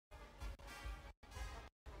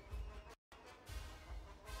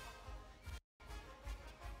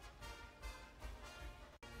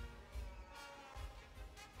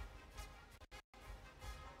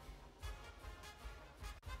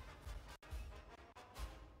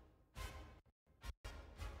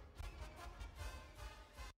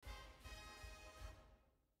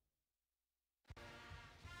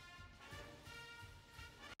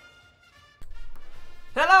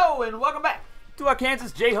Hello and welcome back to our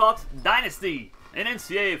Kansas Jayhawks Dynasty in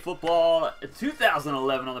NCAA football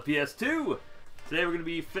 2011 on the PS2. Today we're going to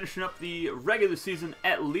be finishing up the regular season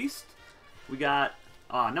at least. We got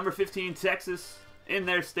number 15 Texas in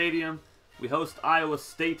their stadium. We host Iowa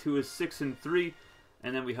State, who is 6-3,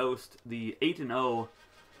 and then we host the 8-0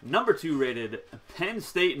 number 2 rated Penn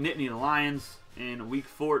State Nittany Lions in week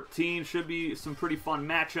 14. Should be some pretty fun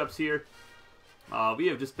matchups here. We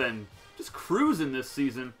have just been cruising this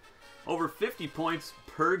season. Over 50 points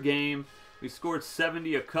per game. We scored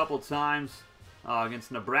 70 a couple times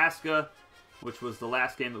against Nebraska, which was the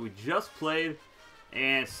last game that we just played,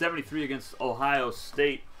 and 73 against Ohio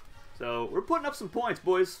State. So we're putting up some points,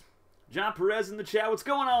 boys. John Perez in the chat. What's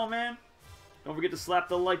going on, man? Don't forget to slap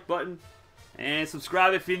the like button and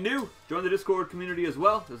subscribe if you're new. Join the Discord community as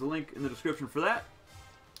well. There's a link in the description for that.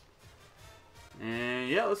 And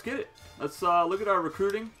yeah, let's get it. Let's look at our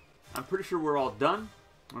recruiting. I'm pretty sure we're all done.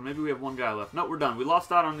 Or maybe we have one guy left. No, we're done. We lost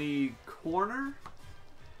out on the corner.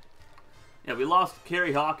 Yeah, we lost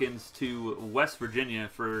Kerry Hawkins to West Virginia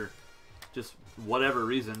for just whatever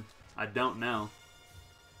reason. I don't know.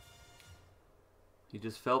 He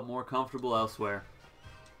just felt more comfortable elsewhere.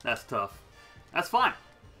 That's tough. That's fine.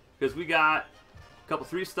 Because we got a couple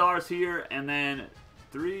 3 stars here, and then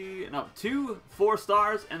 2 4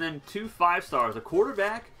 stars, and then 2 5 stars. A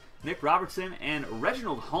quarterback, Nick Robertson, and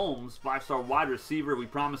Reginald Holmes, 5-star wide receiver. We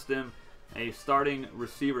promised him a starting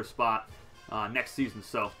receiver spot next season.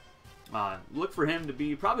 So look for him to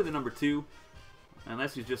be probably the number 2,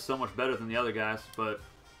 unless he's just so much better than the other guys. But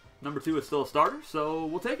number 2 is still a starter, so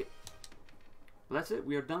we'll take it. Well, that's it.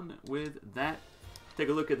 We are done with that. Take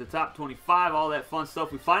a look at the top 25, all that fun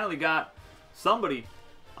stuff. We finally got somebody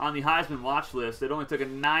on the Heisman watch list. It only took a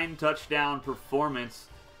 9-touchdown performance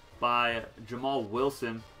by Jamal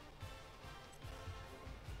Wilson.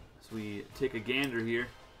 As we take a gander here.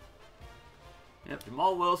 Yep,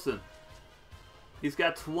 Jamal Wilson. He's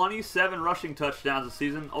got 27 rushing touchdowns this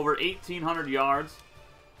season, over 1,800 yards.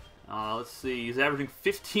 Let's see, he's averaging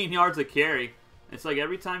 15 yards a carry. It's like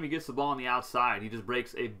every time he gets the ball on the outside, he just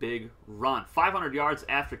breaks a big run. 500 yards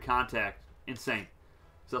after contact. Insane.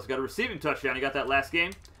 He's also got a receiving touchdown. He got that last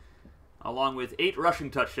game, along with 8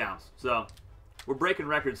 rushing touchdowns. So we're breaking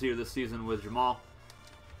records here this season with Jamal.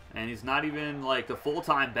 And he's not even like a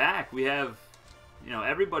full-time back. We have, you know,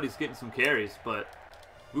 everybody's getting some carries, but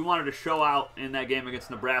we wanted to show out in that game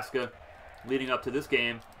against Nebraska leading up to this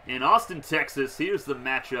game. In Austin, Texas, here's the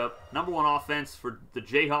matchup. Number 1 offense for the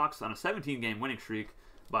Jayhawks on a 17-game winning streak,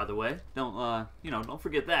 by the way. Don't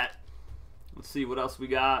forget that. Let's see what else we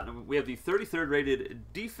got. We have the 33rd rated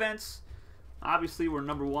defense. Obviously, we're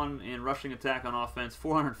number 1 in rushing attack on offense,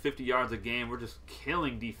 450 yards a game. We're just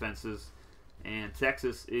killing defenses. And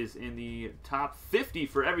Texas is in the top 50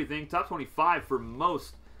 for everything, top 25 for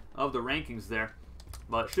most of the rankings there.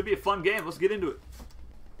 But it should be a fun game. Let's get into it.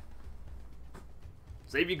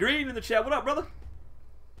 Xavier Green in the chat. What up, brother?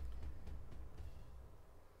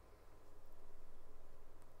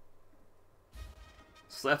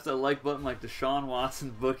 Slap that like button like Deshaun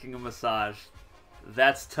Watson booking a massage.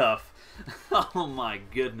 That's tough. Oh my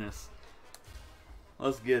goodness.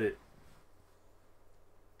 Let's get it.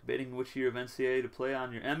 Debating which year of NCAA to play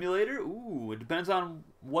on your emulator? Ooh, it depends on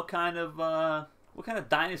what kind of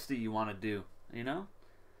dynasty you want to do, you know?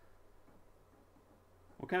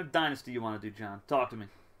 What kind of dynasty you want to do, John? Talk to me.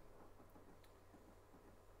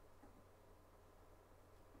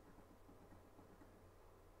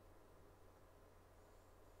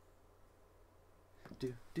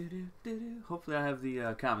 Hopefully I have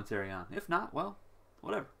the commentary on. If not, well,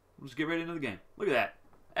 whatever. We'll just get right into the game. Look at that.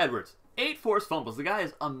 Edwards. 8 forced fumbles. The guy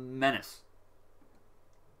is a menace.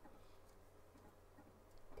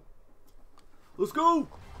 Let's go!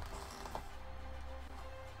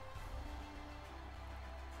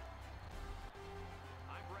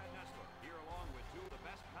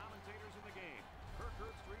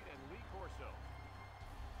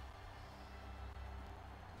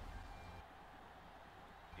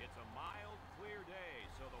 It's a mild, clear day,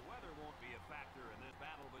 so the weather won't be a factor in this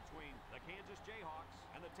battle between the Kansas Jayhawks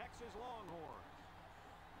and the Texas Longhorns.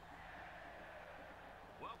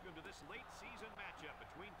 Welcome to this late season matchup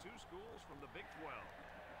between 2 schools from the Big 12.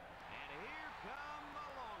 And here come the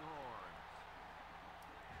Longhorns.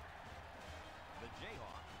 The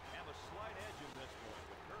Jayhawks have a slight edge in this one,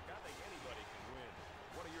 but Kirk, I think anybody can win.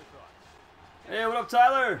 What are your thoughts? Hey, what up,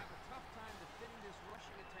 Tyler?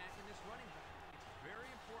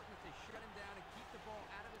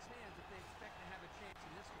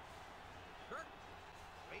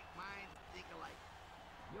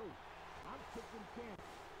 Yo, I'm taking chance.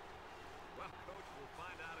 Well, Coach, we'll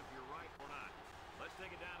find out if you're right or not. Let's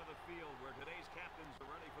take it down to the field where today's captains are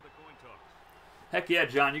ready for the coin toss. Heck yeah,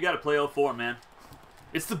 John. You got to play 04, man.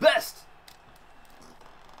 It's the best.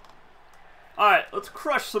 All right, let's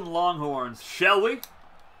crush some Longhorns, shall we?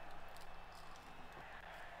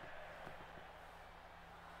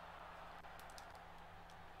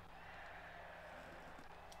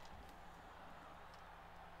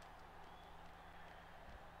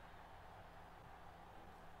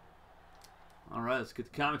 All right, let's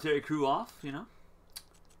get the commentary crew off, you know.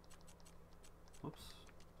 Whoops.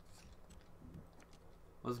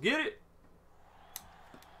 Let's get it.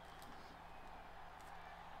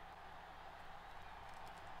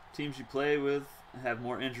 Teams you play with have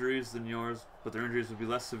more injuries than yours, but their injuries would be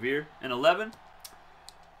less severe. And 11?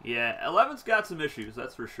 Yeah, 11's got some issues,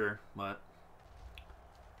 that's for sure. But,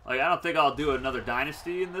 like, I don't think I'll do another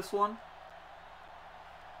Dynasty in this one.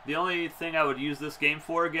 The only thing I would use this game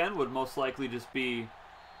for again would most likely just be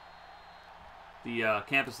the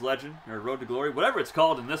Campus Legend, or Road to Glory. Whatever it's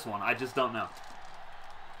called in this one, I just don't know.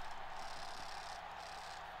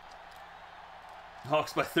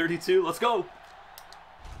 Hawks by 32, let's go!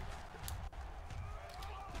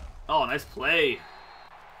 Oh, nice play.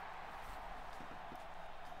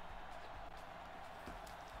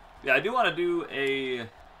 Yeah, I do want to do a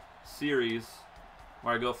series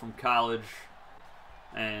where I go from college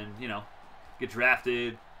and, you know, get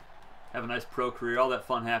drafted, have a nice pro career, all that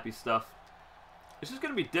fun, happy stuff. It's just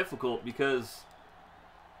going to be difficult because,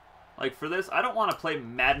 like, for this, I don't want to play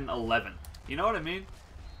Madden 11. You know what I mean?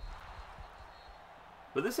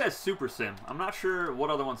 But this has Super Sim. I'm not sure what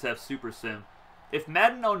other ones have Super Sim. If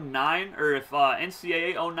Madden 09, or if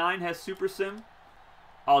NCAA 09 has Super Sim,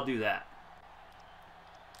 I'll do that.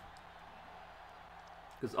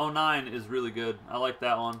 Because 09 is really good. I like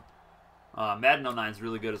that one. Madden 09 is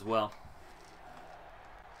really good as well.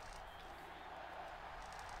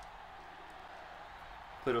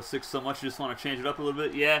 Played 06 so much you just want to change it up a little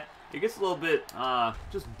bit. Yeah, it gets a little bit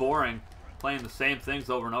just boring playing the same things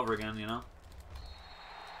over and over again, you know?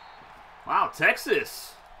 Wow,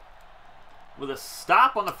 Texas! With a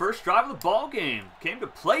stop on the first drive of the ball game. Came to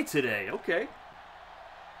play today. Okay.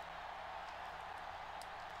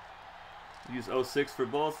 Use 06 for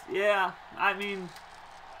both. Yeah, I mean,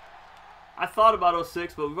 I thought about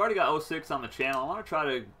 06, but we've already got 06 on the channel. I want to try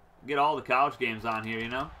to get all the college games on here, you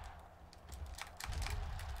know?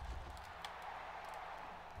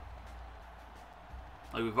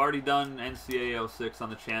 Like, we've already done NCAA 06 on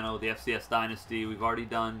the channel, the FCS Dynasty. We've already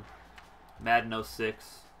done Madden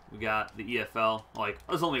 06. We got the EFL. Like,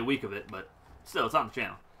 it was only a week of it, but still, it's on the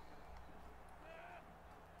channel.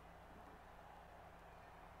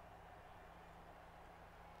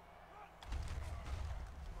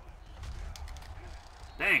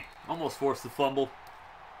 Dang, almost forced the fumble.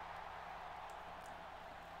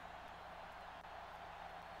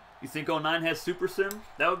 You think 09 has Super Sim?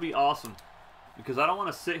 That would be awesome. Because I don't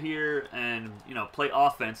want to sit here and, you know, play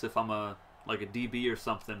offense if I'm like a DB or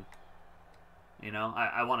something. You know,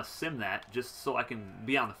 I want to sim that just so I can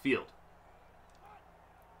be on the field.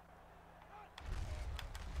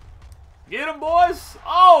 Get him, boys!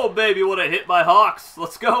 Oh, baby, what a hit by Hawks.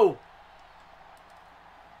 Let's go.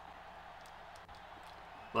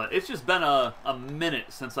 But it's just been a minute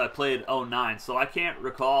since I played 09, so I can't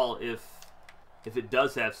recall if it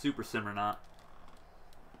does have Super Sim or not.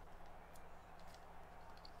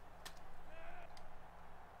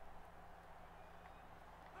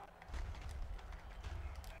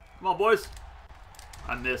 Come on, boys.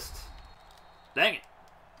 I missed. Dang it.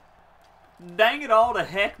 Dang it all to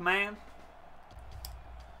heck, man.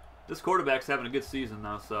 This quarterback's having a good season,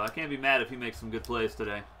 though, so I can't be mad if he makes some good plays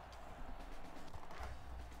today.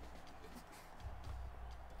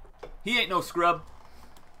 He ain't no scrub.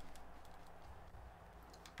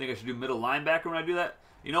 Think I should do middle linebacker when I do that?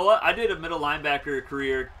 You know what? I did a middle linebacker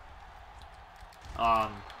career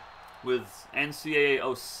with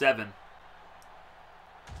NCAA 07.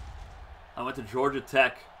 I went to Georgia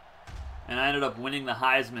Tech, and I ended up winning the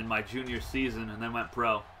Heisman my junior season and then went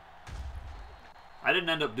pro. I didn't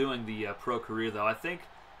end up doing the pro career, though. I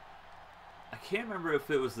can't remember if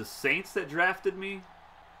it was the Saints that drafted me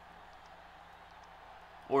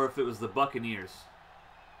or if it was the Buccaneers.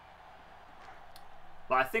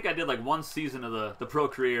 But I think I did like one season of the pro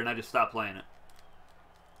career and I just stopped playing it.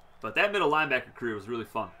 But that middle linebacker career was really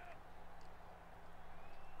fun.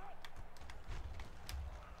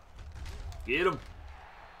 Get him.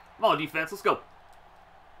 Come on, defense. Let's go.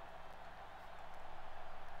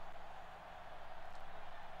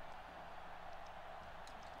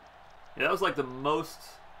 Yeah, that was like the most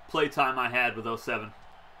play time I had with 07.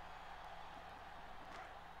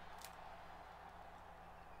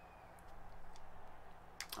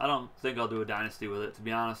 I don't think I'll do a Dynasty with it, to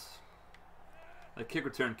be honest. The kick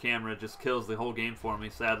return camera just kills the whole game for me,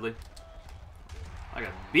 sadly. I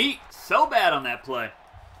got beat so bad on that play.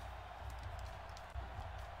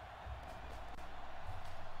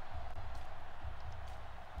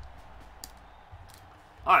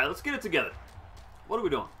 Alright, let's get it together. What are we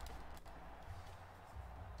doing?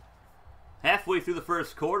 Halfway through the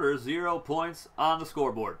first quarter, 0 points on the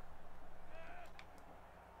scoreboard.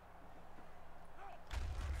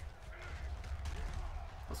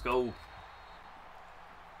 Let's go.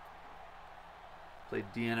 Play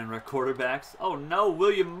DN and rec quarterbacks. Oh no,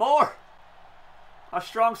 William Moore! Our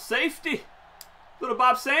strong safety! Little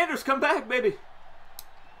Bob Sanders, come back, baby!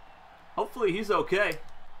 Hopefully he's okay.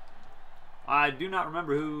 I do not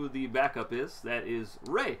remember who the backup is. That is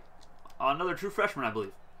Ray. Another true freshman, I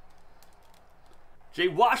believe. Jay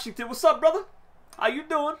Washington, what's up, brother? How you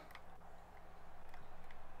doing?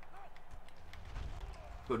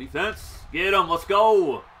 Go defense. Get him. Let's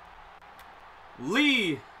go.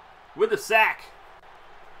 Lee with the sack.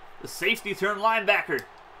 The safety turn linebacker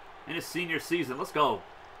in his senior season. Let's go.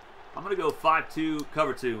 I'm going to go 5-2,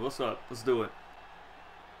 cover 2. What's up? Let's do it.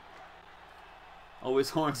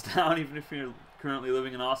 Always horns down, even if you're currently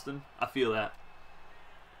living in Austin. I feel that.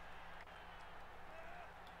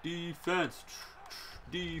 Defense.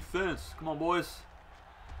 Defense. Come on, boys.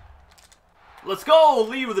 Let's go.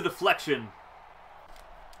 Lee with a deflection.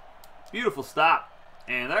 Beautiful stop.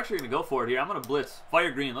 And they're actually going to go for it here. I'm going to blitz.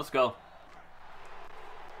 Fire green. Let's go.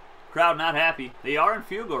 Crowd not happy. They are in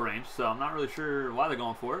field goal range, so I'm not really sure why they're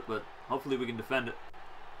going for it, but hopefully we can defend it.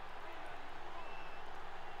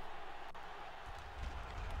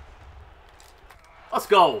 Let's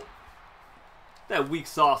go. That weak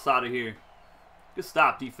sauce out of here. Good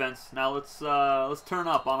stop, defense. Now let's turn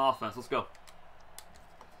up on offense. Let's go.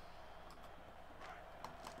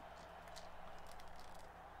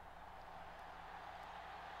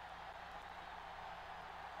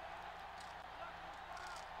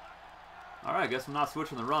 All right, I guess I'm not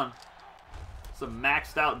switching the run. It's a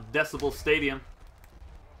maxed out decibel stadium.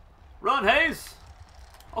 Run, Hayes.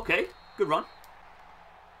 Okay, good run.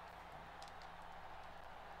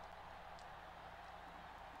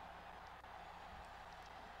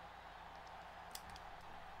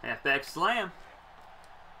 Halfback slam.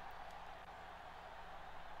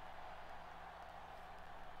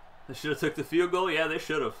 They should have took the field goal. Yeah, they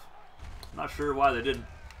should have. Not sure why they didn't.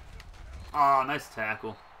 Ah, nice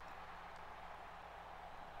tackle.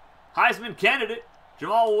 Heisman candidate,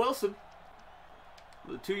 Jamal Wilson,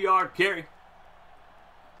 with a 2-yard carry.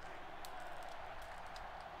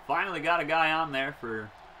 Finally got a guy on there for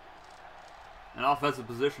an offensive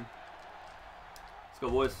position. Let's go,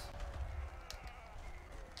 boys.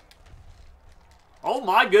 Oh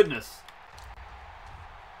my goodness.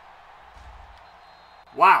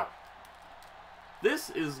 Wow. This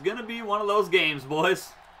is going to be one of those games,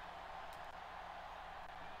 boys.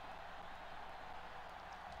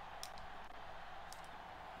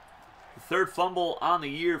 Third fumble on the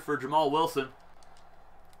year for Jamal Wilson.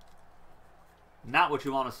 Not what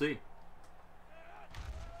you want to see.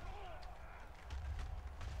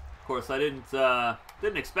 Of course, I didn't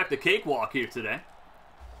expect a cakewalk here today.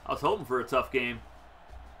 I was hoping for a tough game.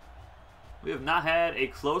 We have not had a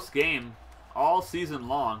close game all season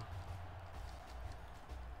long.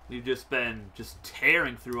 We've just been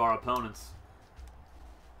tearing through our opponents,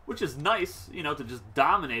 which is nice, you know, to just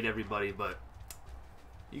dominate everybody, but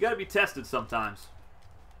you got to be tested sometimes.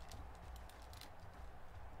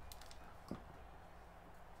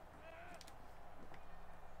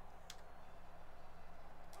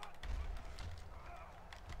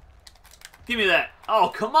 Give me that. Oh,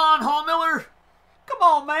 come on, Hall Miller. Come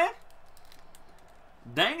on, man.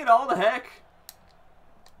 Dang it all to heck.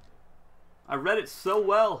 I read it so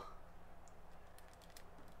well.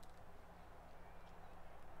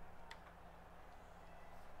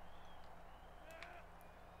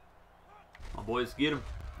 Oh, boys, get him.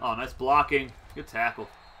 Oh, nice blocking. Good tackle.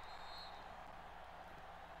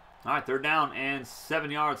 All right, 3rd down and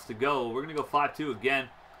 7 yards to go. We're going to go 5-2 again.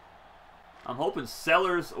 I'm hoping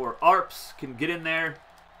Sellers or Arps can get in there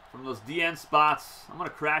from those DN spots. I'm going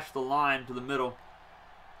to crash the line to the middle.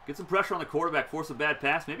 Get some pressure on the quarterback, force a bad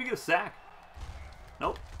pass, maybe get a sack.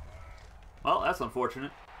 Nope. Well, that's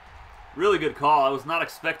unfortunate. Really good call. I was not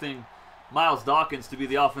expecting Miles Dawkins to be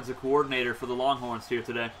the offensive coordinator for the Longhorns here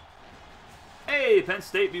today. Hey, Penn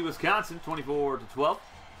State beat Wisconsin 24-12.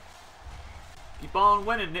 Keep on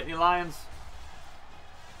winning, Nittany Lions.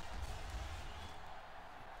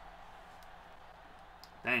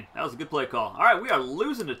 Dang, that was a good play call. All right, we are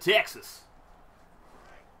losing to Texas.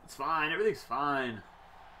 It's fine. Everything's fine.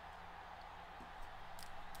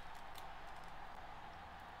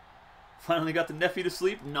 Finally got the nephew to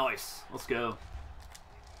sleep. Nice. Let's go.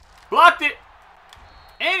 Blocked it.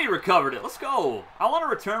 And he recovered it. Let's go. I want to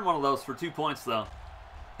return one of those for 2 points, though.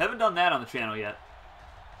 Haven't done that on the channel yet.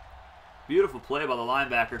 Beautiful play by the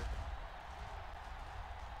linebacker.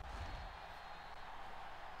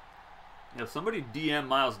 Yeah, somebody DM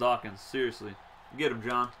Miles Dawkins. Seriously. Get him,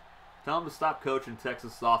 John. Tell him to stop coaching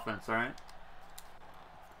Texas offense, all right?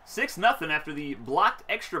 6-0 after the blocked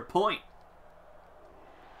extra point.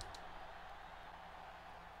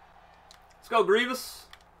 Let's go, Grievous.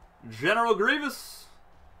 General Grievous.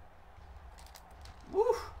 Woo.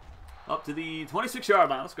 Up to the 26-yard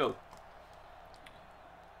line. Let's go.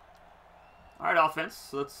 All right, offense.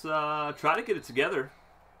 Let's try to get it together.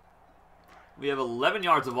 We have 11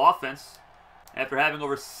 yards of offense after having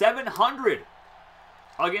over 700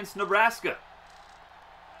 against Nebraska.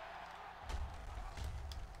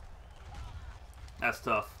 That's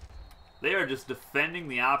tough. They are just defending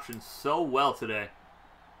the option so well today.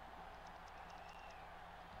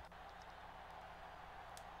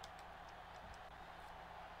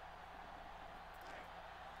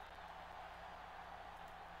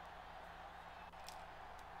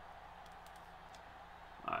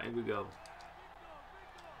 All right, here we go.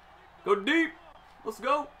 Go deep. Let's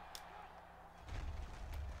go.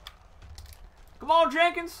 Come on,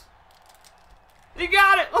 Jenkins. You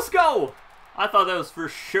got it. Let's go. I thought that was for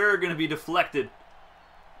sure going to be deflected.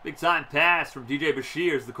 Big time pass from DJ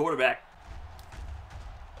Bashir as the quarterback.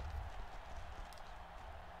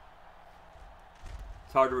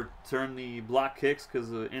 It's hard to return the block kicks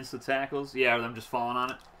because of insta tackles. Yeah, or them just falling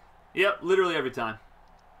on it. Yep, literally every time.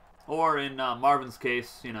 Or in Marvin's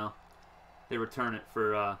case, you know, they return it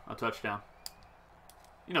for a touchdown.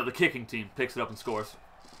 You know, the kicking team picks it up and scores.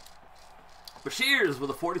 Bashir's with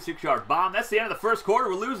a 46-yard bomb. That's the end of the first quarter.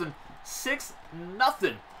 We're losing 6-0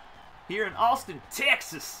 here in Austin,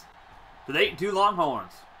 Texas to the 8-2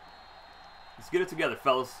 Longhorns. Let's get it together,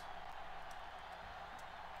 fellas.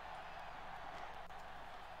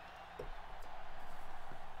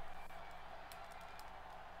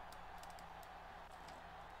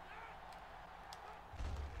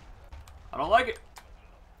 I don't like it.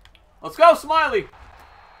 Let's go, Smiley.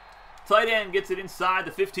 Tight end gets it inside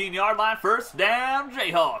the 15-yard line. First down,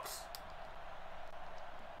 Jayhawks.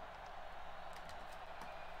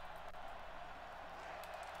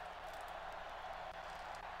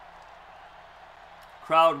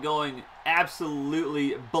 Crowd going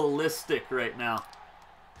absolutely ballistic right now.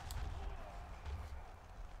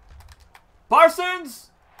 Parsons!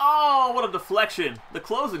 Oh, what a deflection. The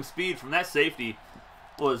closing speed from that safety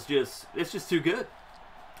was just, it's just too good.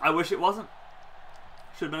 I wish it wasn't.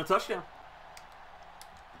 Should have been a touchdown.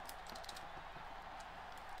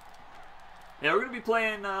 Yeah, we're going to be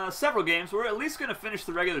playing several games. We're at least going to finish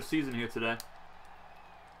the regular season here today.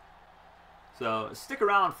 So stick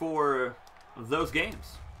around for those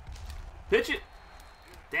games. Pitch it.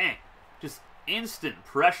 Dang. Just instant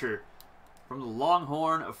pressure from the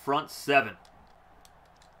Longhorn front seven.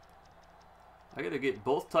 I got to get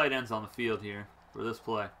both tight ends on the field here for this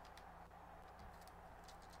play.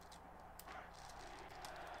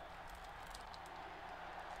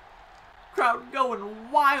 Crowd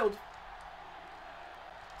going wild.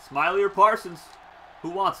 Smiley or Parsons? Who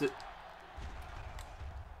wants it?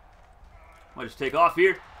 Might just take off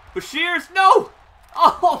here. Bashir's, no!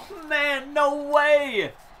 Oh, man, no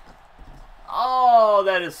way! Oh,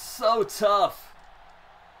 that is so tough.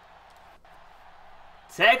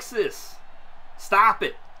 Texas, stop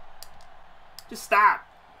it. Just stop.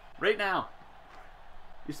 Right now.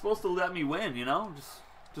 You're supposed to let me win, you know?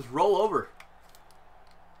 Just roll over.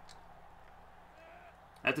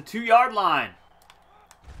 At the 2-yard line.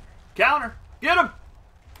 Counter. Get him.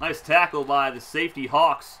 Nice tackle by the safety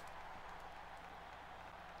Hawks.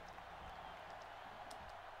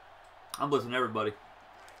 I'm blitzing everybody.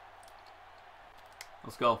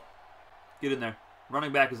 Let's go. Get in there.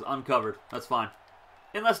 Running back is uncovered. That's fine.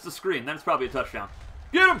 Unless it's a screen. Then it's probably a touchdown.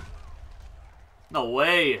 Get him. No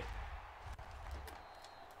way.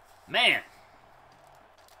 Man.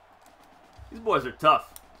 These boys are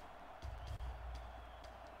tough.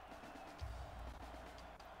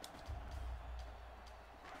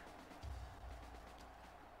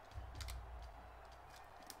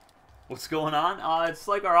 What's going on? It's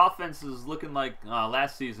like our offense is looking like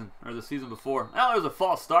last season, or the season before. Now there was a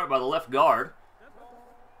false start by the left guard.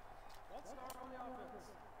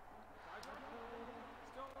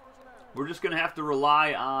 We're just going to have to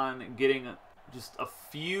rely on getting just a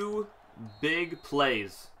few big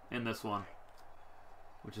plays in this one,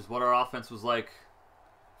 which is what our offense was like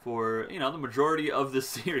for, you know, the majority of this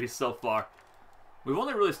series so far. We've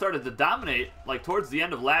only really started to dominate like towards the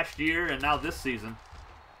end of last year and now this season.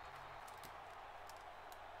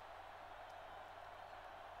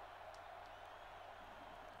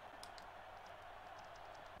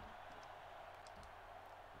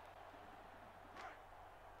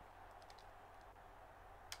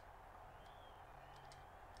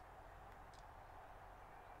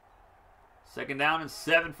 Second down and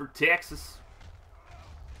 7 for Texas.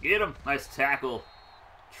 Get him. Nice tackle.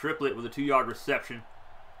 Triplet with a 2-yard reception.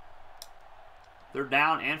 Third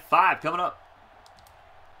down and 5 coming up.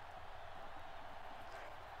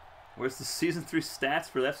 Where's the Season 3 stats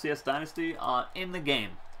for the FCS Dynasty? In the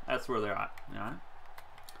game. That's where they're at. All right.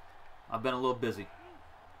 I've been a little busy.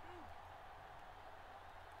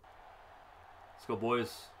 Let's go,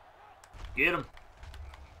 boys. Get him.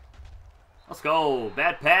 Let's go.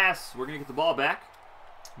 Bad pass. We're going to get the ball back.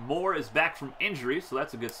 Moore is back from injury, so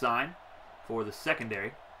that's a good sign for the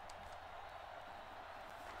secondary.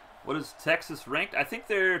 What is Texas ranked? I think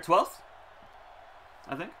they're 12th.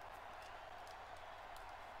 I think.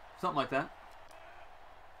 Something like that.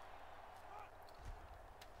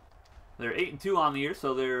 They're 8-2 on the year,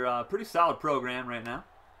 so they're a pretty solid program right now.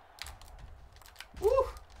 Woo!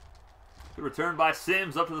 Good return by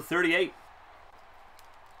Sims up to the 38.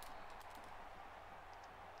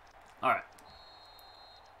 All right.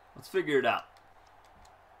 Let's figure it out.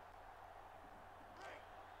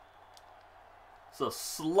 It's a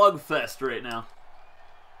slugfest right now.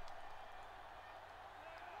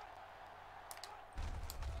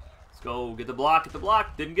 Let's go. Get the block. Get the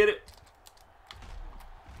block. Didn't get it.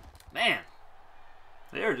 Man.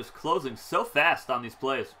 They are just closing so fast on these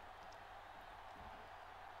plays.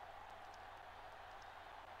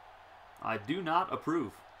 I do not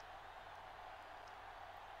approve.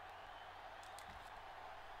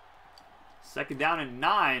 Second down and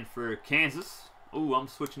 9 for Kansas. Ooh, I'm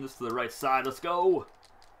switching this to the right side. Let's go.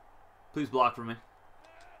 Please block for me.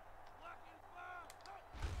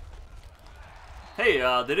 Hey,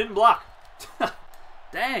 they didn't block.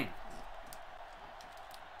 Dang.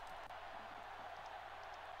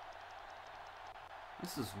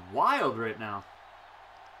 This is wild right now.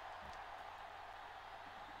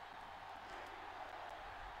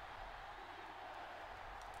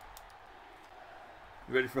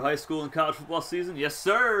 You ready for high school and college football season? Yes,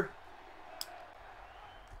 sir.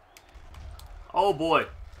 Oh, boy.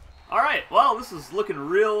 All right. Well, this is looking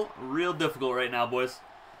real difficult right now, boys.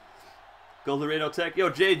 Go Laredo Tech. Yo,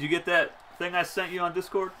 Jay, did you get that thing I sent you on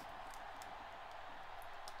Discord?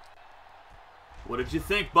 What did you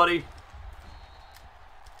think, buddy?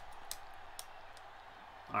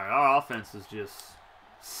 All right, our offense is just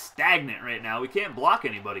stagnant right now. We can't block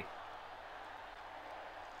anybody.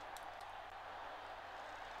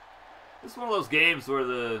 This is one of those games where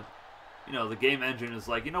the game engine is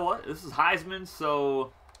like, you know what? This is Heisman,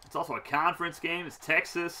 so it's also a conference game. It's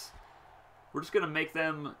Texas. We're just going to make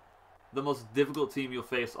them the most difficult team you'll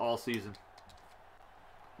face all season.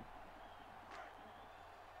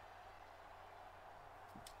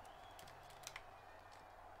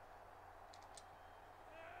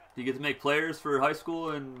 Do you get to make players for high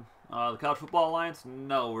school and the College Football Alliance?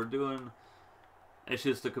 No, we're doing... It's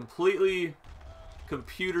just a completely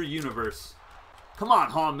computer universe. Come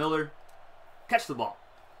on, Haw Miller. Catch the ball.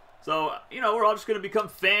 So, we're all just going to become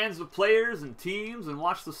fans of players and teams and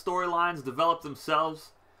watch the storylines develop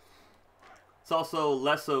themselves. It's also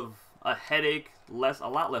less of a headache, a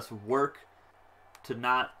lot less work to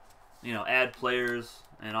not, add players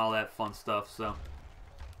and all that fun stuff. So,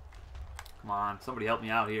 come on, somebody help me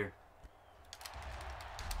out here.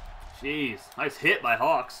 Jeez, nice hit by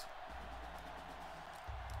Hawks.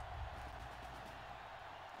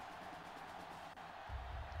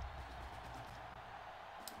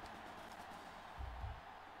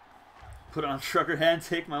 Put on trucker hat and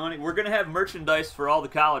take my money. We're going to have merchandise for all the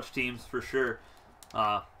college teams for sure.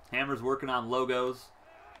 Hammer's working on logos.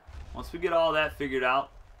 Once we get all that figured out,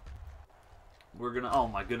 we're going to... Oh,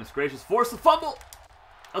 my goodness gracious. Force the fumble.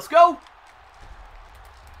 Let's go.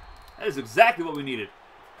 That is exactly what we needed.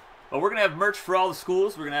 But we're going to have merch for all the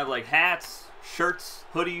schools. We're going to have, like, hats, shirts,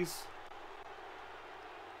 hoodies.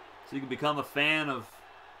 So you can become a fan of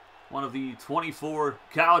one of the 24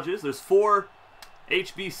 colleges. There's 4...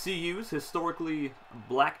 HBCUs, historically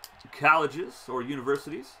black colleges or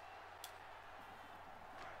universities.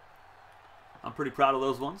 I'm pretty proud of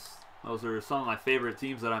those ones. Those are some of my favorite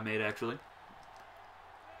teams that I made, actually.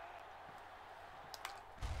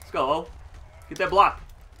 Let's go. Get that block.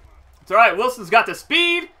 It's all right. Wilson's got the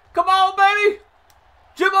speed. Come on, baby.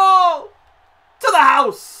 Jimbo to the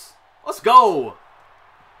house. Let's go.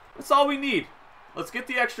 That's all we need. Let's get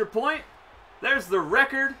the extra point. There's the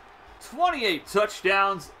record. 28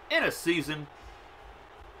 touchdowns in a season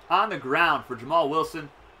on the ground for Jamal Wilson,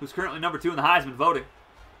 who's currently number 2 in the Heisman voting.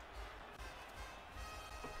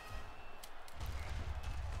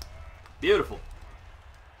 Beautiful.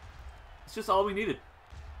 It's just all we needed.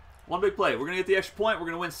 One big play. We're going to get the extra point.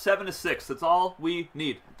 We're going to win 7-6. That's all we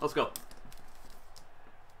need. Let's go.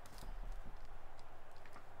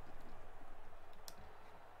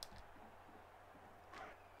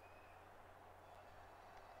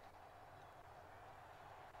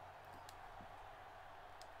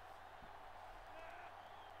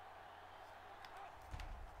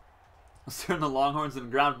 Let's turn the Longhorns into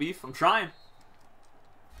ground beef. I'm trying.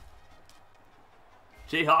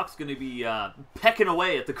 Jayhawks going to be pecking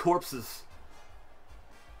away at the corpses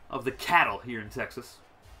of the cattle here in Texas.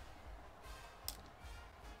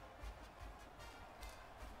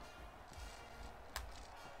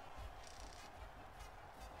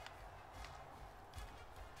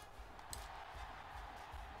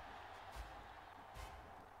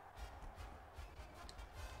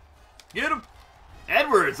 Get him!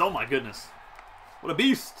 Edwards! Oh my goodness. What a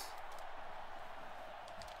beast.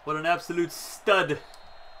 What an absolute stud.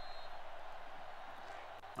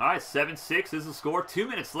 Alright, 7-6 is the score. 2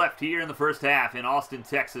 minutes left here in the first half in Austin,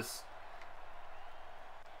 Texas.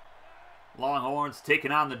 Longhorns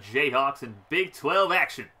taking on the Jayhawks in Big 12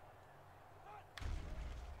 action.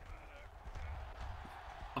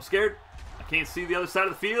 I'm scared. I can't see the other side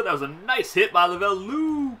of the field. That was a nice hit by Lavelle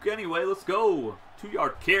Luke. Anyway, let's go.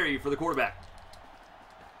 2-yard carry for the quarterback.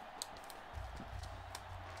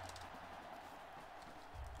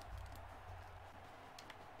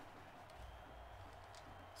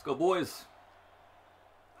 Let's go, boys.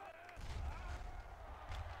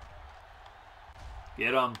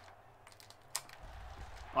 Get him.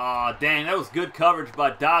 Aw, dang, that was good coverage by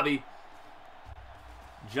Dobby.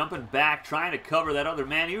 Jumping back, trying to cover that other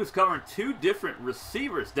man. He was covering 2 different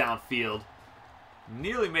receivers downfield.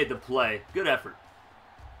 Nearly made the play. Good effort.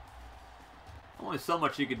 Only so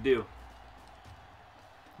much you could do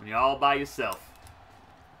when you're all by yourself.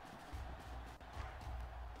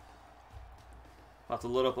 About to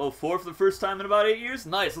load up 0-4 for the first time in about 8 years.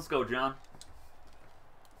 Nice, let's go, John.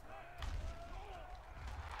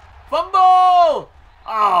 Fumble!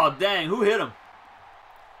 Oh, dang, who hit him?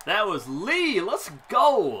 That was Lee. Let's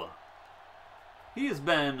go. He has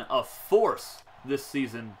been a force this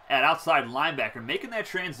season at outside linebacker, making that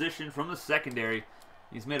transition from the secondary.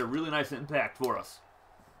 He's made a really nice impact for us.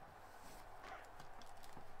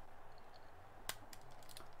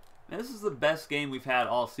 Man, this is the best game we've had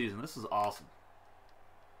all season. This is awesome.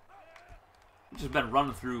 We've just been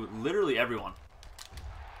running through literally everyone.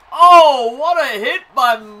 Oh, what a hit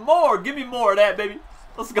by Moore. Give me more of that, baby.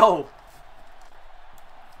 Let's go.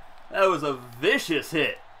 That was a vicious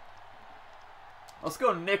hit. Let's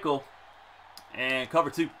go nickel and cover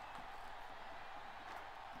 2.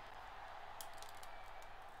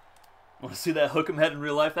 Want to see that hook 'em head in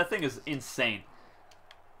real life? That thing is insane.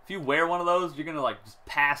 If you wear one of those, you're going to like just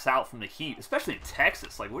pass out from the heat, especially in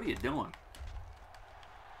Texas. Like, what are you doing?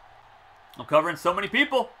 I'm covering so many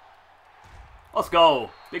people. Let's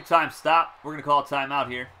go. Big time stop. We're going to call a timeout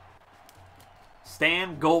here.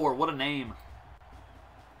 Stan Gore. What a name.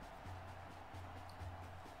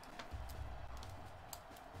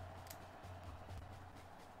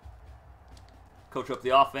 Coach up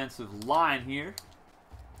the offensive line here.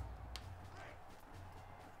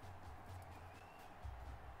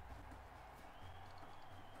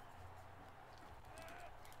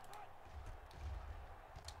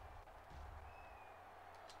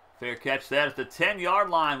 Fair catch that at the 10-yard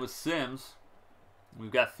line with Sims.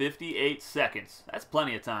 We've got 58 seconds. That's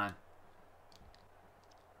plenty of time.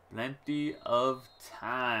 Plenty of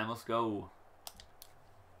time. Let's go.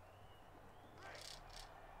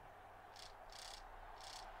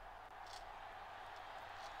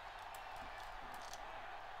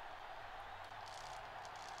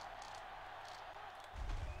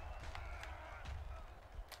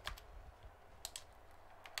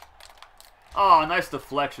 Oh, nice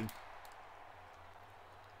deflection.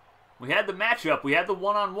 We had the matchup. We had the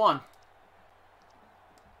one-on-one.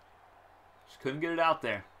 Just couldn't get it out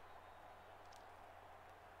there.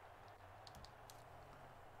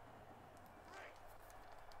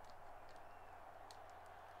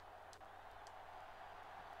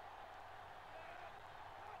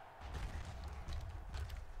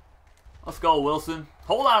 Let's go, Wilson.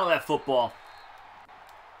 Hold on to that football.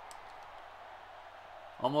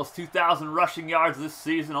 Almost 2,000 rushing yards this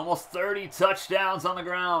season. Almost 30 touchdowns on the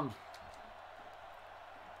ground.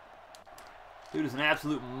 Dude is an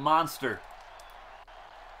absolute monster.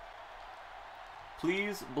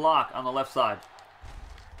 Please block on the left side.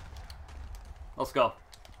 Let's go.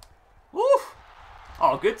 Woo!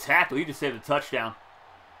 Oh, good tackle. He just saved a touchdown.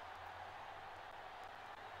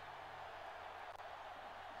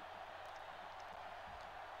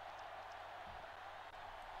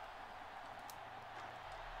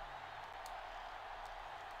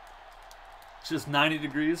 It's just 90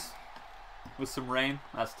 degrees with some rain.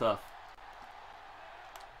 That's tough.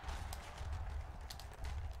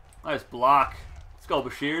 Nice block. Let's go,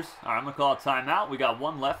 Bashirs. All right, I'm going to call a timeout. We got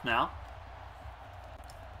one left now.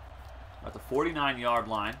 At the 49-yard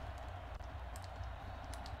line.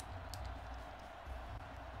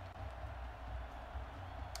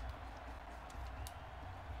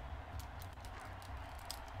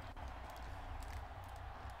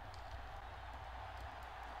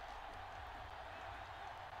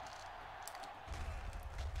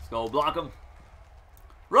 Let's go block him.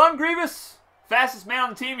 Run, Grievous. Fastest man on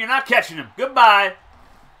the team. You're not catching him. Goodbye.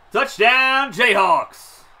 Touchdown, Jayhawks.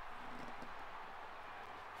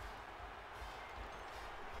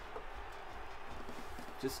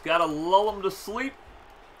 Just got to lull him to sleep.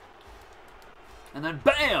 And then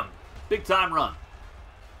bam! Big time run.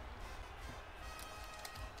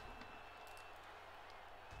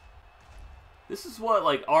 This is what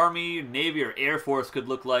like Army, Navy, or Air Force could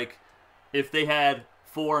look like if they had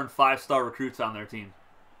 4- and 5-star recruits on their team.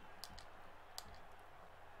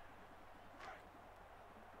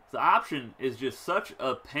 The option is just such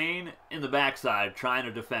a pain in the backside trying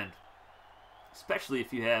to defend. Especially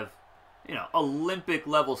if you have, you know, Olympic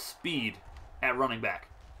level speed at running back.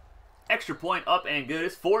 Extra point up and good.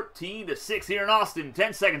 It's 14-6 here in Austin.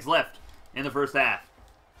 10 seconds left in the first half.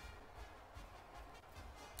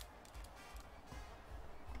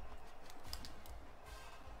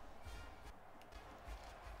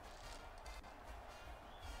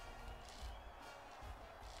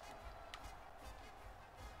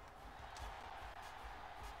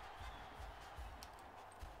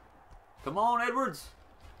 Come on, Edwards.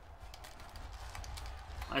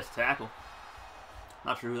 Nice tackle.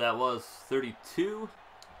 Not sure who that was. 32?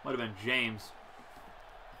 Might have been James.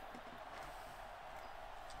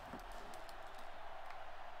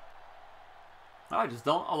 All right, just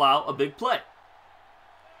don't allow a big play.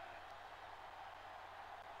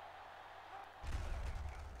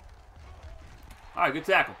 All right, good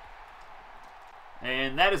tackle.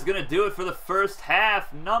 And that is going to do it for the first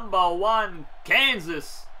half. Number 1,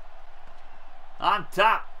 Kansas on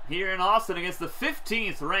top here in Austin against the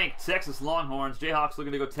 15th ranked Texas Longhorns. Jayhawks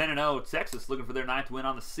looking to go 10-0. Texas looking for their 9th win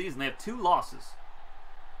on the season. They have 2 losses.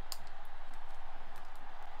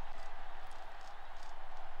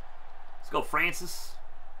 Let's go, Francis.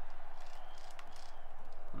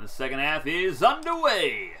 And the second half is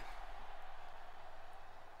underway.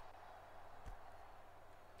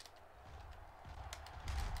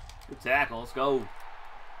 Good tackle. Let's go.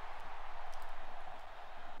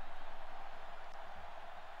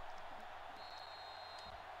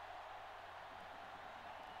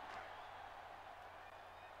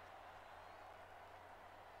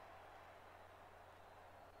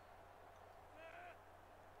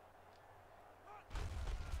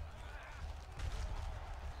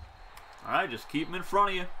 All right, just keep them in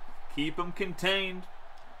front of you. Keep them contained.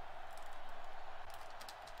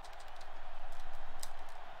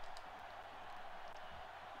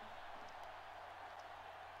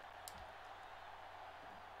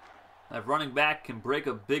 That running back can break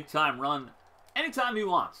a big-time run anytime he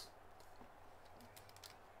wants.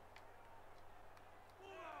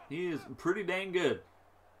 He is pretty dang good.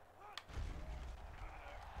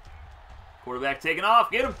 Quarterback taking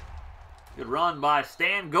off. Get him. Good run by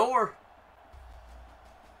Stan Gore.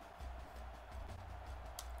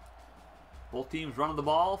 Both teams running the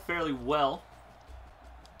ball fairly well.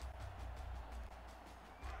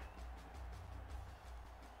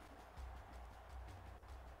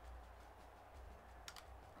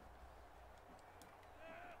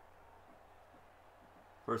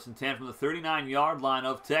 First and 10 from the 39-yard line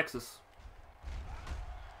of Texas.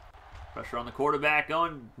 Pressure on the quarterback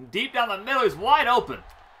going deep down the middle. He's wide open.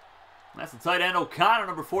 That's the tight end O'Connor,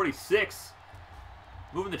 number 46.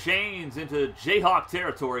 Moving the chains into Jayhawk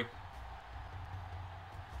territory.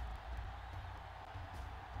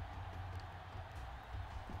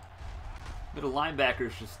 Middle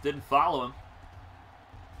linebackers just didn't follow him.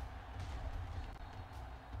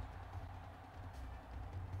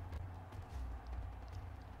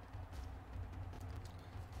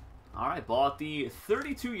 All right, ball at the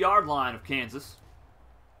 32-yard line of Kansas.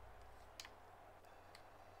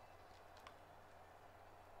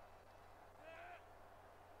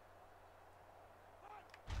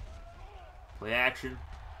 Play action.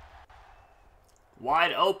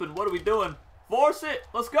 Wide open. What are we doing? Force it.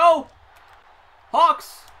 Let's go.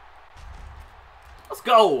 Hawks! Let's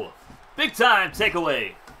go! Big time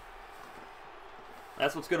takeaway.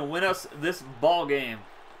 That's what's going to win us this ball game.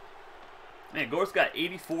 Man, Gore's got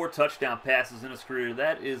 84 touchdown passes in his career.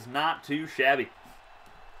 That is not too shabby.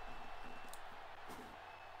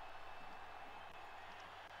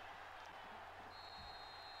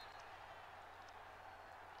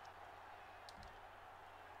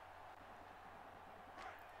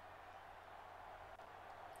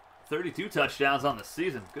 "32 touchdowns on the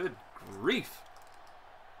season. Good grief.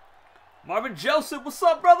 Marvin Joseph, what's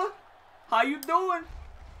up, brother? How you doing?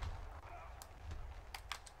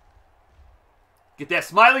 Get that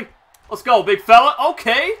Smiley. Let's go, big fella.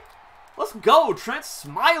 Okay. Let's go, Trent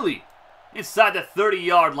Smiley. Inside the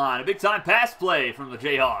 30-yard line. A big-time pass play from the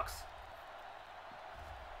Jayhawks.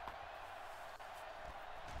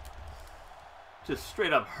 Just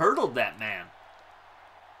straight up hurdled that man.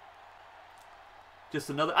 Just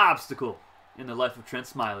another obstacle in the life of Trent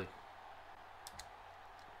Smiley.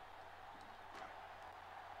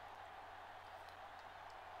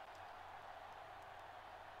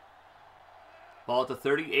 Ball at the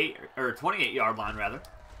 38 or 28-yard line, rather.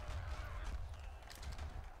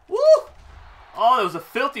 Woo! Oh, it was a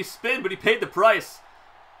filthy spin, but he paid the price.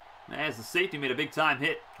 As the safety made a big-time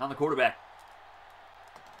hit on the quarterback.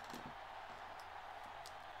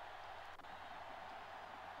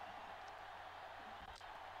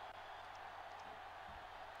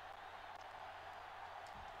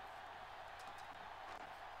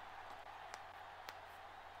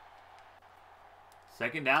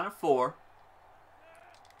 Second down and 4.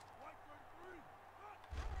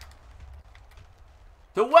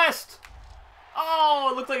 To West. Oh,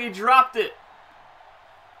 it looked like he dropped it.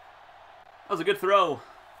 That was a good throw.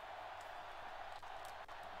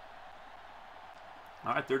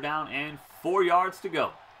 All right, third down and 4 yards to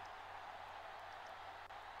go.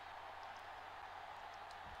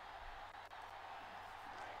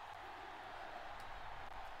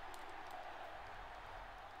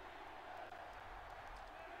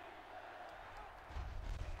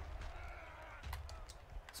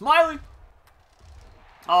 Smiley.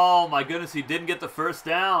 Oh my goodness, he didn't get the first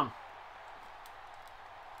down.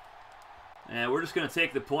 And we're just going to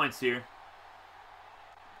take the points here.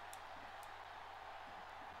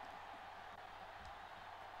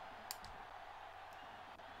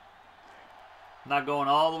 Not going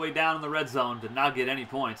all the way down in the red zone to not get any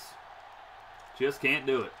points. Just can't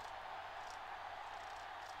do it.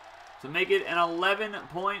 To make it an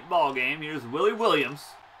 11-point ball game, here's Willie Williams.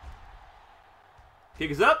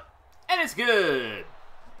 Kick is up, and it's good.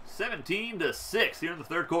 17-6 here in the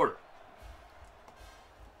third quarter.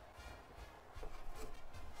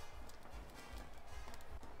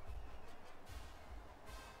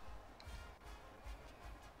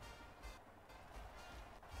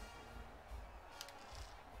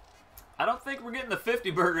 I don't think we're getting the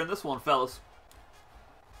 50 burger in this one, fellas.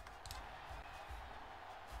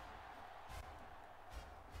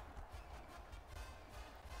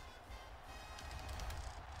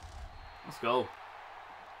 Let's go.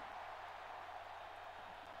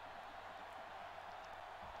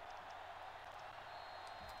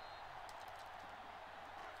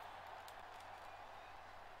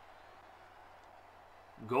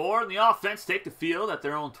 Gore and the offense take the field at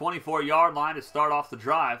their own 24-yard line to start off the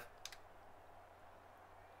drive.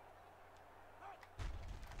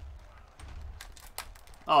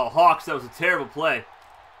 Oh, Hawks, that was a terrible play.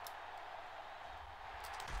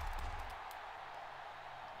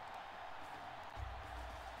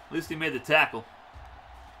 At least he made the tackle.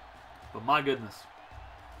 But my goodness.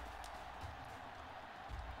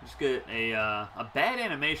 Just get a bad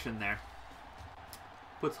animation there.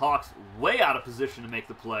 Puts Hawks way out of position to make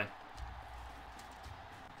the play.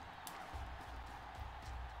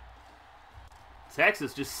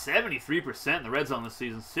 Texas just 73% in the red zone this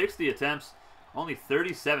season. 60 attempts, only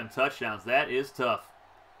 37 touchdowns. That is tough.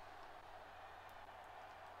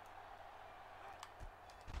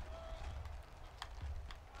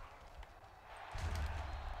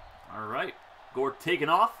 All right. Gore taking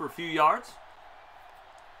off for a few yards.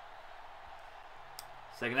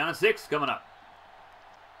 Second down and 6 coming up.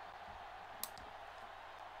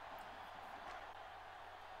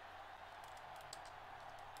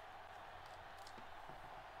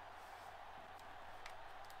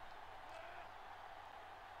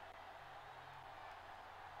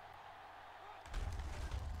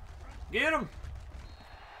 Get him.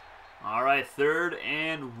 All right, 3rd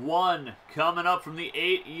and 1 coming up from the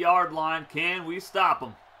 8-yard line. Can we stop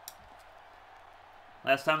them?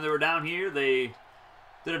 Last time they were down here, they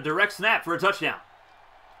did a direct snap for a touchdown.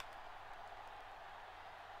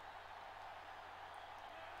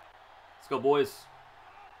 Let's go, boys.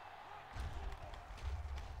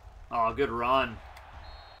 Oh, good run.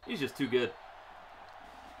 He's just too good.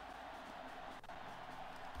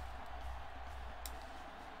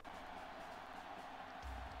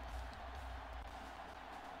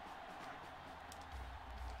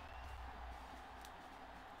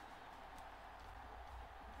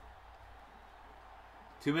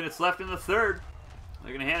 Two minutes left in the third.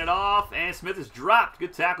 They're going to hand it off, and Smith is dropped.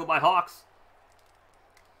 Good tackle by Hawks.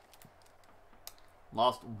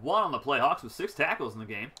 Lost one on the play. Hawks with 6 tackles in the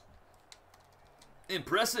game.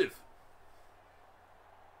 Impressive.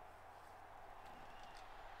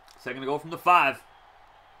 Second to go from the 5.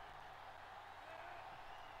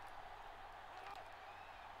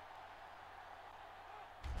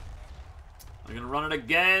 They're going to run it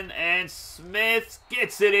again, and Smith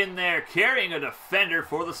gets it in there, carrying a defender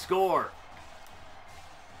for the score.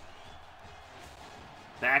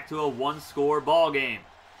 Back to a one-score ball game.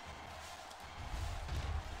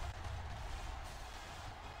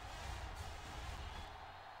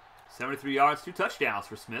 $73 yards, 2 touchdowns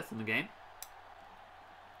for Smith in the game.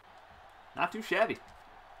 Not too shabby.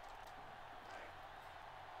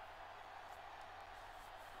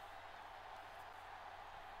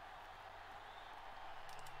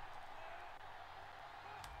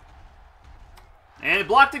 And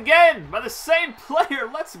blocked again by the same player.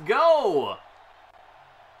 Let's go.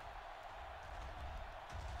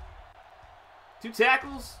 2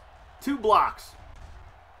 tackles, 2 blocks.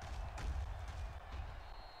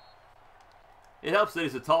 It helps that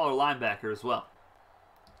he's a taller linebacker as well.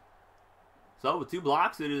 So with 2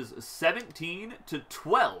 blocks, it is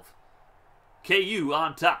 17-12. KU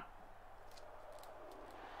on top.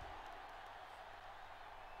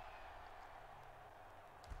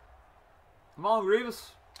 Come on,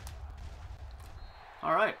 Grievous.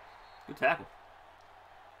 All right. Good tackle.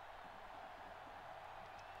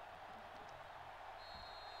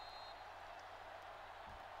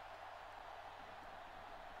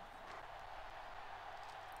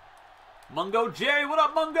 Mungo Jerry, what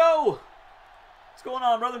up, Mungo? What's going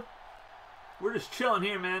on, brother? We're just chilling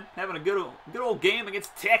here, man. Having a good old game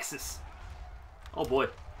against Texas. Oh, boy.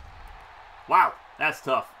 Wow, that's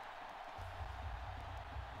tough.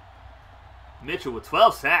 Mitchell with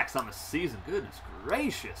 12 sacks on the season. Goodness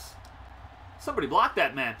gracious. Somebody block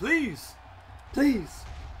that man, please. Please.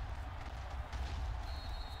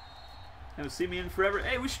 Haven't seen me in forever.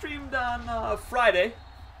 Hey, we streamed on Friday.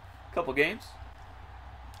 Couple games.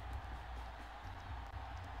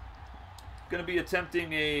 Going to be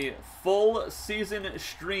attempting a full season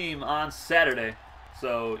stream on Saturday.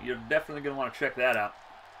 So you're definitely going to want to check that out.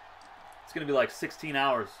 It's going to be like 16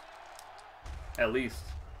 hours. At least.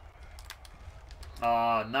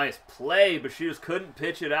 Nice play, but she just couldn't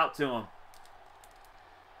pitch it out to him.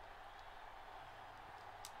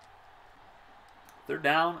 They're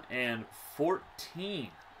down and 14.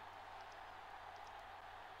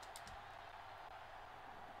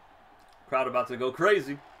 Crowd about to go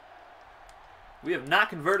crazy. We have not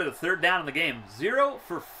converted a 3rd down in the game. 0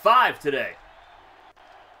 for 5 today.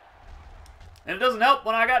 And it doesn't help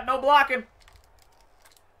when I got no blocking.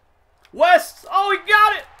 West! Oh, he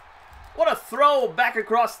got it! What a throw back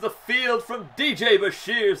across the field from DJ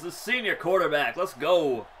Bashirs, the senior quarterback. Let's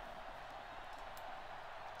go.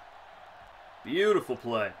 Beautiful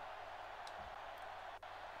play.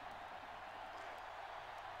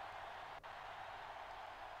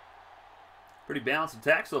 Pretty balanced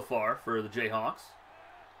attack so far for the Jayhawks.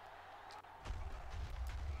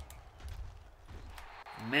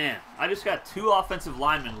 Man, I just got 2 offensive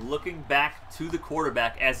linemen looking back to the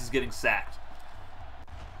quarterback as he's getting sacked.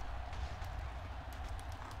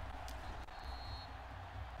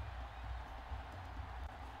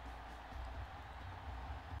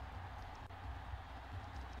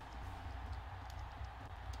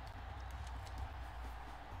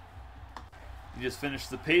 You just finished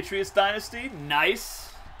the Patriots Dynasty.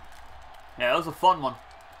 Nice. Yeah, that was a fun one.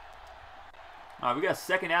 All right, we got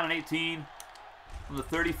 2nd down and 18 from the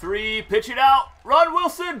 33. Pitch it out. Run,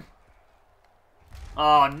 Wilson.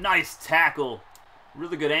 Oh, nice tackle.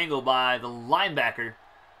 Really good angle by the linebacker.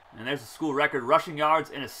 And there's a school record rushing yards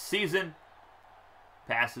in a season.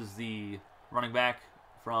 Passes the running back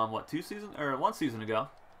from, what, 1 season ago.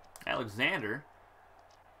 Alexander,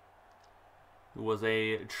 who was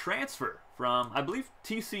a transfer from, I believe,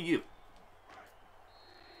 TCU.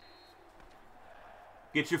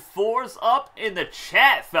 Get your 4s up in the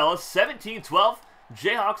chat, fellas. 17-12.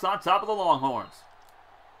 Jayhawks on top of the Longhorns.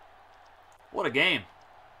 What a game.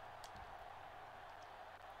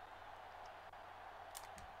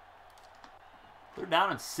 They're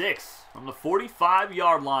down in 6 from the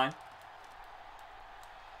 45-yard line.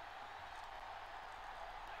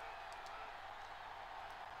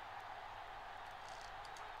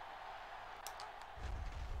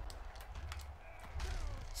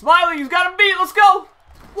 Smiley, he's got him beat. Let's go.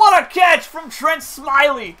 What a catch from Trent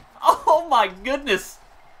Smiley. Oh, my goodness.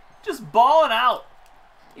 Just balling out.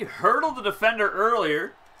 He hurdled the defender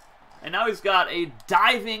earlier. And now he's got a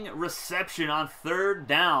diving reception on 3rd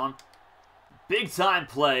down. Big time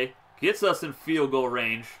play. Gets us in field goal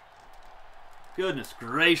range. Goodness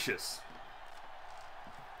gracious.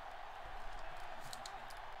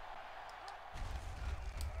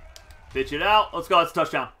 Pitch it out. Let's go. It's a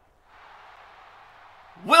touchdown.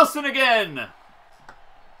 Wilson again.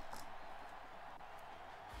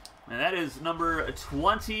 And that is number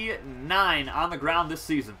 29 on the ground this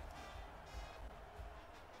season.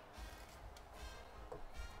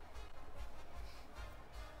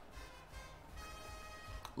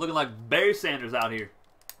 Looking like Barry Sanders out here.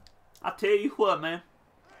 I tell you what, man.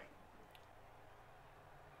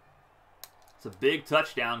 It's a big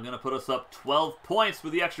touchdown. Going to put us up 12 points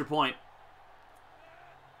with the extra point.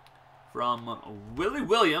 From Willie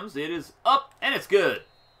Williams. It is up, and it's good.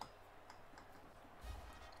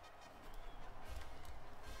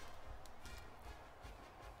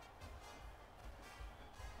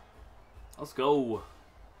 Let's go.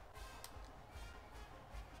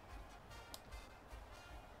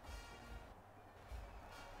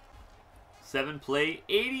 Seven-play,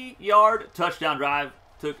 80-yard touchdown drive.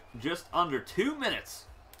 Took just under 2 minutes.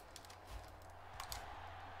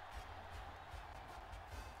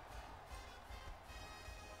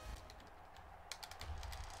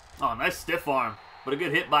 Oh, nice stiff arm, but a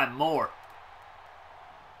good hit by Moore.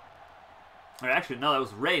 Or actually, no, that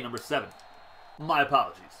was Ray, number 7. My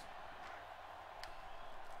apologies.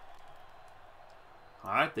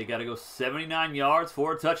 All right, they got to go 79 yards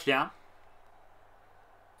for a touchdown.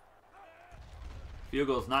 Field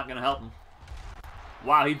goal's not going to help him.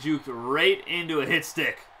 Wow, he juked right into a hit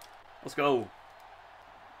stick. Let's go.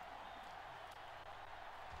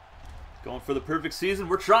 Going for the perfect season.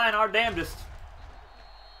 We're trying our damnedest.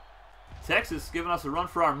 Texas giving us a run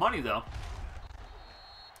for our money, though.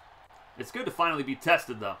 It's good to finally be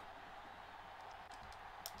tested, though.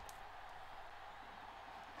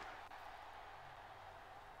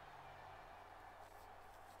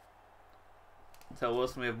 Tell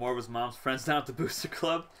Wilson we have more of his mom's friends down at the Booster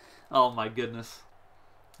Club. Oh my goodness.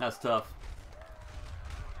 That's tough.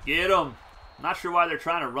 Get him. Not sure why they're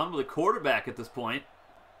trying to run with a quarterback at this point.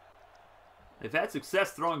 They've had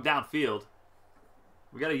success throwing downfield.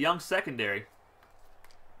 We got a young secondary.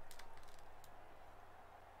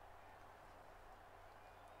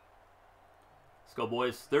 Let's go,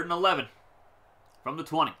 boys. 3rd and 11 from the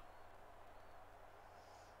 20.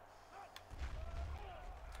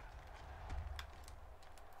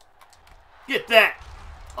 Get that.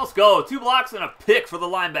 Let's go. 2 blocks and a pick for the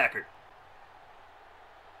linebacker.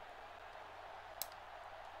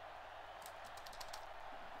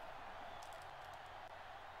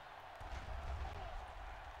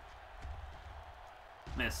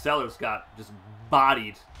 Man, Sellers got just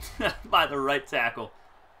bodied by the right tackle.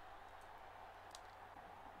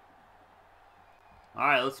 All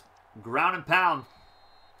right, let's ground and pound.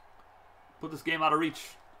 Put this game out of reach.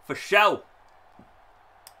 For show.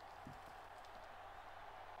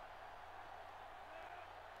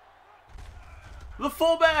 The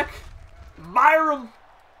fullback, Byram.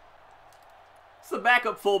 It's the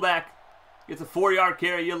backup fullback. Gets a 4-yard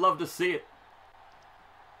carry. You'll love to see it.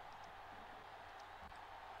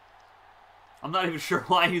 I'm not even sure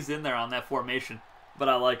why he's in there on that formation, but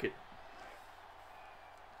I like it.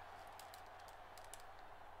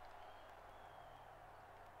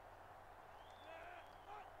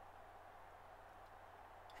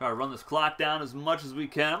 Try to run this clock down as much as we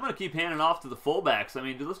can. I'm going to keep handing off to the fullbacks. I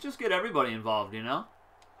mean, let's just get everybody involved, you know?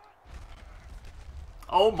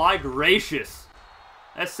 Oh, my gracious.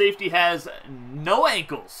 That safety has no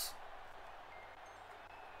ankles.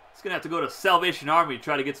 He's going to have to go to Salvation Army to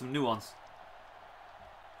try to get some new ones.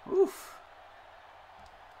 Oof.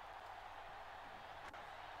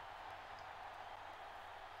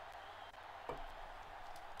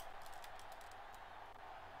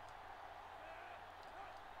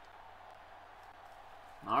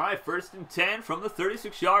 All right, 1st and 10 from the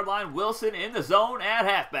 36-yard line. Wilson in the zone at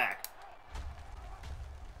halfback.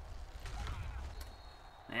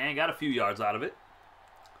 And got a few yards out of it.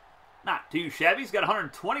 Not too shabby. He's got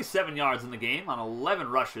 127 yards in the game on 11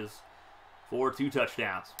 rushes for 2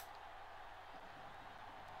 touchdowns.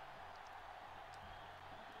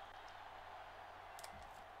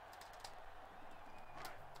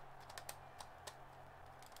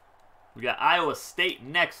 We got Iowa State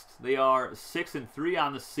next. They are 6-3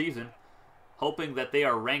 on the season, hoping that they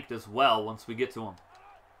are ranked as well once we get to them.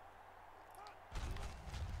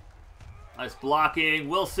 Nice blocking.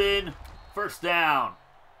 Wilson, 1st down.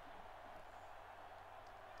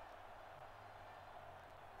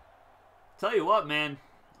 Tell you what, man,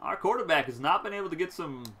 our quarterback has not been able to get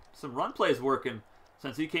some run plays working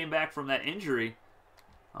since he came back from that injury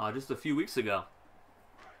just a few weeks ago.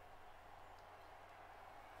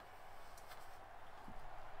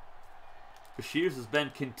 Shears has been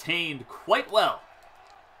contained quite well.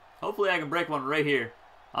 Hopefully I can break one right here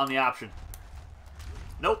on the option.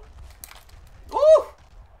 Nope. Woo!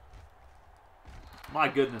 My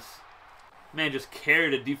goodness. Man just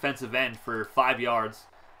carried a defensive end for 5 yards.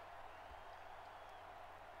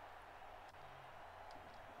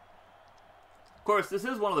 Of course, this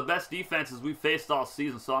is one of the best defenses we've faced all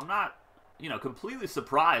season, so I'm not, completely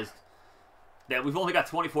surprised that we've only got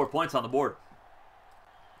 24 points on the board.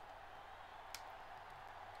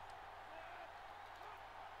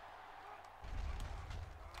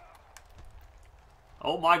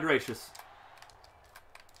 Oh my gracious.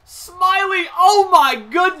 Smiley! Oh my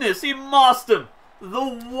goodness! He mossed him! The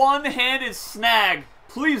one-handed snag.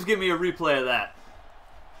 Please give me a replay of that.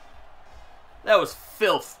 That was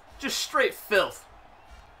filth. Just straight filth.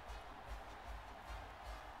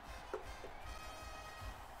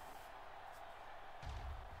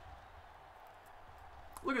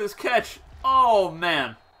 Look at this catch. Oh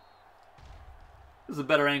man. This is a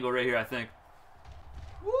better angle right here, I think.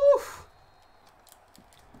 Woo!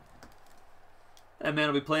 That man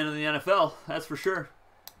will be playing in the NFL, that's for sure.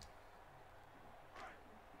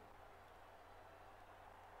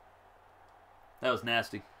 That was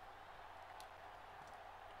nasty.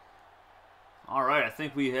 All right, I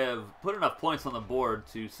think we have put enough points on the board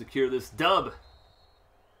to secure this dub.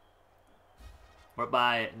 We're up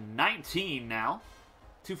by 19 now.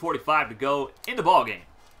 2:45 to go in the ball game.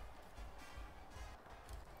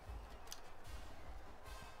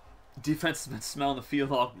 Defense has been smelling the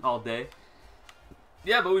field all day.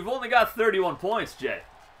 Yeah, but we've only got 31 points, Jay.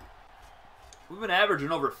 We've been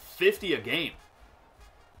averaging over 50 a game.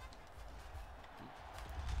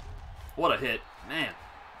 What a hit. Man.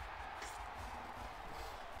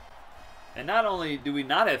 And not only do we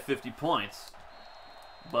not have 50 points,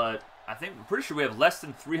 but I'm pretty sure we have less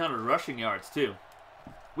than 300 rushing yards, too.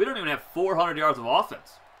 We don't even have 400 yards of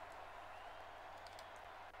offense.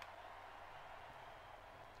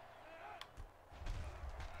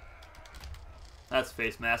 That's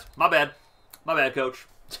face mask. My bad. My bad, coach.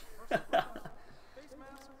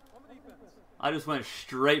 I just went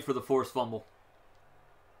straight for the forced fumble.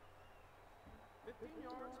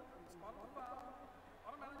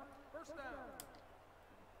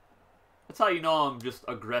 That's how you know I'm just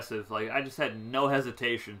aggressive. Like, I just had no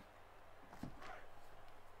hesitation.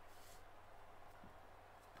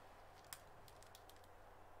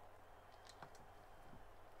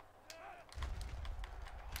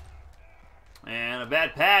 And a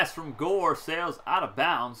bad pass from Gore sails out of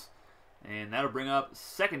bounds. And that'll bring up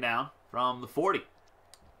second down from the 40.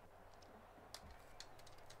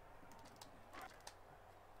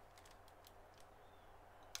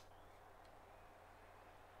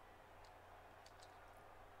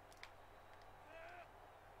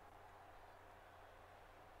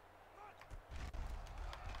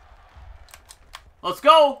 Let's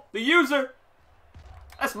go! The user!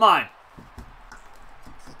 That's mine.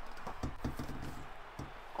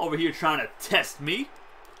 Over here trying to test me.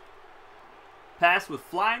 Pass with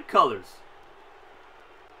flying colors.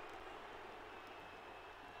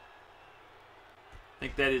 I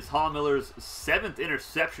think that is Hallmiller's 7th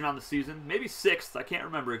interception on the season. Maybe 6th. I can't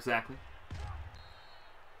remember exactly.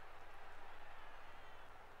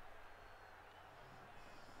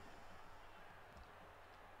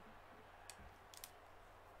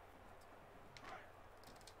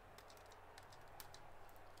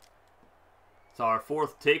 It's our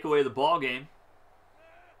 4th takeaway of the ball game.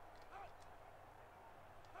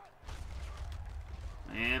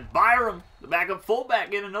 And Byram, the backup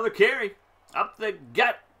fullback, getting another carry. Up the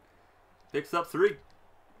gut. Picks up 3.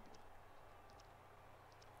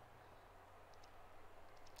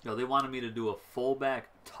 Yo, they wanted me to do a fullback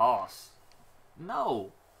toss.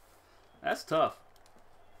 No. That's tough.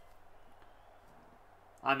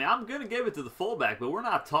 I mean, I'm going to give it to the fullback, but we're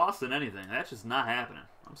not tossing anything. That's just not happening.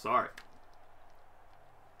 I'm sorry.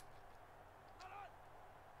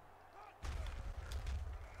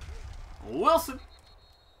 Wilson,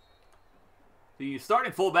 the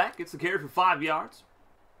starting fullback, gets the carry for 5 yards.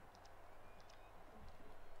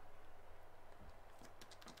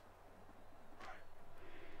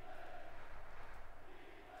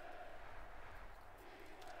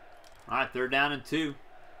 All right, 3rd down and 2.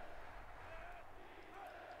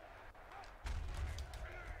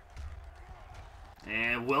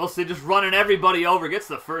 And Wilson just running everybody over, gets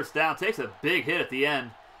the 1st down, takes a big hit at the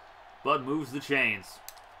end, but moves the chains.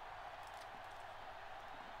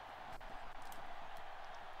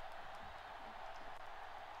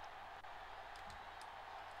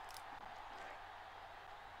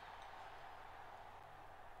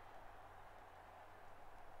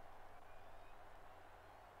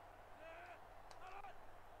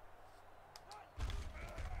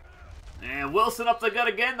 And Wilson up the gut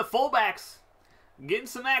again. The fullbacks getting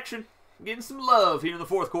some action, getting some love here in the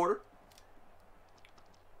fourth quarter.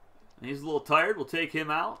 And he's a little tired. We'll take him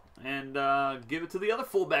out and give it to the other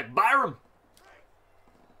fullback, Byram.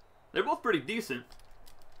 They're both pretty decent.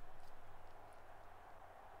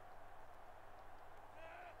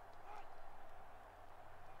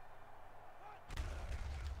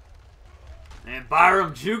 And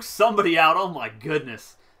Byram jukes somebody out. Oh my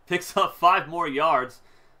goodness. Picks up 5 more yards.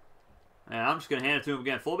 And I'm just going to hand it to him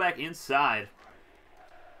again. Fullback inside.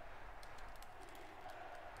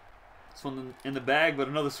 This one in the bag, but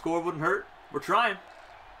another score wouldn't hurt. We're trying.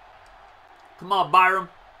 Come on, Byram.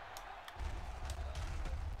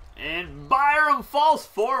 And Byram falls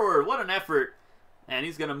forward. What an effort. And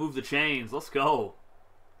he's going to move the chains. Let's go.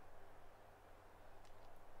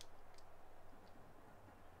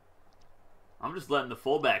 I'm just letting the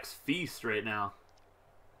fullbacks feast right now.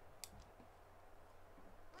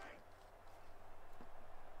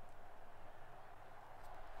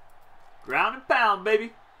 Ground and pound,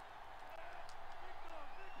 baby.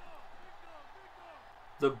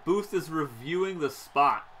 The booth is reviewing the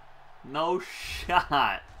spot. No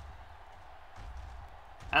shot.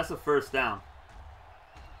 That's a first down.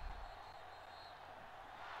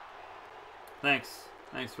 Thanks.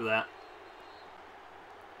 Thanks for that.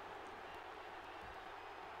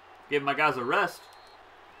 Gave my guys a rest.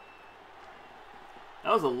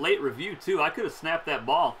 That was a late review, too. I could have snapped that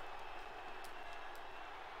ball.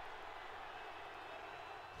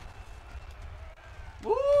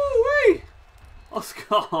 Woo-wee! Let's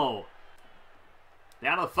go.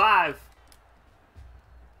 Down to 5.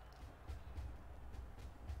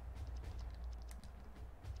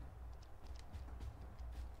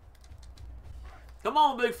 Come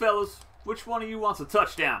on, big fellas. Which one of you wants a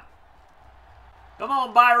touchdown? Come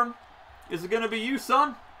on, Byram. Is it going to be you,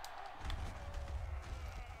 son?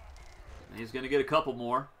 He's going to get a couple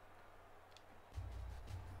more.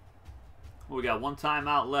 Well, we got 1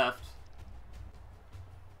 timeout left.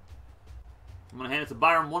 I'm going to hand it to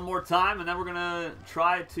Byram one more time, and then we're going to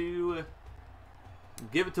try to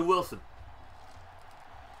give it to Wilson.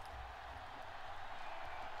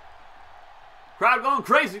 Crowd going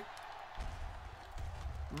crazy.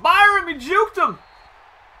 Byram, he juked him.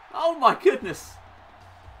 Oh, my goodness.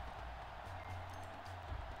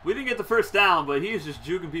 We didn't get the first down, but he's just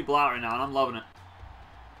juking people out right now, and I'm loving it.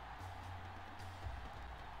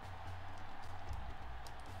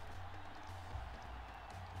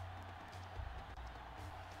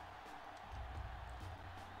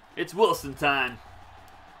 It's Wilson time.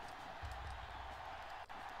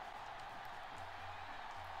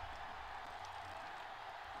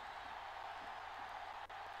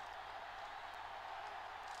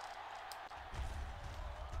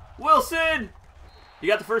 Wilson! You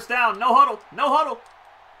got the first down. No huddle. No huddle.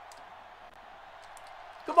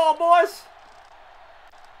 Come on, boys.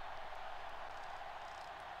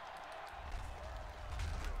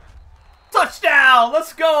 Touchdown!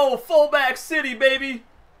 Let's go. Fullback city, baby.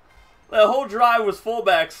 The whole drive was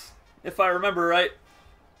fullbacks, if I remember right.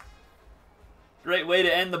 Great way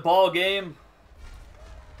to end the ball game.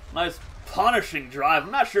 Nice punishing drive.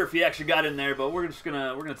 I'm not sure if he actually got in there, but we're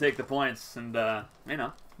gonna take the points and you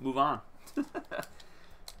know, move on.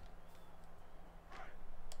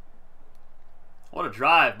 What a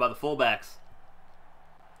drive by the fullbacks.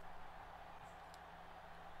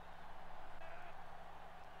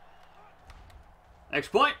 Next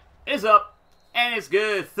point is up, and it's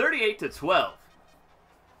good. 38-12.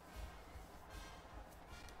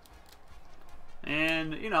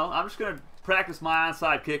 And, you know, I'm just going to practice my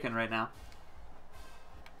onside kicking right now,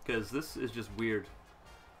 because this is just weird.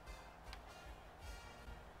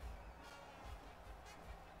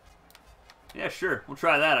 Yeah, sure. We'll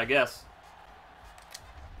try that, I guess.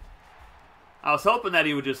 I was hoping that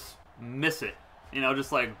he would just miss it. You know,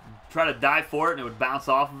 just like try to dive for it and it would bounce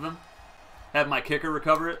off of him. Have my kicker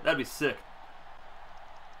recover it. That'd be sick.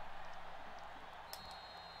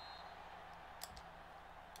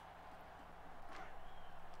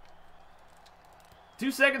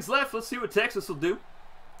 Two seconds left. Let's see what Texas will do.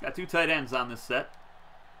 Got 2 tight ends on this set.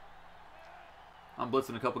 I'm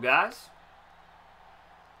blitzing a couple guys.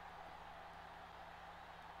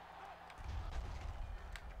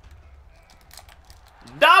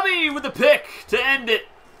 Dobby with the pick to end it.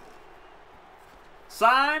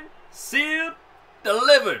 Signed, sealed,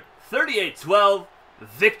 delivered. 38-12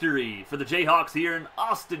 victory for the Jayhawks here in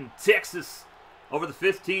Austin, Texas, over the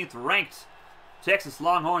 15th ranked Texas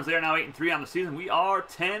Longhorns. They are now 8-3 on the season. We are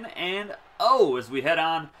 10-0 as we head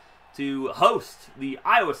on to host the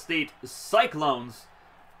Iowa State Cyclones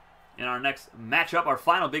in our next matchup, our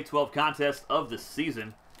final Big 12 contest of the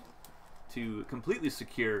season. to completely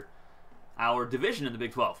secure our division in the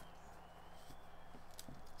Big 12.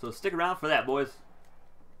 So stick around for that, boys.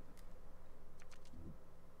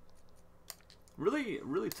 Really,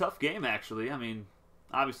 really tough game, actually. I mean,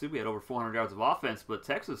 obviously we had over 400 yards of offense, but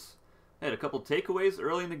Texas had a couple takeaways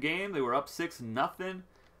early in the game. They were up 6-0.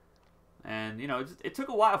 And, you know, it took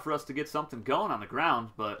a while for us to get something going on the ground.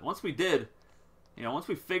 But once we did, you know, once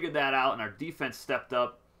we figured that out and our defense stepped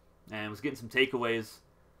up and was getting some takeaways,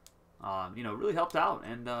 you know, it really helped out.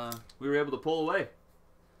 And we were able to pull away.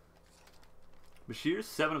 Bashir,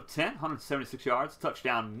 7 of 10, 176 yards,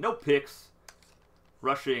 touchdown, no picks.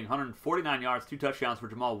 Rushing, 149 yards, 2 touchdowns for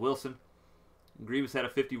Jamal Wilson. Grievous had a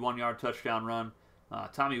 51-yard touchdown run.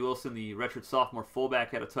 Tommy Wilson, the redshirt sophomore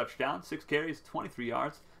fullback, had a touchdown, 6 carries, 23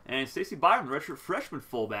 yards. And Stacey Byron, the redshirt freshman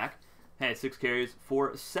fullback, had 6 carries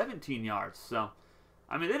for 17 yards. So,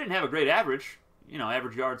 I mean, they didn't have a great average, you know,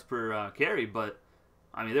 average yards per carry, but,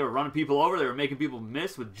 I mean, they were running people over. They were making people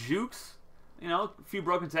miss with jukes. You know, a few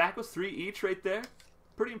broken tackles, 3 each right there.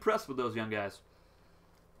 Pretty impressed with those young guys.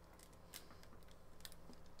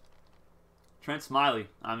 Trent Smiley,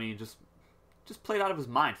 I mean, just played out of his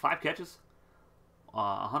mind. 5 catches,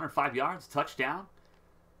 105 yards, touchdown.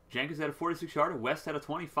 Jenkins had a 46-yarder. West had a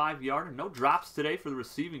 25-yarder. No drops today for the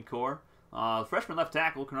receiving corps. The freshman left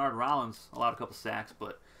tackle, Kennard Rollins, allowed a couple sacks,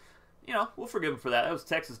 but, you know, we'll forgive him for that. That was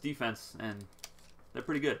Texas defense, and they're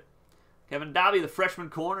pretty good. Kevin Dobby, the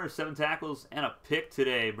freshman corner, 7 tackles and a pick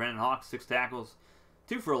today. Brandon Hawks, 6 tackles,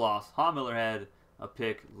 2 for a loss. Ha Miller had a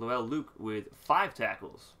pick. Loel Luke with 5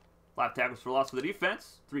 tackles. 5 tackles for loss for the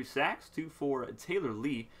defense, 3 sacks, 2 for Taylor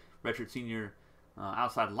Lee, redshirt senior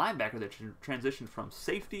outside linebacker that transitioned from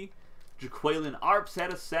safety. Jaqueline Arps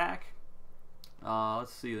had a sack.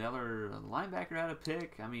 Let's see, the other linebacker had a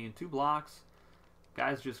pick. I mean, 2 blocks.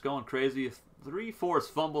 Guys just going crazy. 3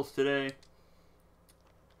 forced fumbles today.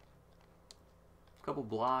 A couple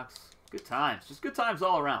blocks. Good times. Just good times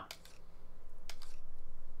all around.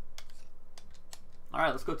 All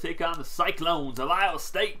right, let's go take on the Cyclones of Iowa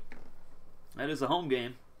State. That is a home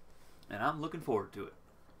game, and I'm looking forward to it.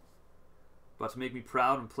 About to make me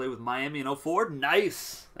proud and play with Miami in 04.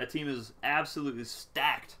 Nice! That team is absolutely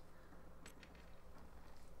stacked.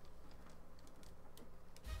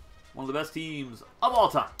 One of the best teams of all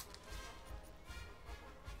time.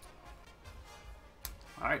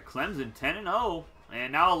 All right, Clemson 10-0,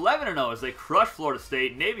 and now 11-0 as they crush Florida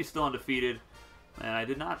State. Navy's still undefeated, and I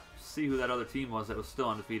did not see who that other team was that was still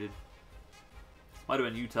undefeated. Might have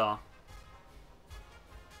been Utah.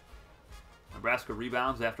 Nebraska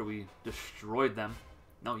rebounds after we destroyed them.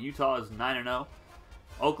 No, Utah is 9-0.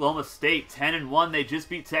 Oklahoma State 10-1. They just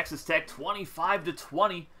beat Texas Tech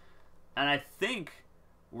 25-20. And I think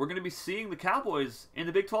we're going to be seeing the Cowboys in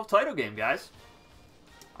the Big 12 title game, guys.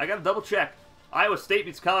 I got to double check. Iowa State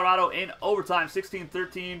beats Colorado in overtime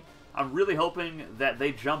 16-13. I'm really hoping that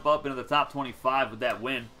they jump up into the top 25 with that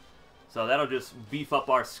win. So that'll just beef up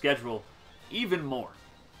our schedule even more.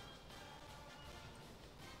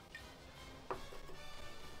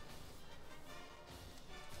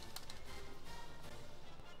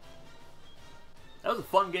 That was a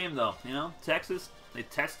fun game, though. You know, Texas, they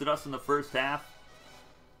tested us in the first half.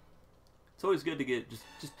 It's always good to get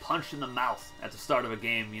just punched in the mouth at the start of a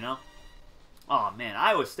game, you know? Oh, man,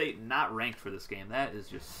 Iowa State not ranked for this game. That is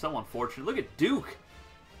just so unfortunate. Look at Duke.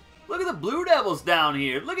 Look at the Blue Devils down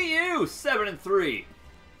here. Look at you, 7-3.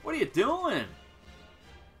 What are you doing?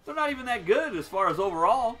 They're not even that good as far as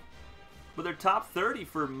overall, but they're top 30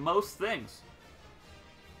 for most things.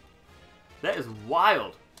 That is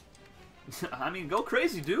wild. I mean, go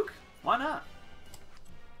crazy, Duke. Why not?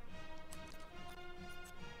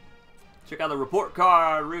 Check out the report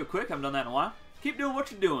card real quick. I haven't done that in a while. Keep doing what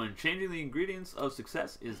you're doing. Changing the ingredients of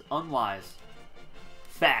success is unwise.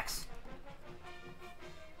 Facts.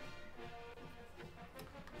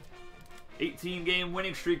 18-game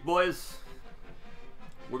winning streak, boys.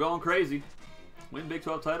 We're going crazy. Win Big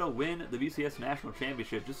 12 title, win the BCS National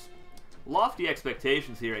Championship. Just lofty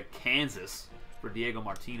expectations here at Kansas for Diego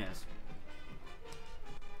Martinez.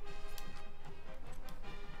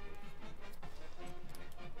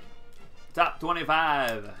 Top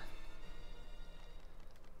 25.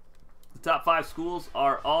 The top 5 schools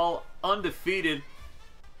are all undefeated.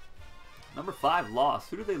 Number 5 lost.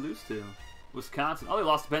 Who did they lose to? Wisconsin. Oh, they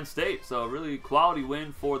lost to Penn State. So a really quality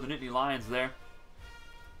win for the Nittany Lions there.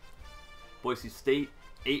 Boise State,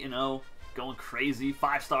 8-0. Going crazy.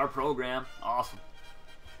 5-star program. Awesome.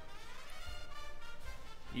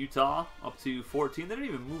 Utah up to 14. They didn't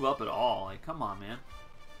even move up at all. Like, come on, man.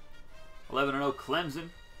 11-0 Clemson.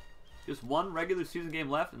 Just one regular season game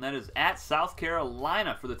left, and that is at South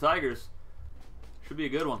Carolina for the Tigers. Should be a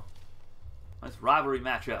good one. Nice rivalry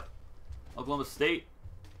matchup. Oklahoma State.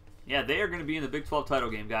 Yeah, they are going to be in the Big 12 title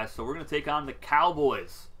game, guys. So we're going to take on the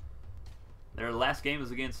Cowboys. Their last game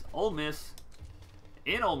is against Ole Miss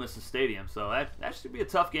in Ole Miss's stadium. So that should be a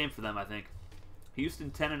tough game for them, I think.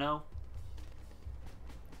 Houston 10-0.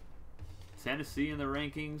 Tennessee in the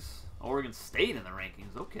rankings. Oregon State in the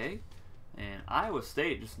rankings. Okay. And Iowa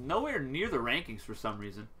State just nowhere near the rankings for some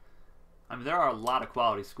reason. I mean, there are a lot of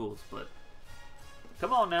quality schools, but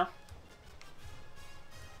come on now.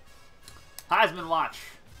 Heisman watch.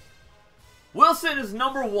 Wilson is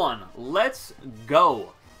number 1. Let's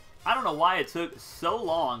go. I don't know why it took so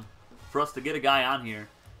long for us to get a guy on here,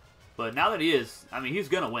 but now that he is, I mean, he's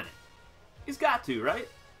going to win it. He's got to, right?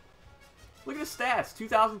 Look at his stats.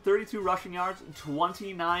 2,032 rushing yards,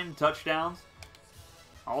 29 touchdowns.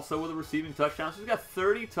 Also with a receiving touchdown. So he's got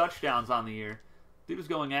 30 touchdowns on the year. Dude is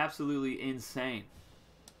going absolutely insane.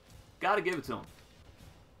 Got to give it to him.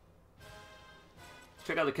 Let's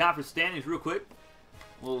check out the conference standings real quick.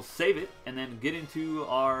 We'll save it and then get into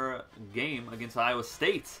our game against Iowa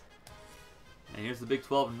State. And here's the Big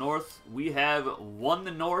 12 North. We have won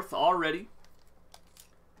the North already.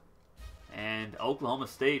 And Oklahoma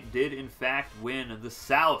State did, in fact, win the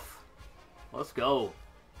South. Let's go.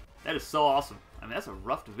 That is so awesome. I mean, that's a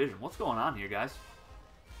rough division. What's going on here, guys?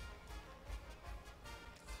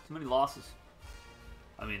 Too many losses.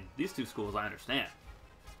 I mean, these two schools, I understand.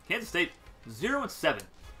 Kansas State, 0-7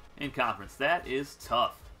 in conference. That is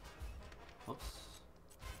tough. Whoops.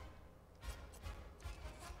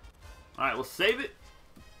 All right, we'll save it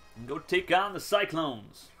and go take on the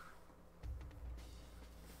Cyclones.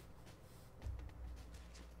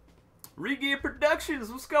 Regear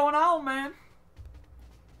Productions, what's going on, man?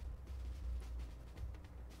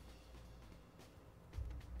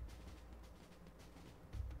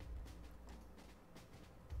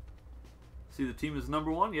 See, the team is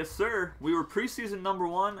number 1. Yes, sir. We were preseason number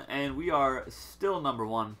 1, and we are still number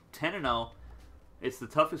 1. 10-0. It's the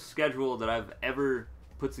toughest schedule that I've ever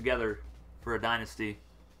put together for a dynasty.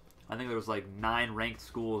 I think there was like 9 ranked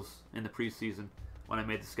schools in the preseason when I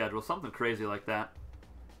made the schedule. Something crazy like that.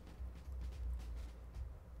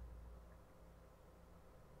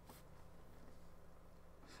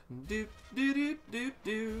 Do do do do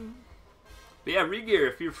do. But yeah,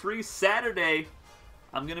 Regear, if you're free Saturday,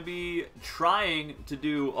 I'm gonna be trying to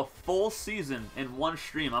do a full season in one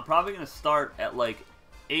stream. I'm probably gonna start at like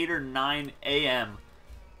 8 or 9 a.m.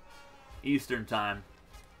 Eastern time.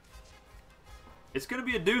 It's gonna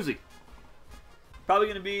be a doozy. Probably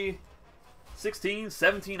gonna be 16,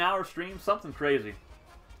 17-hour stream, something crazy.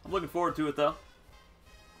 I'm looking forward to it though.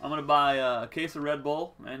 I'm gonna buy a case of Red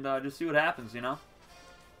Bull and just see what happens, you know.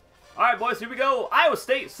 All right, boys, here we go. Iowa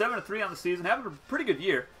State, 7-3 on the season, having a pretty good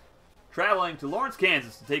year. Traveling to Lawrence,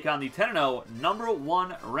 Kansas to take on the 10-0, number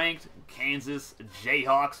 1 ranked Kansas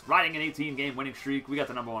Jayhawks, riding an 18-game winning streak. We got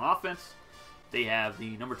the number 1 offense. They have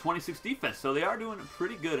the number 26 defense, so they are doing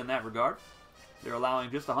pretty good in that regard. They're allowing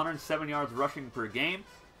just 107 yards rushing per game.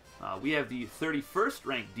 We have the 31st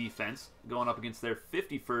ranked defense going up against their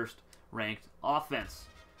 51st ranked offense.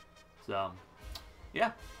 So,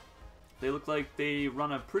 yeah. They look like they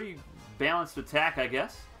run a pretty balanced attack, I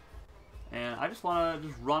guess. And I just want to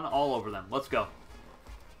just run all over them. Let's go.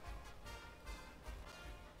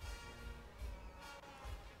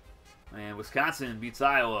 And Wisconsin beats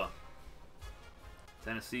Iowa.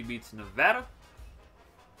 Tennessee beats Nevada.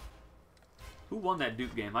 Who won that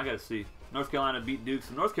Duke game? I got to see. North Carolina beat Duke.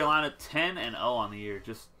 So North Carolina 10-0 on the year.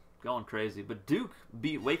 Just going crazy. But Duke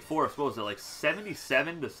beat Wake Forest. What was it, like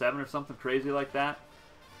 77-7 or something crazy like that?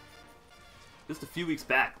 Just a few weeks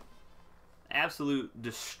back. Absolute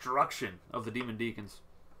destruction of the Demon Deacons.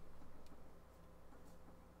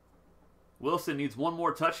 Wilson needs one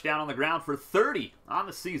more touchdown on the ground for 30 on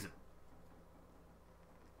the season.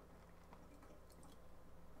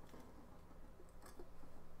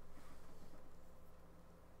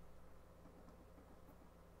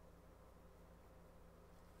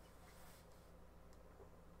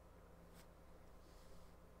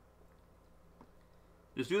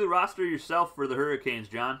 Just do the roster yourself for the Hurricanes,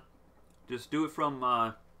 John. Just do it from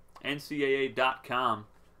NCAA.com.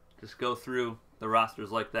 Just go through the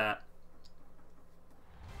rosters like that.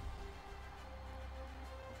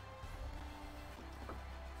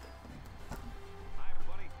 Hi,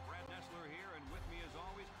 everybody. Brad Nessler here, and with me, as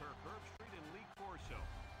always, Kirk Herbstreit and Lee Corso.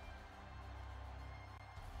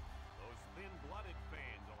 Those thin-blooded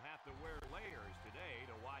fans will have to wear layers today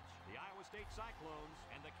to watch the Iowa State Cyclones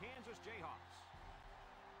and the Kansas Jayhawks.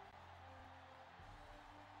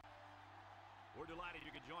 We're delighted you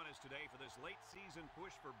could join us today for this late season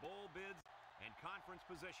push for bowl bids and conference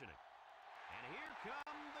positioning. And here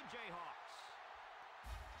come the Jayhawks.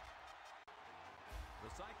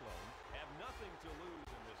 the Cyclones have nothing to lose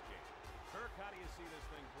in this game. Kirk, how do you see this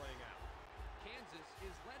thing playing out? Kansas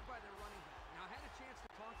is led by their running back. Now, I had a chance to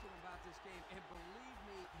talk to him about this game, and believe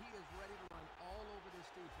me, he is ready to run all over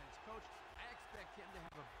this defense. Coach, I expect him to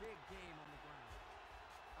have a big game on the ground.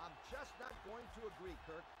 I'm just not going to agree,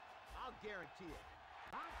 Kirk. I'll guarantee it.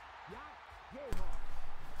 Jayhawks.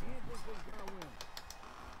 Kansas is going to win.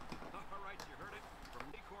 All right, you heard it from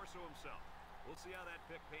Lee Corso himself. We'll see how that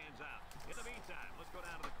pick pans out. In the meantime, let's go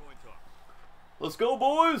down to the coin toss. Let's go,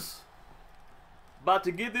 boys. About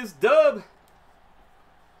to get this dub.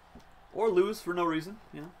 Or lose for no reason,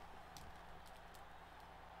 you know.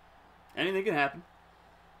 Anything can happen.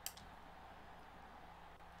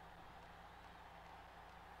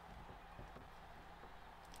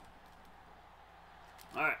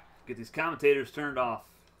 Alright, get these commentators turned off.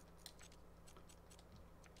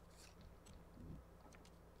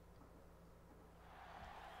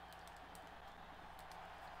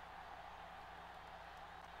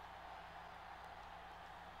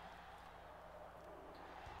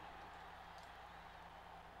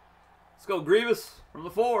 Let's go, Grievous from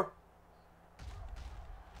the 4.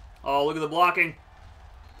 Oh, look at the blocking.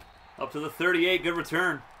 Up to the 38. Good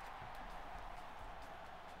return.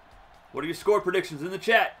 What are your score predictions in the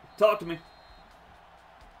chat? Talk to me.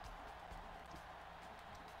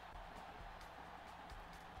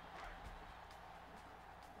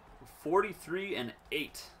 We're 43-8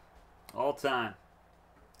 all time.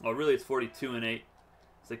 Oh, really, it's 42-8. So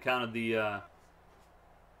they counted the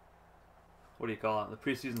what do you call it? The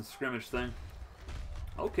preseason scrimmage thing.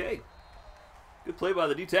 Okay. Good play by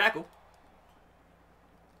the D tackle.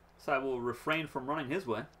 So I will refrain from running his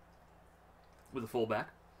way with a fullback.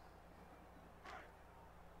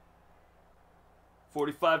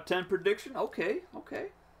 45-10 prediction. Okay, okay.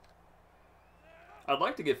 I'd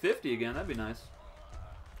like to get 50 again. That'd be nice.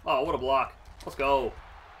 Oh, what a block. Let's go.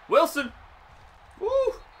 Wilson. Woo!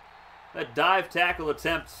 That dive tackle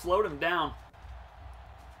attempt slowed him down.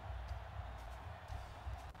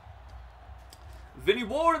 Vinny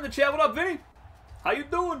Ward in the chat. What up, Vinny? How you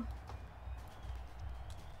doing?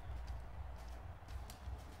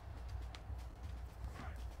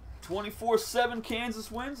 "24-7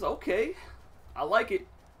 Kansas wins." Okay. I like it.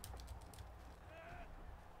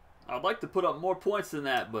 I'd like to put up more points than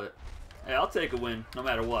that, but hey, I'll take a win no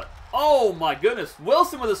matter what. Oh my goodness.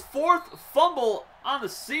 Wilson with his 4th fumble on the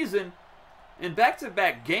season. In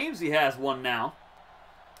back-to-back games he has one now.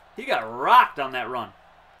 He got rocked on that run.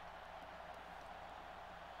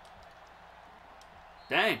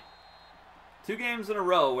 Dang. 2 games in a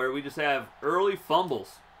row where we just have early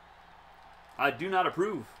fumbles. I do not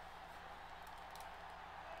approve.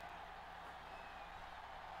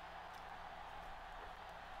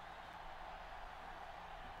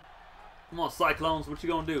 Come on, Cyclones. What you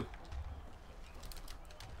gonna do?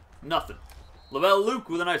 Nothing. Lavelle Luke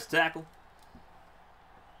with a nice tackle.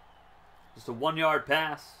 Just a 1-yard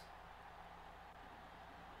pass.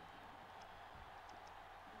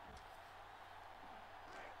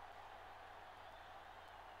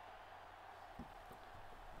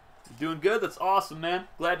 Doing good? That's awesome, man.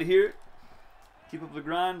 Glad to hear it. Keep up the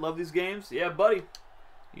grind. Love these games. Yeah, buddy.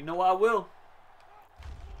 You know I will.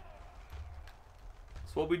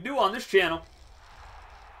 That's what we do on this channel.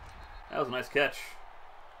 That was a nice catch.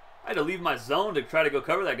 I had to leave my zone to try to go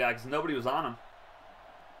cover that guy because nobody was on him.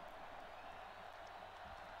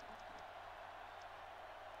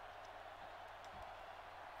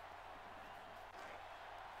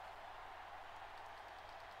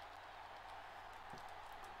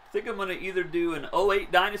 I think I'm going to either do an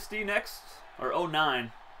 08 Dynasty next or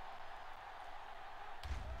 09.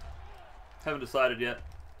 Haven't decided yet.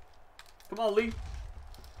 Come on, Lee.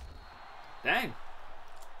 Dang.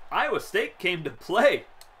 Iowa State came to play.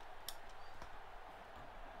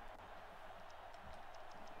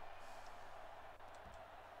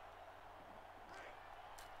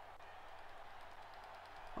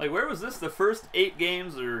 Like, where was this the first 8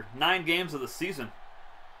 games or 9 games of the season?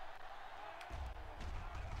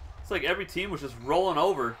 It's like every team was just rolling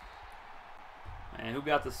over. Man, who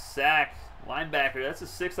got the sack? Linebacker. That's his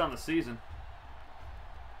 6th on the season.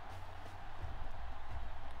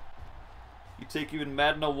 You take even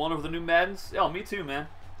Madden 01 over the new Maddens? Oh, me too, man.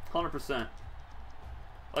 100%.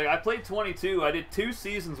 Like, I played 22. I did 2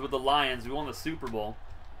 seasons with the Lions. We won the Super Bowl.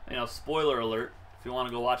 You know, spoiler alert, if you want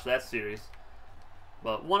to go watch that series.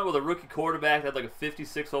 But won it with a rookie quarterback that had like a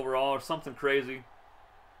 56 overall or something crazy.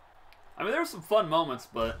 I mean, there were some fun moments,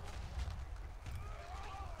 but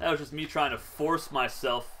that was just me trying to force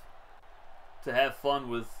myself to have fun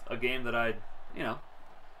with a game that I, you know,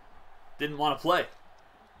 didn't want to play.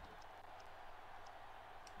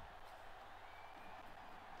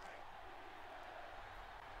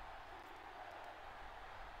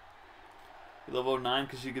 You love 09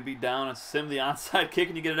 because you could be down and sim the onside kick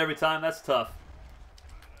and you get it every time. That's tough.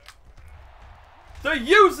 The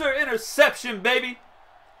user interception, baby.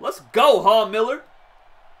 Let's go, Hall Miller.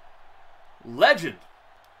 Legend.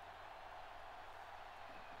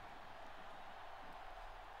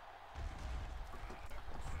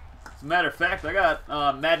 As a matter of fact, I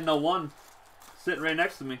got Madden 01 sitting right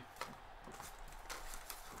next to me.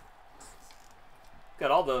 Got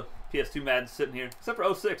all the PS2 Madden sitting here, except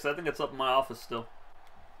for 06. I think it's up in my office still.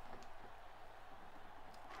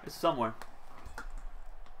 It's somewhere.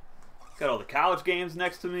 Got all the college games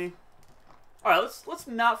next to me. All right, let's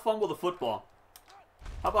not fumble the football.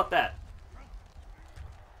 How about that?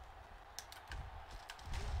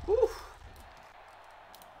 Woo.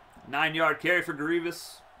 9-yard carry for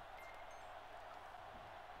Grievous.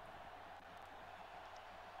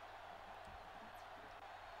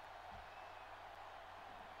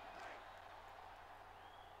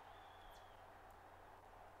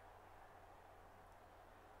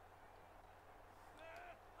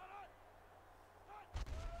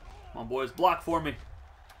 Come on, boys. Block for me.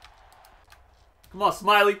 Come on,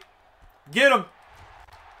 Smiley. Get him.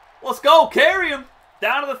 Let's go. Carry him.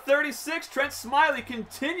 Down to the 36. Trent Smiley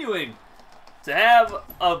continuing to have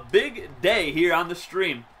a big day here on the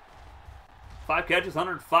stream. 5 catches,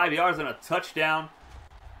 105 yards, and a touchdown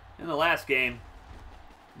in the last game.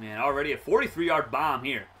 Man, already a 43-yard bomb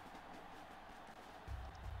here.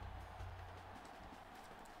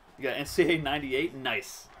 You got NCAA 98.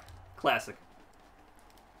 Nice. Classic.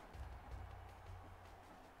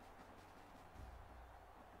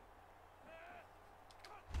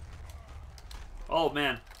 Oh,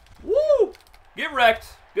 man. Woo! Get wrecked.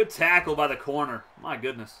 Good tackle by the corner. My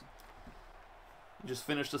goodness. Just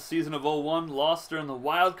finished the season of 01. Lost during the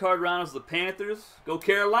wild card round as the Panthers. Go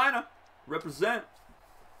Carolina. Represent.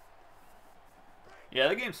 Yeah,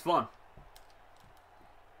 that game's fun.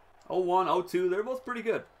 01, 02, they're both pretty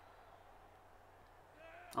good.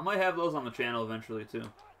 I might have those on the channel eventually, too.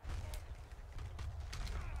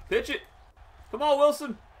 Pitch it. Come on,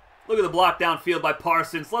 Wilson. Look at the block downfield by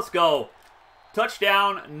Parsons. Let's go.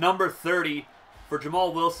 Touchdown number 30 for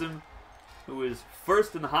Jamal Wilson, who is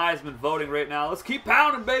first in the Heisman voting right now. Let's keep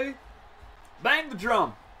pounding, baby. Bang the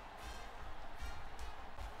drum.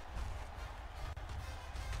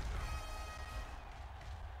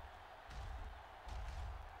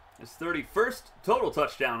 His 31st total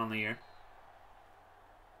touchdown on the year.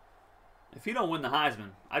 If you don't win the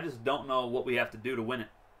Heisman, I just don't know what we have to do to win it.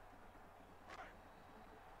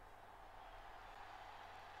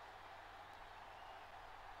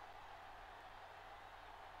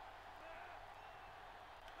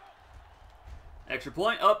 Extra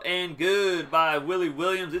point up and good by Willie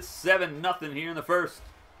Williams. It's 7-0 here in the first.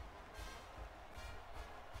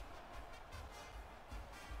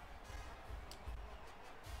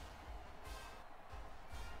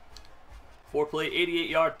 Four-play,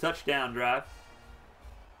 88-yard touchdown drive.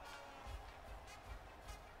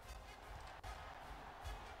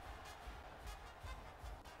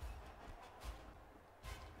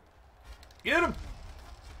 Get him!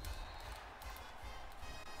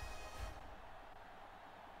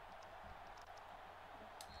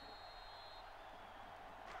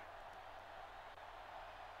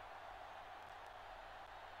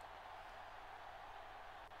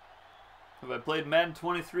 Have I played Madden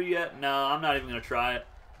 23 yet? No, I'm not even going to try it.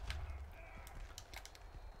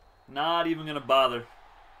 Not even going to bother.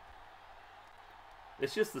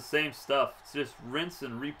 It's just the same stuff. It's just rinse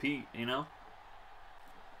and repeat, you know?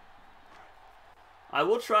 I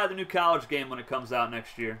will try the new college game when it comes out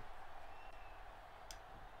next year.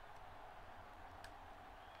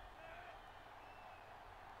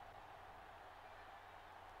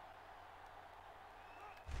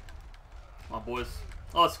 Come on, boys.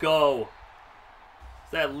 Let's go.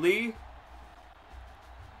 Is that Lee?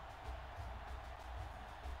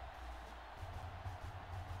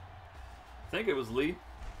 I think it was Lee.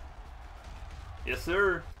 Yes,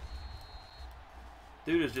 sir.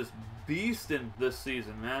 Dude is just beasting this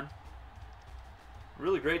season, man.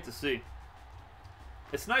 Really great to see.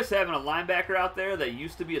 It's nice having a linebacker out there that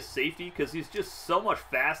used to be a safety because he's just so much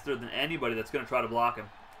faster than anybody that's going to try to block him.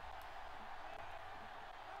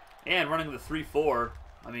 And running the 3-4,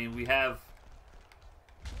 I mean, we have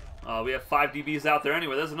 5 DBs out there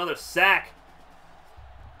anyway. There's another sack.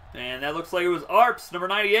 And that looks like it was Arps, number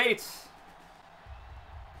 98.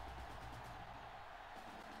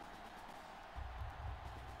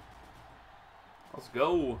 Let's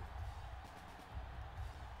go.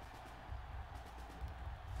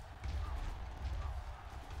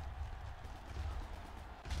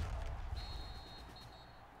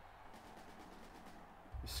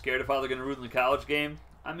 scared of how they're going to root in the college game.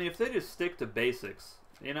 I mean, if they just stick to basics,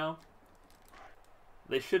 you know,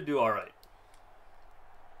 they should do all right.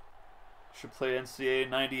 Should play NCAA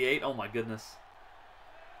 98. Oh, my goodness.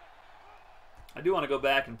 I do want to go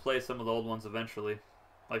back and play some of the old ones eventually,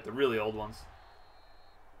 like the really old ones.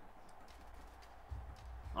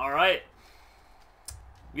 All right.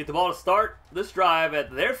 We get the ball to start this drive at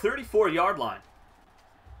their 34-yard line.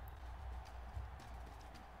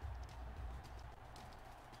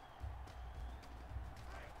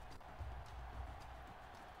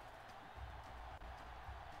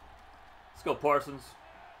 Let's go, Parsons.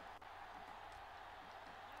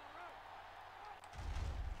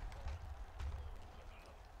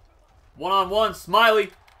 One-on-one, Smiley.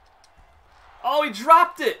 Oh, he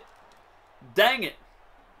dropped it. Dang it.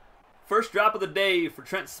 First drop of the day for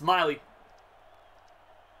Trent Smiley.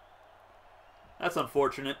 That's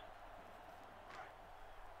unfortunate.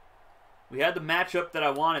 We had the matchup that I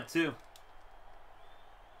wanted too.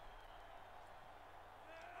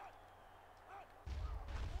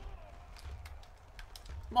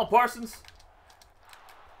 Come on, Parsons.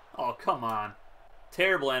 Oh, come on.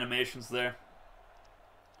 Terrible animations there.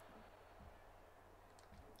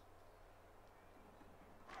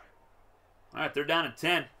 All right, they're down at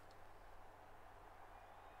 10.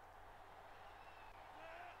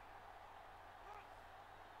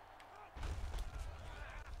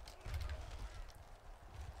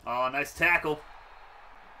 Oh, nice tackle.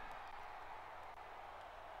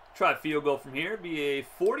 Try a field goal from here. Be a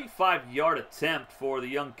 45-yard attempt for the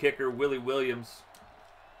young kicker, Willie Williams.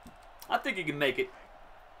 I think he can make it.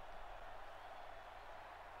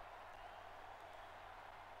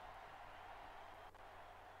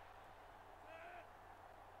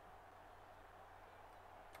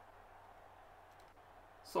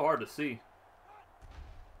 So hard to see.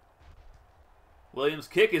 Williams'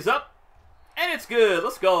 kick is up. And it's good.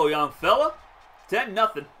 Let's go, young fella.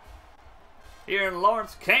 10-0. Here in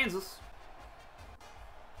Lawrence, Kansas.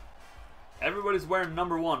 Everybody's wearing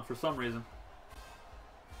number 1 for some reason.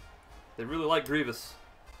 They really like Grievous.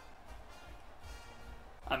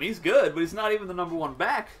 I mean, he's good, but he's not even the number 1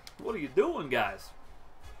 back. What are you doing, guys?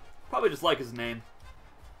 Probably just like his name.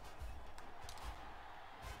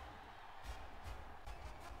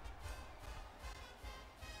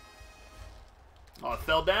 Oh, it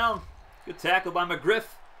fell down. Good tackle by McGriff,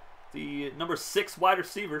 the number 6 wide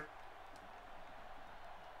receiver.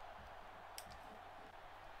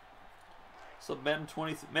 So Madden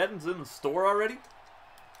 20. Madden's in the store already?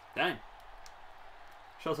 Dang.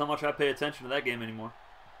 Shows how much I pay attention to that game anymore.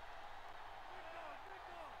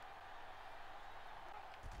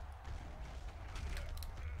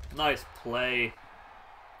 Nice play.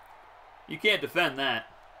 You can't defend that.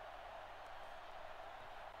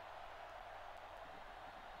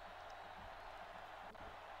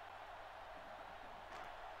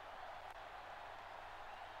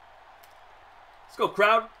 Let's go,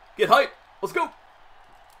 crowd. Get hype. Let's go.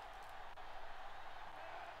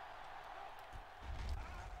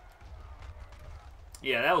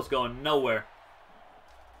 Yeah, that was going nowhere.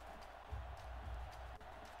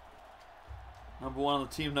 Number 1 on the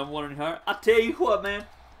team, number 1 in your heart. I tell you what, man.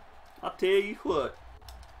 I tell you what.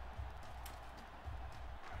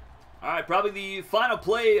 All right, probably the final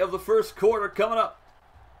play of the first quarter coming up.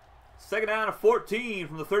 Second down and 14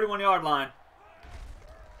 from the 31-yard line.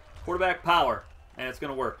 Quarterback power. And it's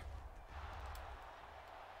going to work.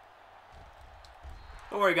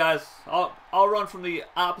 Don't worry, guys. I'll run from the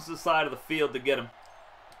opposite side of the field to get him.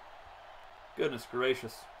 Goodness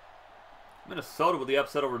gracious. Minnesota with the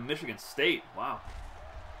upset over Michigan State. Wow.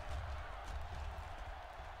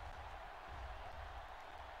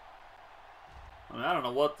 I mean, I don't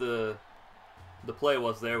know what the play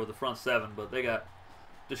was there with the front 7, but they got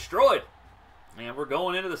destroyed. And we're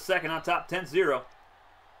going into the second on top 10-0.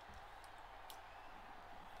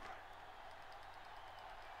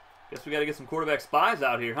 Guess we got to get some quarterback spies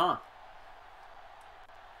out here, huh?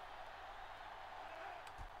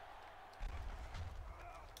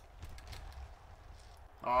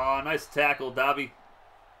 Oh, nice tackle, Dobby.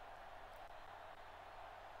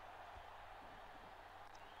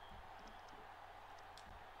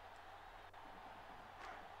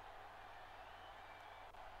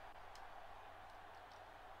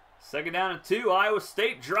 Second down and 2. Iowa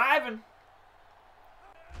State driving.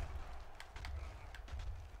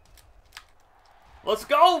 Let's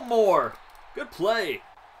go, Moore. Good play.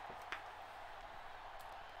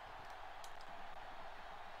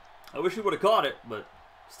 I wish he would have caught it, but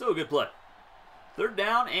still a good play. Third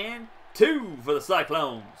down and 2 for the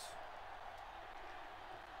Cyclones.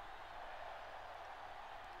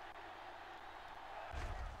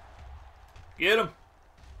 Get him.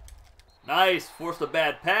 Nice. Forced a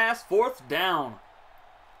bad pass. 4th down.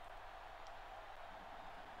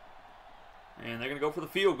 And they're going to go for the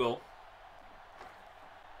field goal.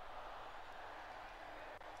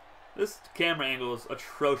 This camera angle is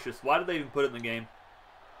atrocious. Why did they even put it in the game?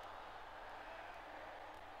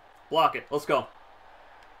 Block it. Let's go.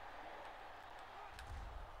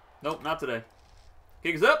 Nope, not today.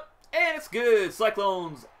 Kick is up, and it's good.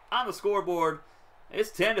 Cyclones on the scoreboard.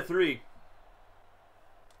 It's 10-3.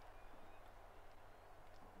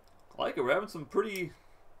 I like it. We're having some pretty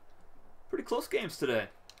close games today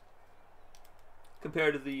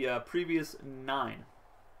compared to the previous 9.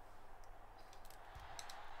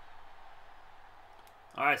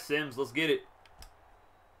 All right, Sims, let's get it.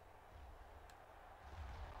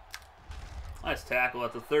 Nice tackle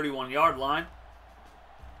at the 31-yard line.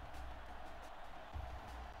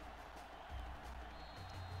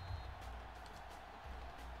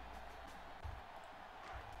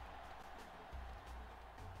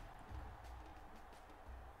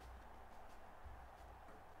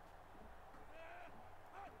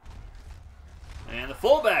 And the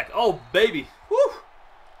fullback. Oh, baby. Woo!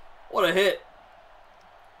 What a hit.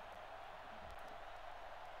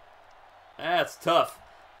 That's tough.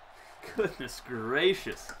 Goodness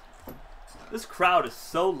gracious. This crowd is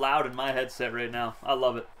so loud in my headset right now. I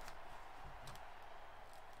love it.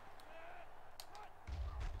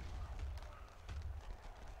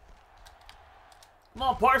 Come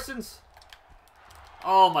on, Parsons.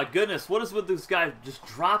 Oh, my goodness. What is with this guy just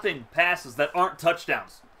dropping passes that aren't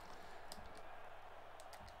touchdowns?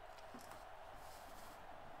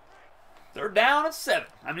 They're down at 7.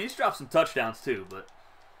 I mean, he's dropped some touchdowns too, but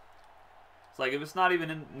it's like if it's not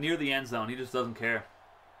even near the end zone, he just doesn't care.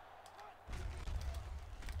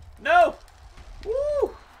 No!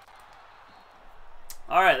 Woo!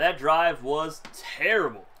 All right, that drive was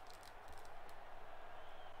terrible.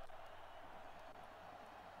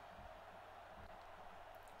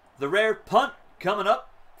 The rare punt coming up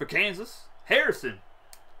for Kansas. Harrison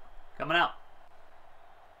coming out.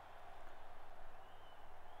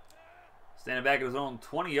 Standing back at his own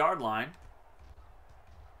 20-yard line.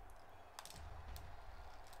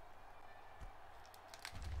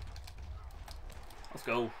 Let's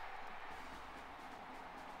go.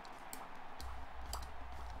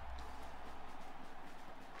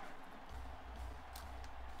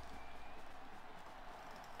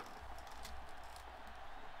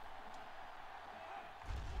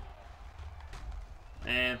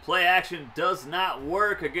 And play action does not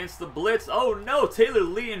work against the blitz. Oh no, Taylor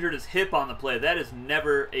Lee injured his hip on the play. That is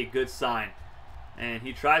never a good sign. And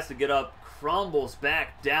he tries to get up, crumbles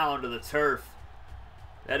back down to the turf.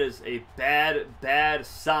 That is a bad, bad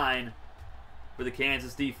sign for the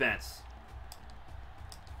Kansas defense.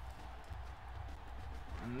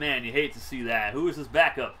 Man, you hate to see that. Who is his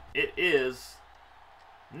backup? It is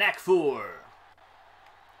Nakfur,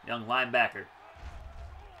 young linebacker.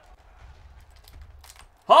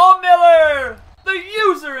 Paul Miller, the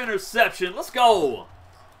user interception. Let's go.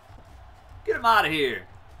 Get him out of here.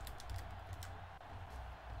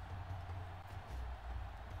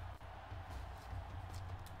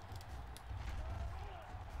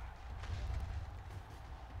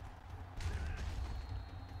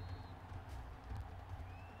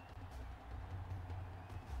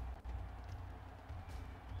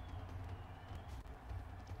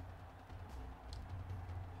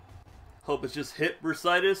 Hope it's just hip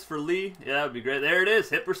bursitis for Lee. Yeah, that would be great. There it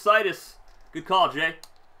is, hip bursitis. Good call, Jay.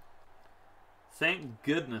 Thank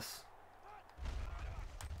goodness.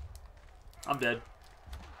 I'm dead.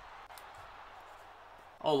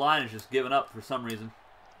 Oh, line is just giving up for some reason.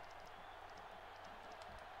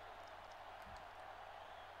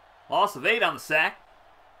 Loss of 8 on the sack.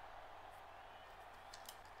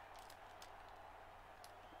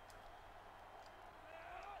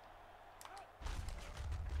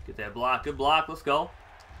 Get that block. Good block. Let's go.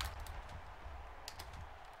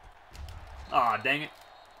 Aw, dang it.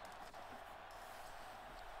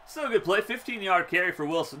 Still a good play. 15-yard carry for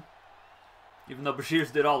Wilson. Even though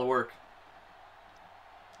Bashir's did all the work.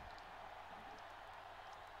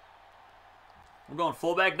 We're going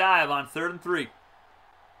fullback dive on 3rd and 3.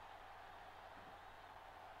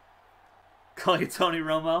 Call you Tony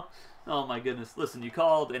Romo? Oh my goodness. Listen, you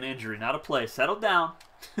called an injury, not a play. Settle down.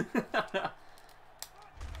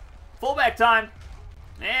 Fullback time.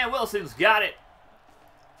 And Wilson's got it.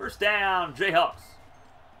 First down, Jayhawks.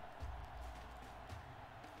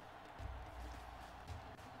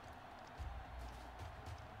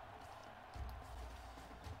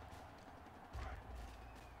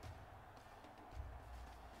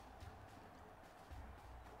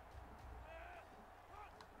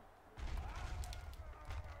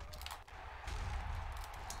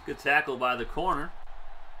 Good tackle by the corner.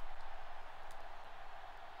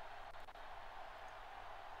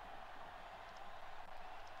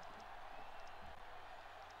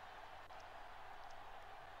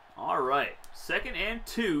 All right, 2nd and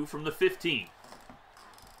 2 from the 15.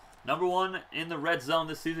 Number 1 in the red zone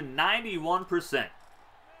this season, 91%.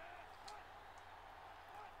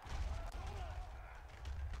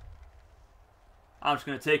 I'm just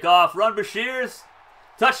going to take off. Run, Bashirs.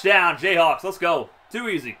 Touchdown, Jayhawks. Let's go. Too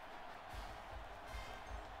easy.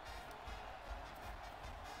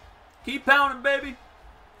 Keep pounding, baby.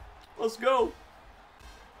 Let's go.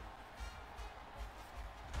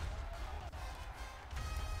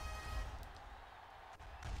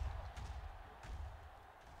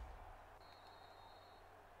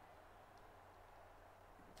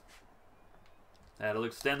 That'll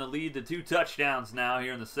extend the lead to 2 touchdowns now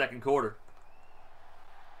here in the 2nd quarter.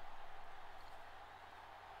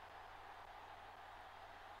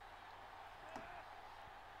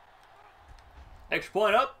 Extra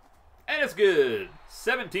point up, and it's good.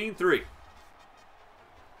 17-3.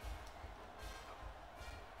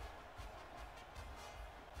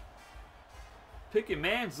 Pick your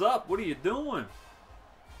mans up. What are you doing?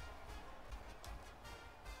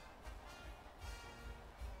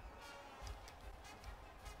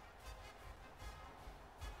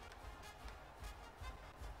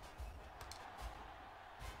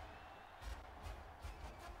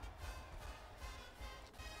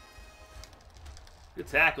 Good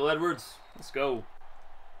tackle, Edwards. Let's go.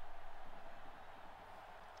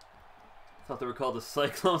 Thought they were called the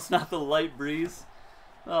Cyclones, not the Light Breeze.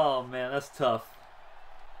 Oh, man, that's tough.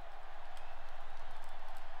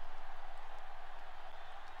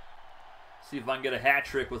 See if I can get a hat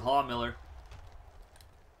trick with Hawmiller.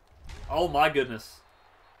 Oh, my goodness.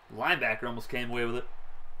 Linebacker almost came away with it.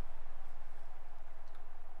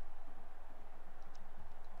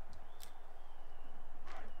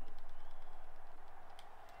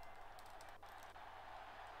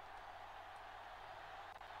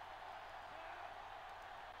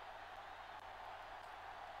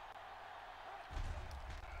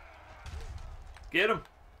 Get him.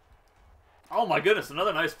 Oh my goodness,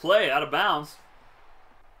 another nice play out of bounds.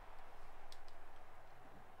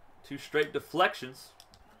 2 straight deflections.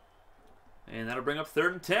 And that'll bring up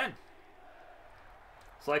 3rd and 10.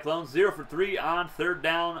 Cyclones 0 for 3 on 3rd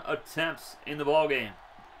down attempts in the ballgame.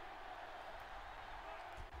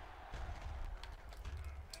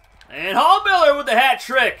 And Hallmiller with the hat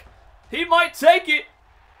trick. He might take it.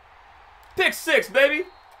 Pick 6, baby.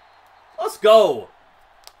 Let's go.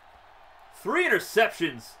 3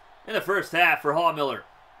 interceptions in the first half for Hawmiller.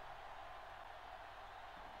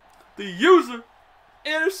 The user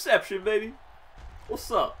interception, baby. What's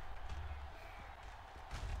up?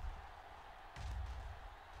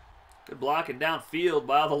 Good blocking downfield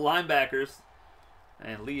by all the linebackers.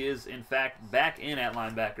 And Lee is, in fact, back in at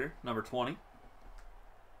linebacker, number 20.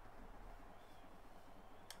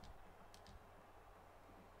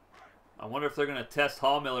 I wonder if they're going to test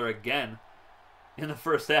Hawmiller again in the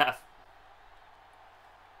first half.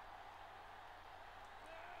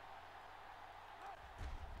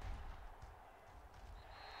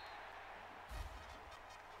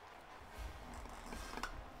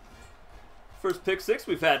 First pick 6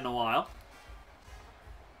 we've had in a while.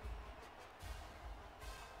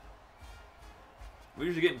 We're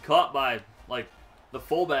usually getting caught by, like, the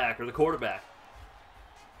fullback or the quarterback.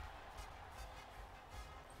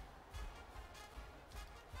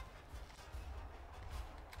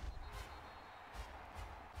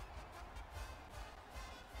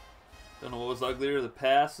 Don't know what was uglier, the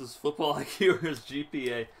pass, his football IQ, or his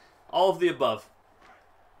GPA. All of the above.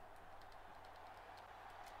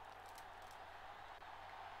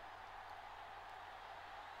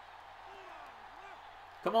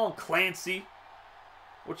 Come on, Clancy.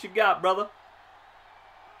 What you got, brother?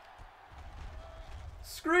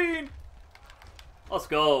 Screen. Let's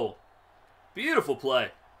go. Beautiful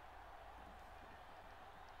play.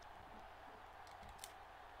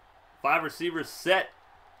 5 receivers set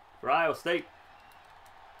for Iowa State.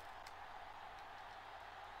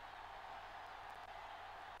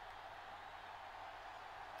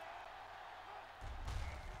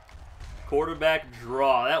 Quarterback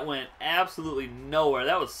draw. That went absolutely nowhere.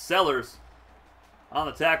 That was Sellers on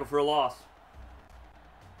the tackle for a loss.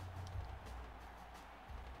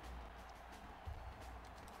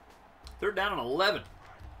 Third down and 11.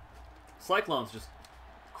 Cyclones just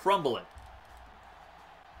crumbling.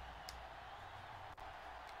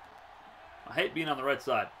 I hate being on the right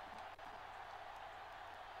side.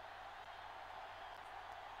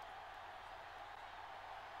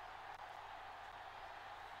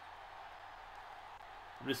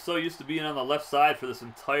 I'm just so used to being on the left side for this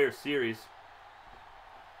entire series.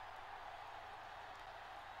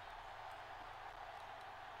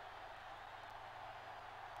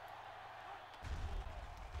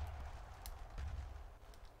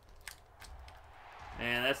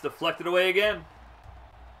 And that's deflected away again.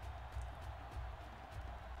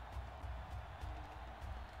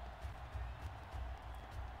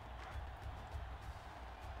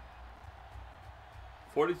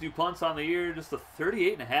 .42 punts on the year, just a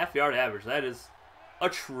 38.5-yard average. That is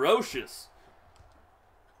atrocious.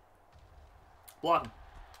 Block him.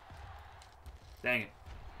 Dang it.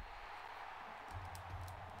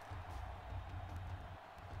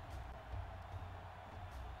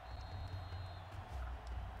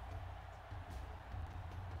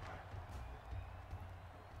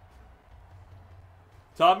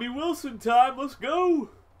 Tommy Wilson time, let's go.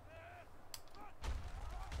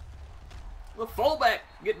 The fullback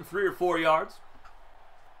getting 3 or 4 yards.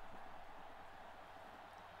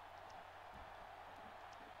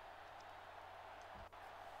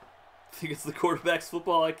 Think it's the quarterback's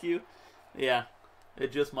football IQ? Yeah,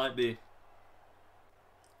 it just might be.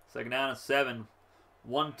 Second down and 7.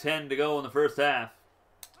 1:10 to go in the first half.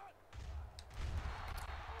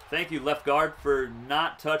 Thank you, left guard, for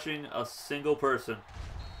not touching a single person.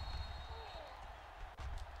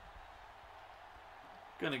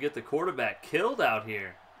 Gonna get the quarterback killed out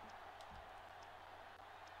here.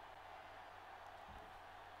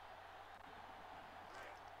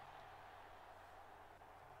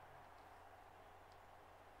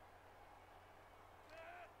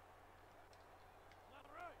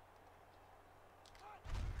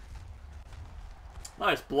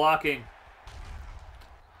 Nice blocking.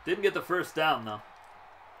 Didn't get the first down though.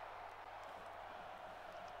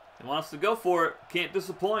 He wants to go for it. Can't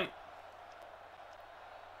disappoint.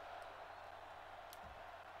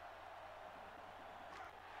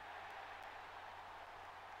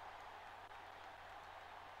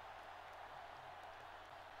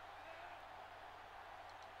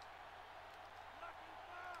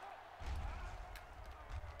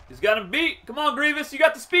 He's got him beat. Come on, Grievous. You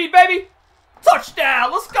got the speed, baby.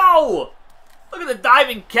 Touchdown. Let's go. Look at the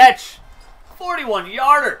diving catch.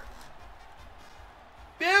 41-yarder.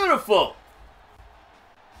 Beautiful.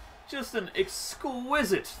 Just an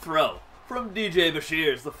exquisite throw from DJ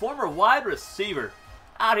Bashirs, the former wide receiver,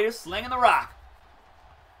 out here slinging the rock.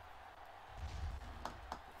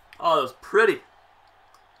 Oh, that was pretty.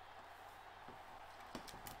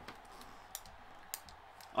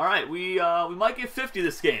 All right, we might get 50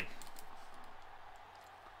 this game.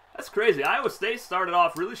 That's crazy. Iowa State started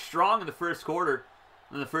off really strong in the first quarter,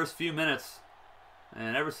 in the first few minutes,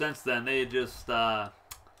 and ever since then they just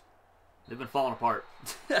they've been falling apart.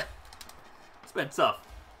 It's been tough.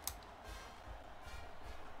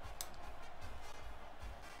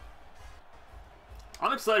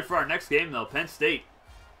 I'm excited for our next game though. Penn State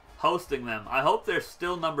hosting them. I hope they're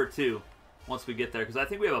still number 2 once we get there, because I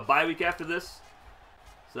think we have a bye week after this.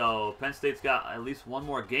 So Penn State's got at least one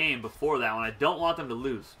more game before that one. I don't want them to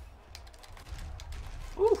lose.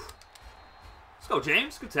 Oof. Let's go,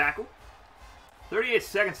 James. Good tackle. 38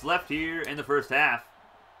 seconds left here in the first half.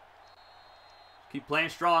 Keep playing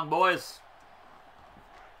strong, boys.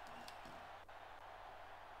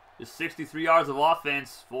 Just 63 yards of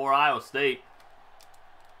offense for Iowa State.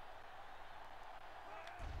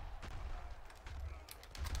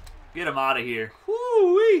 Get him out of here.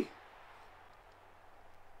 Woo-wee.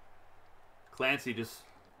 Clancy just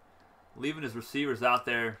leaving his receivers out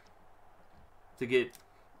there to get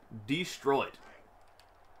destroyed.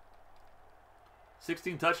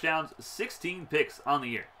 16 touchdowns, 16 picks on the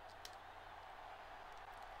year.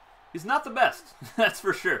 He's not the best, that's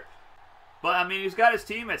for sure. But, I mean, he's got his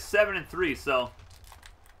team at 7-3, so.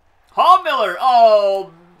 Hallmiller,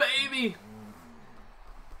 oh, baby.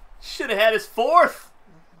 Should have had his 4th.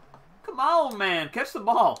 Come on, man, catch the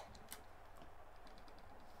ball.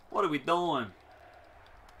 What are we doing?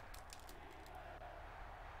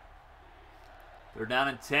 They're down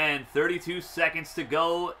in 10. 32 seconds to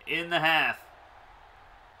go in the half.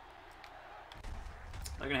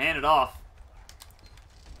 They're going to hand it off.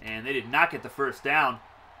 And they did not get the first down.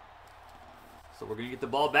 So we're going to get the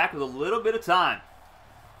ball back with a little bit of time.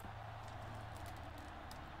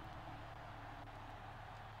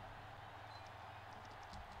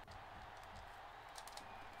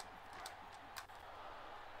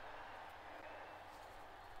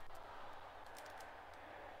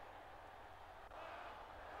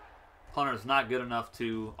 Punter's not good enough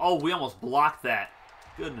to... Oh, we almost blocked that.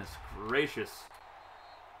 Goodness gracious.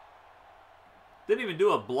 Didn't even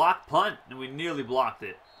do a block punt, and we nearly blocked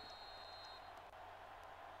it.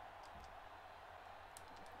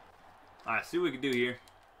 All right, see what we can do here.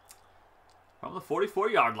 From the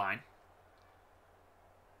 44-yard line.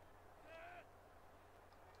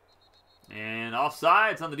 And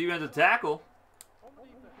offsides on the defensive tackle.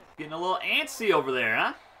 Getting a little antsy over there,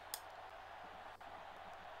 huh?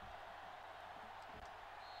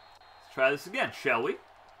 Let's try this again, shall we?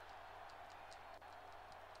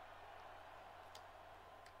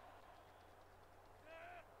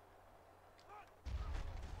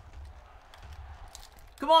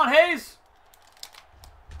 Come on, Hayes!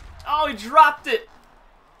 Oh, he dropped it!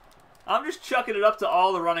 I'm just chucking it up to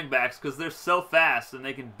all the running backs because they're so fast and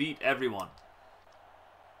they can beat everyone.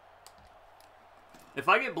 If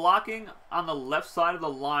I get blocking on the left side of the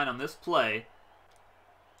line on this play,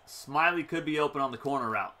 Smiley could be open on the corner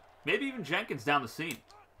route. Maybe even Jenkins down the seam.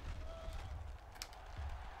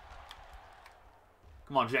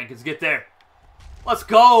 Come on, Jenkins, get there. Let's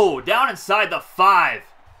go! Down inside the 5.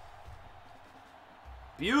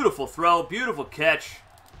 Beautiful throw, beautiful catch.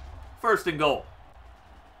 First and goal.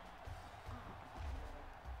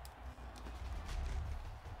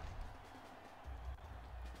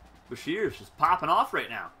 Bashir's just popping off right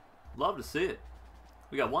now. Love to see it.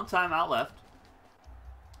 We got one timeout left.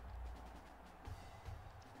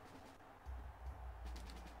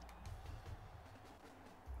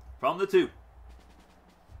 From the 2.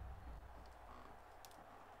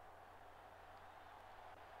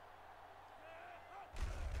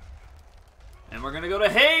 And we're going to go to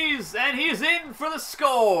Hayes, and he's in for the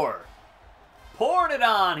score. Pouring it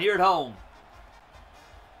on here at home.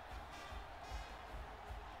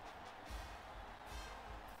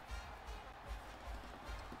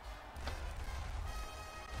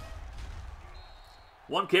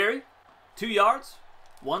 One carry, 2 yards,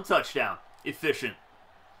 1 touchdown. Efficient.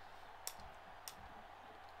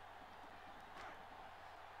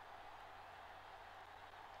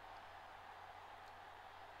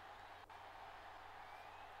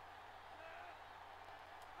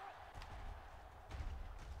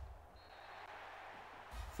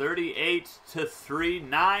 (38-3),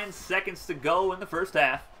 9 seconds to go in the first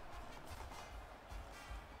half.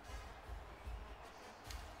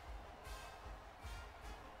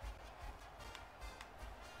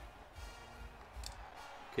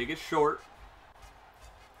 Kick it short.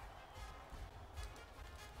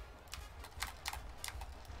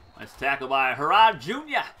 Nice tackle by Harrod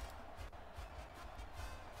Jr.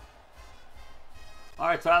 All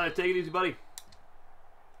right, Tyler, take it easy, buddy.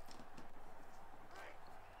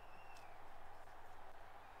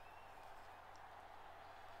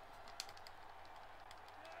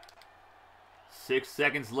 Six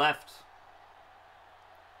seconds left.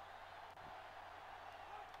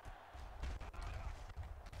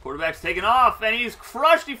 Quarterback's taking off, and he's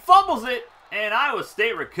crushed. He fumbles it, and Iowa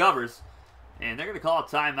State recovers. And they're going to call a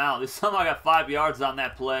timeout. They somehow got 5 yards on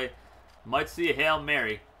that play. Might see a Hail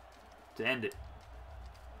Mary to end it.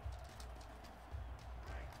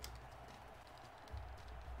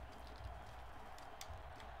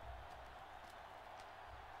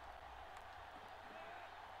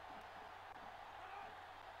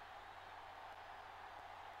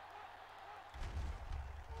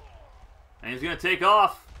 And he's going to take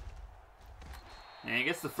off. And he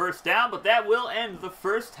gets the first down, but that will end the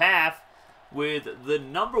first half with the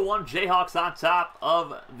 #1 Jayhawks on top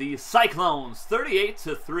of the Cyclones.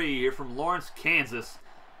 38-3 here from Lawrence, Kansas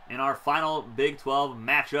in our final Big 12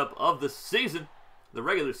 matchup of the season. The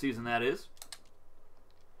regular season, that is.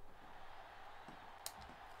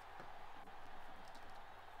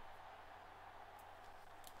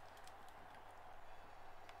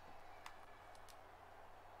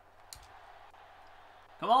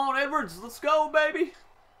 Come on, Edwards. Let's go, baby.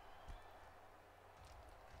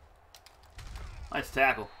 Nice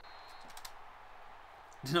tackle.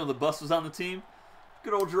 Didn't know the bus was on the team.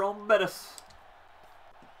 Good old Jerome Bettis.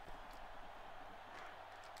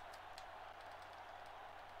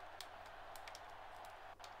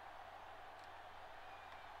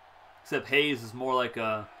 Except Hayes is more like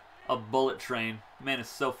a bullet train. Man is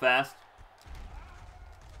so fast.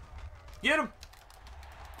 Get him.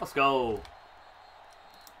 Let's go.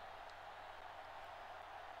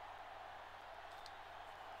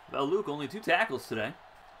 Well, Luke, only 2 tackles today.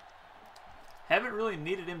 Haven't really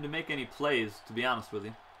needed him to make any plays, to be honest with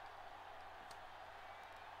you.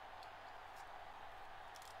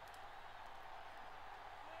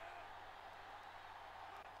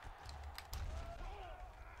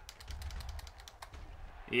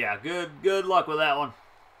 Yeah, good luck with that one.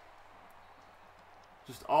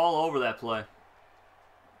 Just all over that play.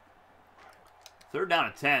 3rd down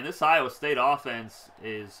and 10. This Iowa State offense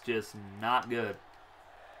is just not good.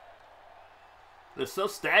 They're so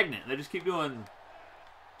stagnant. They just keep doing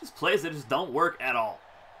Just plays that just don't work at all.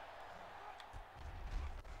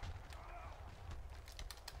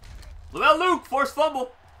 Lavelle Luke, forced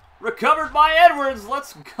fumble. Recovered by Edwards.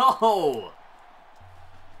 Let's go.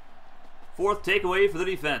 4th takeaway for the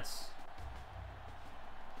defense.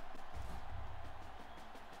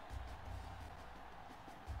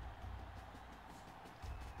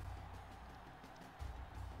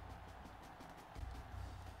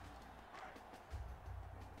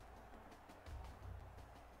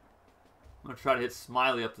 I'm going to try to hit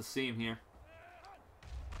Smiley up the seam here.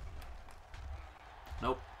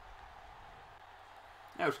 Nope.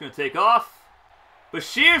 Now we're just going to take off.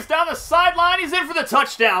 Bashir's down the sideline. He's in for the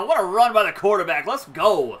touchdown. What a run by the quarterback. Let's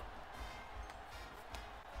go.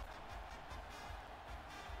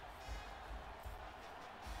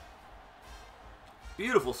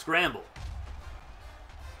 Beautiful scramble.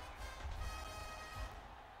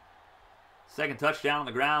 2nd touchdown on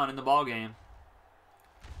the ground in the ball game.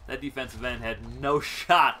 That defensive end had no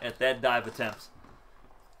shot at that dive attempts.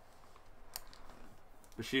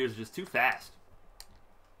 Bashir's just too fast.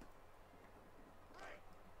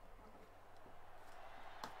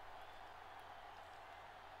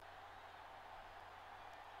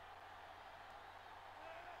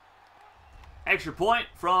 Extra point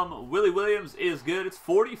from Willie Williams is good. It's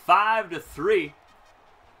 45-3.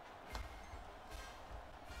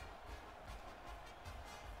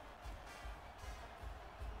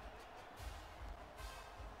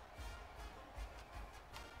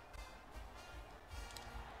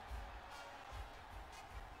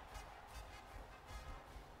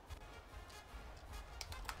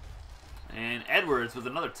 And Edwards with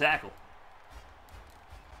another tackle.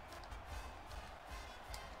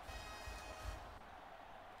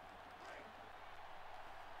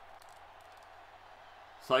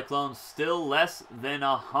 Cyclones still less than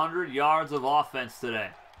 100 yards of offense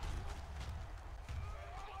today.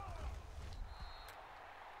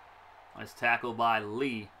 Nice tackle by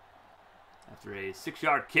Lee after a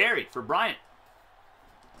 6-yard carry for Bryant.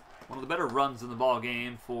 One of the better runs in the ball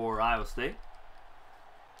game for Iowa State.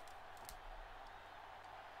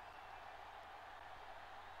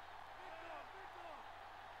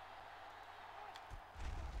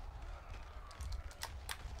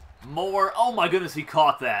 Moore, oh my goodness, he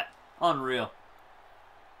caught that. Unreal.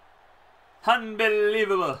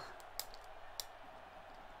 Unbelievable.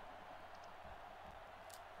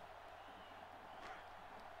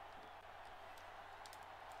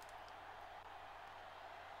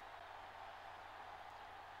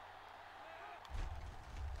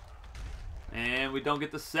 And we don't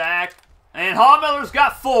get the sack. And Hallmiller's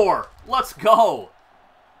got 4. Let's go.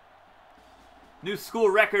 New school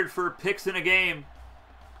record for picks in a game.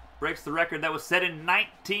 Breaks the record that was set in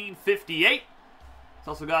 1958. It's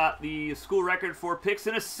also got the school record for picks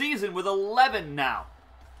in a season with 11 now.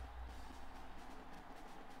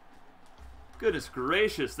 Goodness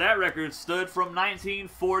gracious, that record stood from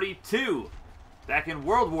 1942, back in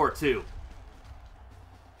World War II.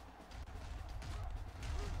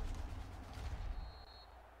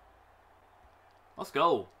 Let's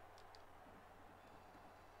go.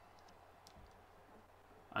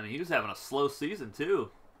 I mean, he was having a slow season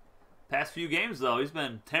too. Past few games, though, he's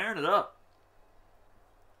been tearing it up.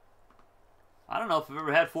 I don't know if I've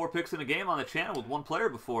ever had 4 picks in a game on the channel with one player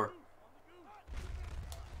before.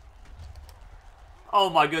 Oh,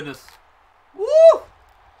 my goodness. Woo!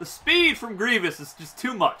 The speed from Grievous is just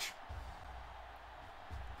too much.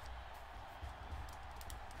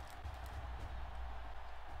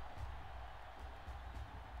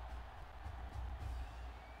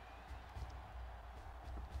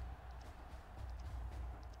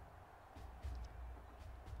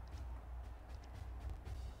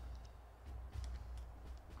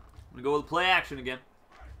 I'm going to go with play action again.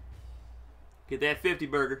 Get that 50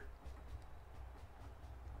 burger.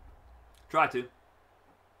 Try to. If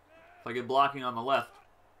I get blocking on the left.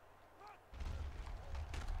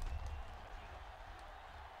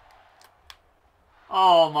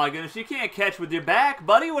 Oh my goodness, you can't catch with your back,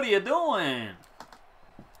 buddy. What are you doing?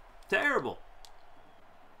 Terrible.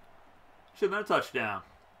 Should have been a touchdown.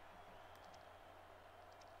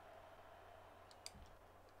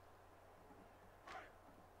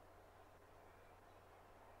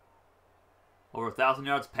 Over 1,000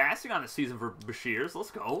 yards passing on the season for Bashirs. Let's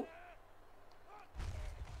go.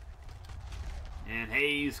 And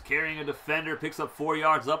Hayes carrying a defender. Picks up 4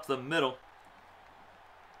 yards up the middle.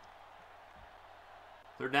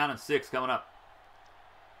 3rd down and 6 coming up.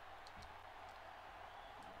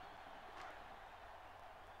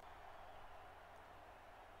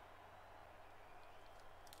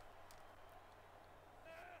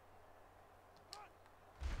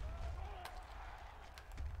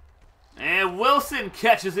 And Wilson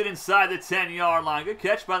catches it inside the 10-yard line. Good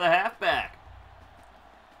catch by the halfback.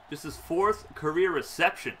 Just his 4th career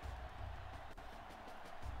reception.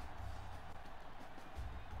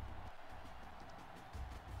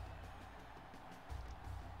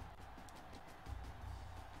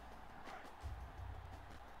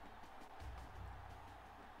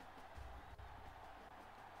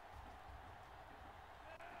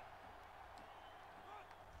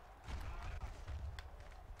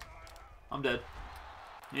 I'm dead.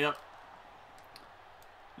 Yep.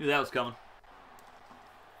 Knew that was coming.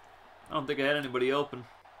 I don't think I had anybody open.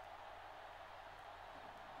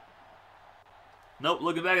 Nope,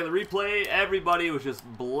 looking back at the replay, everybody was just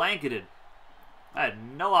blanketed. I had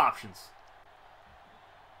no options.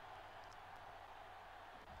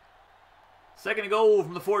 2nd and goal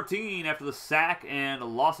from the 14 after the sack and a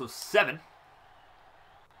loss of 7.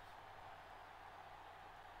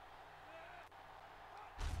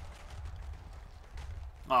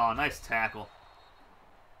 Oh, nice tackle.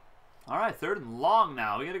 All right, 3rd and long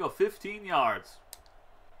now. We got to go 15 yards.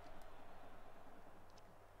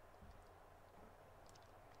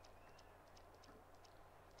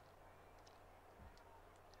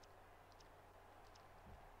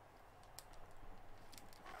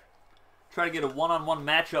 Try to get a one-on-one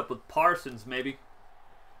matchup with Parsons, maybe.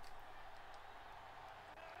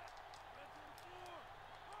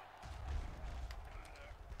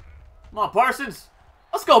 Come on, Parsons.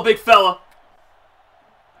 Let's go, big fella.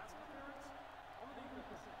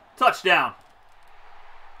 Touchdown.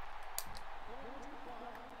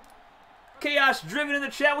 Chaos Driven in the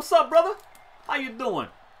chat. What's up, brother? How you doing?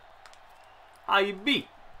 How you be?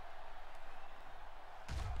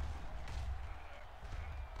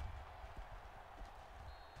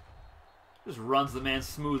 Just runs the man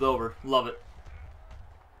smooth over. Love it.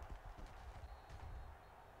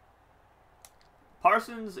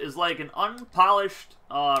 Parsons is like an unpolished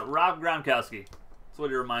Rob Gronkowski. That's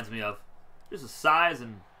what he reminds me of. Just his size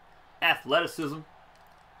and athleticism.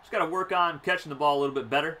 Just got to work on catching the ball a little bit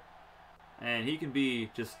better. And he can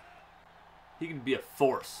be a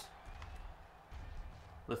force.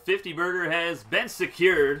 The 50 burger has been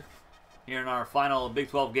secured here in our final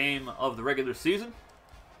Big 12 game of the regular season.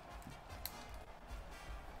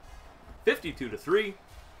 52-3.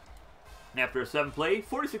 And after a 7-play,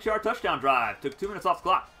 46-yard touchdown drive. Took 2 minutes off the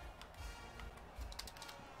clock.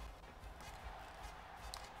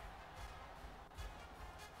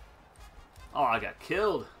 Oh, I got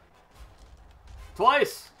killed.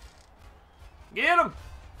 Twice. Get him.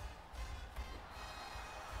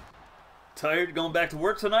 Tired going back to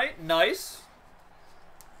work tonight. Nice.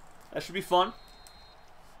 That should be fun.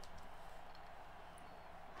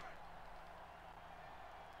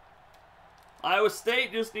 Iowa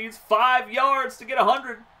State just needs 5 yards to get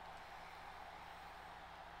 100.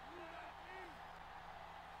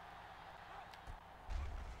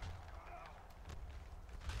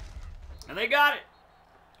 And they got it.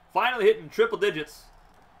 Finally hitting triple digits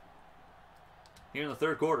here in the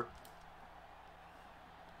 3rd quarter.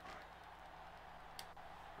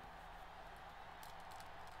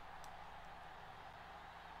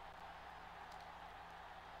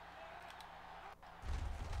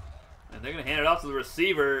 And they're going to hand it off to the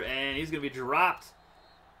receiver, and he's going to be dropped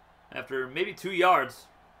after maybe 2 yards.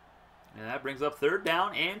 And that brings up 3rd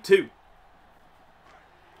down and 2.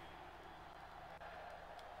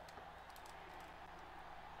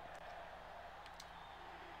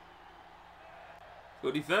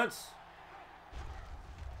 Go defense.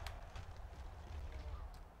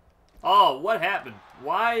 Oh, what happened?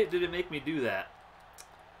 Why did it make me do that?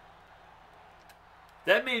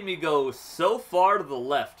 That made me go so far to the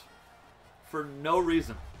left for no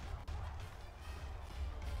reason.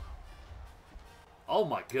 Oh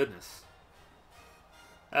my goodness.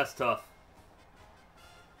 That's tough.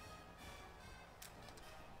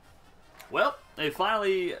 Well, they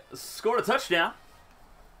finally scored a touchdown.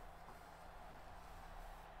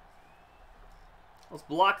 Let's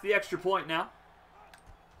block the extra point now.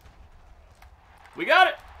 We got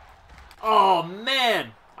it! Oh,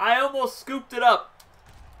 man! I almost scooped it up.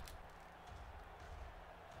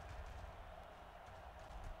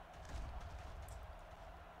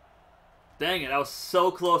 Dang it, I was so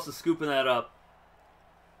close to scooping that up.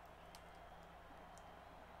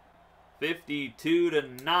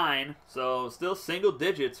 52-9, so still single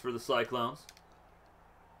digits for the Cyclones.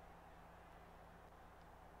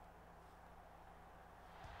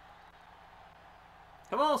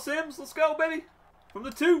 Come on, Sims. Let's go, baby. From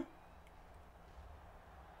the 2.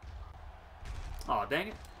 Aw, dang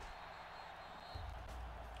it.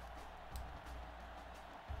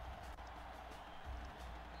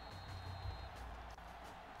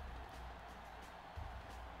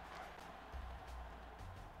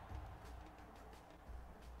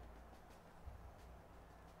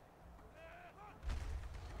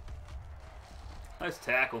 Nice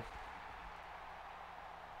tackle.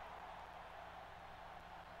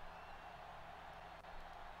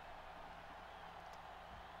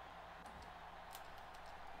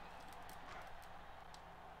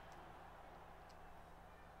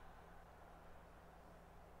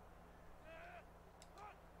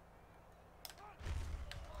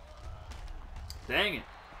 Dang it.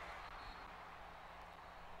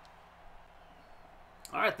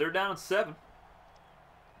 All right, they're down at 7.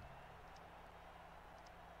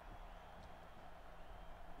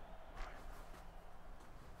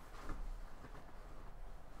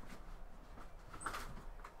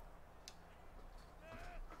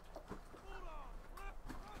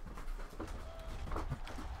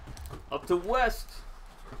 Up to West.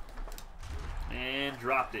 And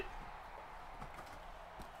dropped it.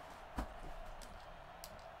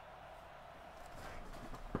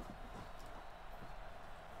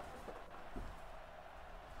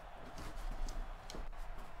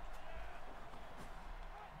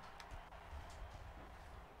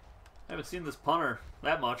 I haven't seen this punter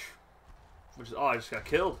that much. Which is, oh, I just got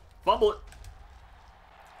killed. Fumble it.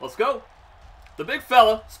 Let's go. The big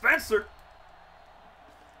fella, Spencer.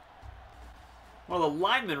 One of the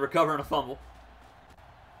linemen recovering a fumble.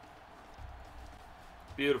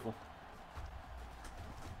 Beautiful.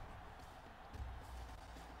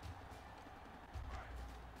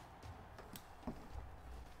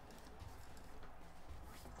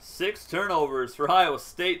 Six turnovers for Iowa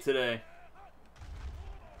State today.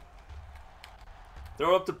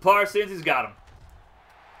 Throw it up to Parsons. He's got him.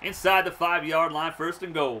 Inside the 5-yard line, 1st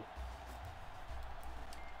and goal.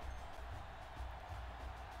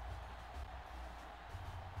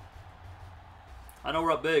 I know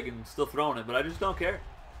we're up big and still throwing it, but I just don't care.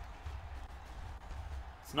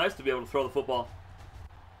 It's nice to be able to throw the football.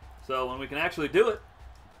 So when we can actually do it,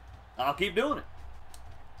 I'll keep doing it.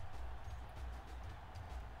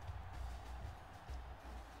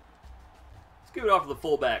 Let's give it off to the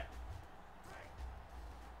fullback.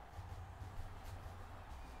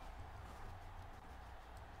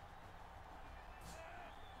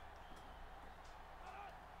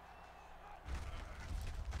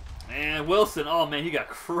 And Wilson, oh man, he got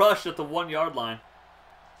crushed at the 1-yard line.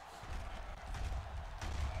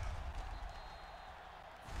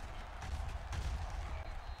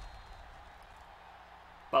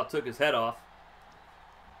 About took his head off.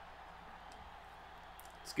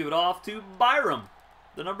 Let's give it off to Byram,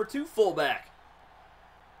 the number 2 fullback.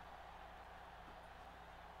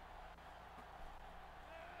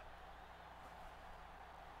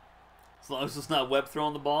 As long as it's not Webb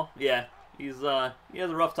throwing the ball. Yeah, he has a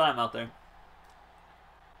rough time out there.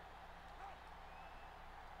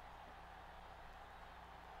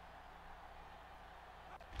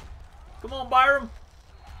 Come on, Byram.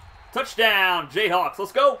 Touchdown, Jayhawks.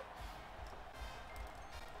 Let's go.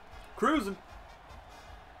 Cruising.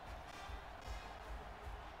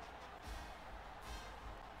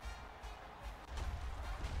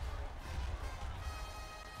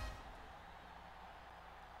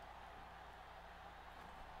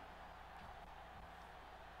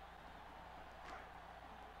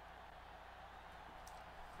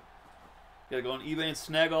 Gotta go on eBay and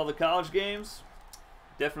snag all the college games.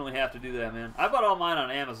 Definitely have to do that, man. I bought all mine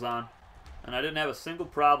on Amazon, and I didn't have a single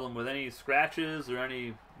problem with any scratches or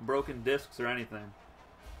any broken discs or anything.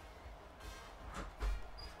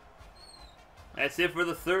 That's it for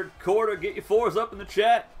the 3rd quarter. Get your 4s up in the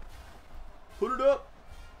chat. Put it up.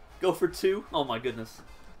 Go for 2. Oh my goodness.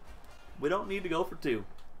 We don't need to go for 2.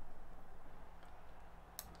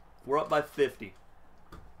 We're up by 50.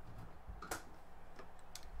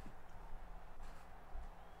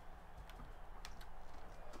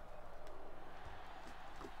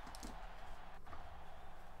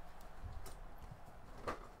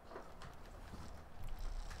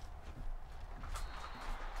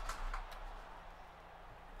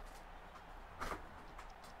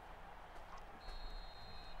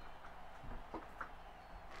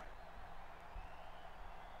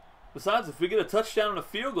 Besides, if we get a touchdown and a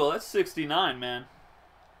field goal, that's 69, man.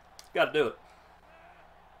 Got to do it.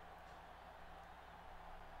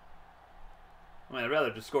 I mean, I'd rather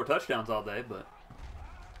just score touchdowns all day, but...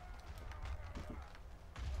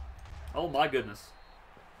 Oh, my goodness.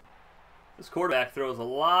 This quarterback throws a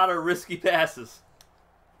lot of risky passes.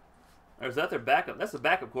 Or is that their backup? That's the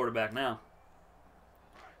backup quarterback now.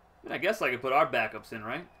 I mean, I guess I could put our backups in,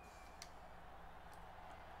 right?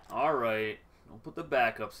 All right. We'll put the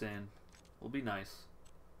backups in. We'll be nice.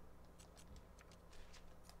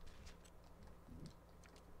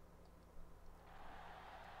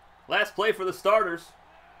 Last play for the starters.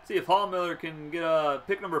 See if Hallmiller can get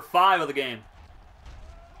pick number 5 of the game.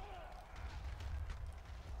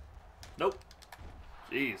 Nope.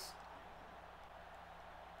 Jeez.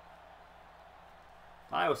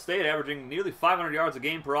 Iowa State averaging nearly 500 yards a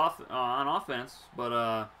game per on offense, but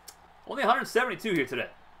only 172 here today.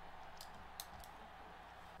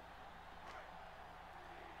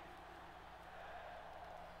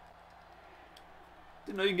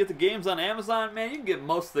 Didn't know you can get the games on Amazon? Man, you can get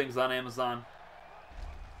most things on Amazon.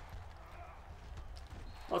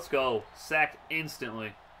 Let's go. Sacked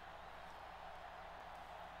instantly.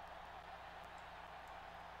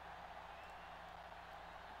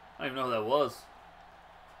 I don't even know who that was.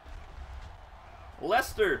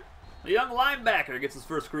 Lester, the young linebacker, gets his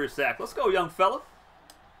first career sack. Let's go, young fella.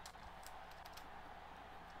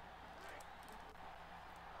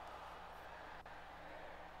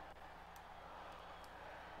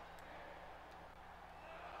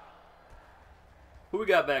 Who we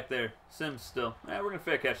got back there? Sims still. We're going to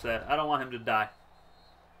fair catch that. I don't want him to die.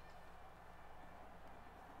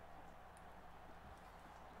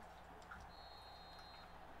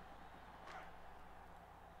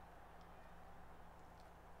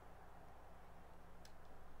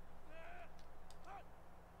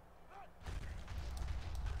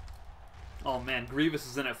 Oh man, Grievous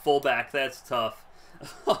is in at fullback. That's tough.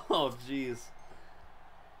 Oh jeez.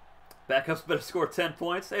 Backups better score 10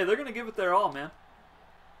 points. Hey, they're going to give it their all, man.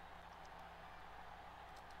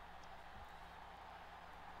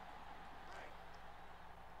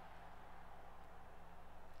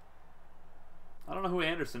 I don't know who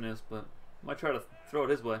Anderson is, but I might try to throw it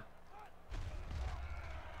his way.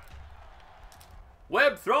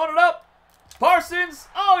 Webb throwing it up. Parsons.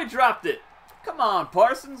 Oh, he dropped it. Come on,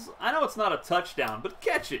 Parsons. I know it's not a touchdown, but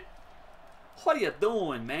catch it. What are you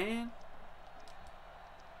doing, man?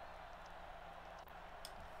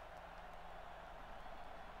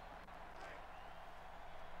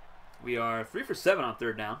 We are 3 for 7 on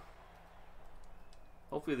third down.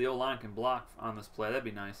 Hopefully the O-line can block on this play. That'd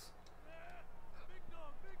be nice.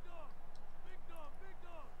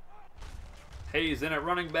 Hayes in at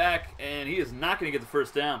running back, and he is not going to get the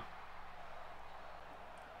first down.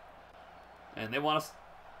 And they want us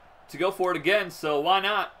to go for it again, so why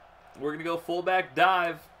not? We're going to go fullback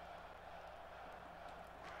dive.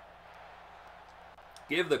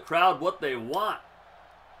 Give the crowd what they want.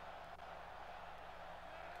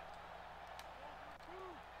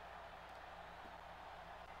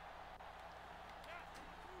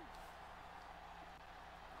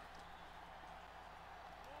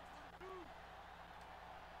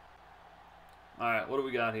 All right, what do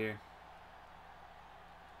we got here?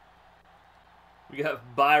 We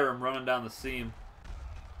got Byram running down the seam.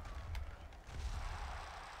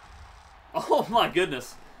 Oh my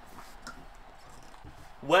goodness.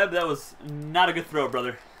 Webb, that was not a good throw,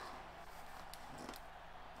 brother.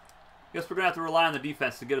 Guess we're going to have to rely on the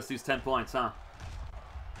defense to get us these 10 points, huh?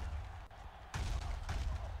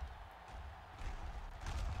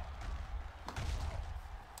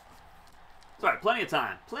 It's all right, plenty of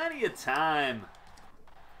time. Plenty of time.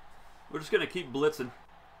 We're just going to keep blitzing.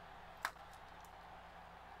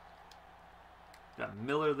 Got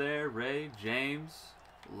Miller there, Ray, James,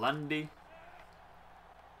 Lundy.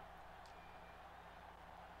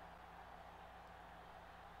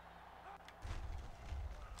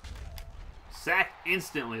 Sack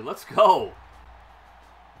instantly. Let's go.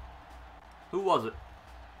 Who was it?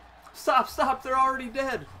 Stop, stop. They're already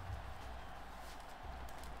dead.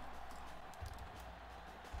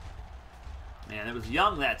 Man, it was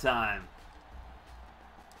Young that time.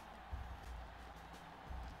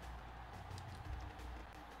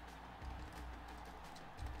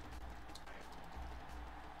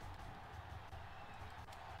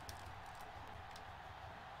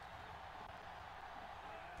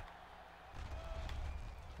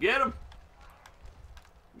 Get him.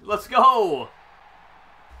 Let's go.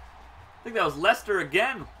 I think that was Lester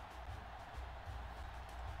again.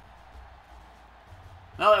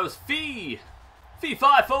 No, that was Fee. Fee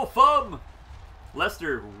fi fo fum.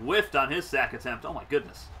 Lester whiffed on his sack attempt. Oh my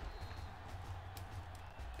goodness.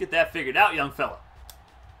 Get that figured out, young fella.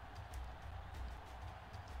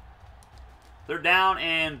 They're down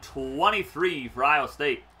and 23 for Iowa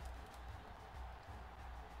State.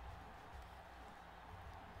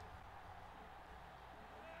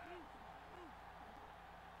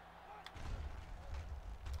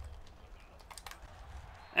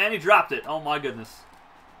 And he dropped it. Oh my goodness.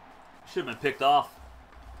 Should have been picked off.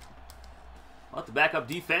 Well, the backup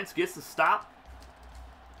defense gets the stop.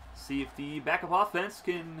 See if the backup offense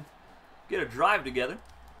can get a drive together.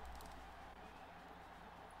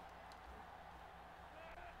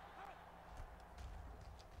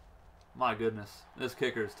 My goodness. This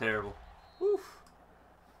kicker is terrible. Oof.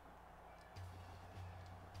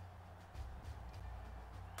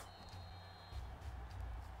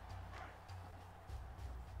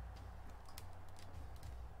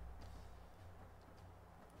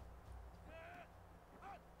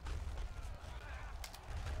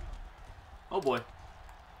 Oh, boy.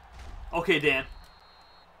 Okay, Dan.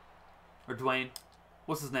 Or Dwayne.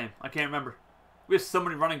 What's his name? I can't remember. We have so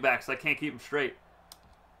many running backs, I can't keep them straight.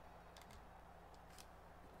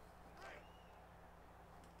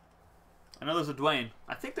 I know there's a Dwayne.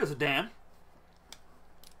 I think there's a Dan.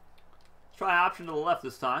 Let's try option to the left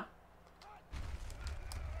this time.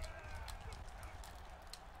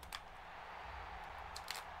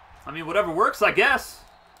 I mean, whatever works, I guess.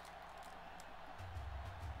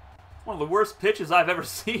 One of the worst pitches I've ever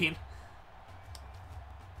seen.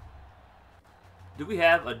 Do we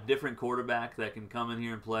have a different quarterback that can come in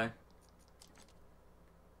here and play?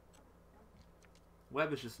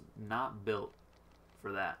 Webb is just not built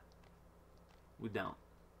for that. We don't.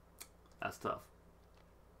 That's tough.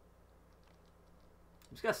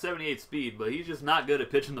 He's got 78 speed, but he's just not good at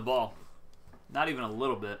pitching the ball. Not even a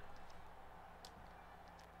little bit.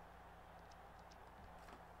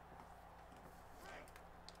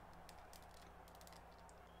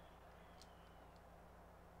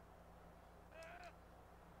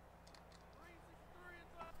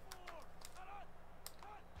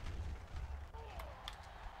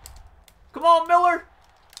 Come on, Miller.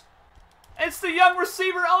 It's the young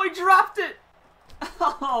receiver. Oh, he dropped it.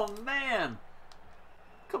 Oh, man.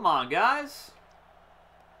 Come on, guys.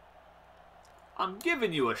 I'm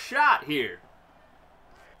giving you a shot here.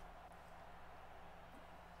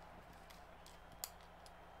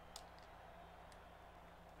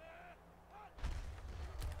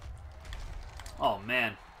 Oh,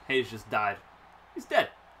 man. Hayes just died. He's dead.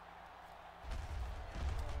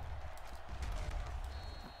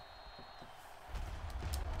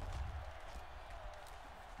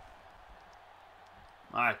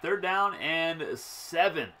 All right, 3rd down and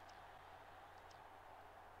 7.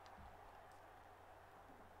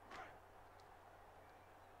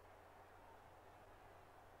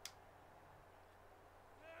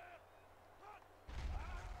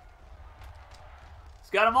 He's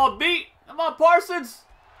got him all beat. Come on, Parsons.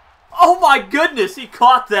 Oh, my goodness, he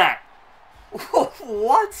caught that.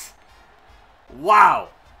 What? Wow.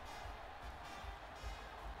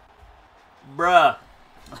 Bruh.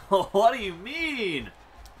 What do you mean?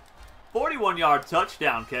 41-yard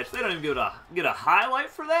touchdown catch. They don't even get a highlight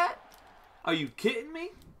for that? Are you kidding me?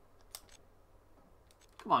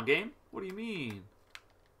 Come on, game. What do you mean?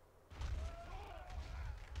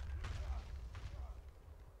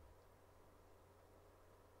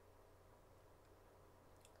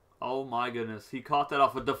 Oh my goodness. He caught that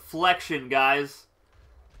off a deflection, guys.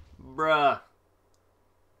 Bruh.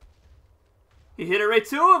 He hit it right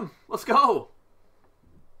to him. Let's go.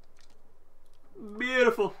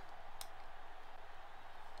 Beautiful.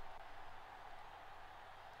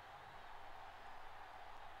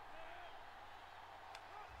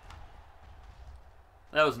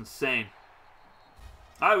 That was insane.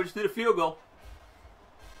 All right, we just need a field goal.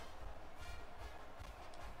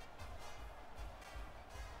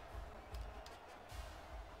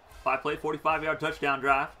 Five-play, 45-yard touchdown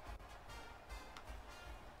drive.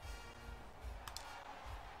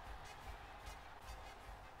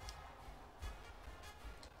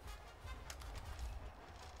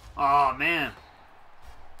 Oh, man.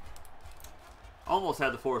 Almost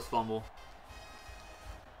had the forced fumble.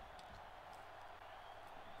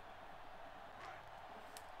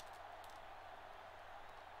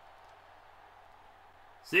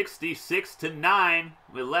 $66-9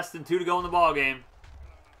 with less than 2 to go in the ball game.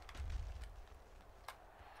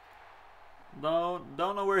 Don't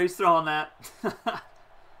know where he's throwing that.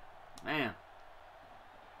 Man.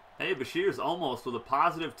 Hey, Bashir's almost with a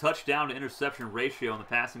positive touchdown to interception ratio in the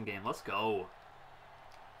passing game. Let's go.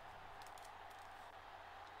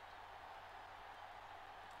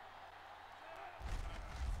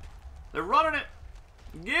 They're running it.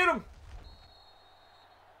 Get them.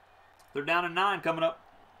 They're down to 9 coming up.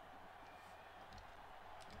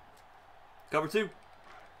 Cover 2.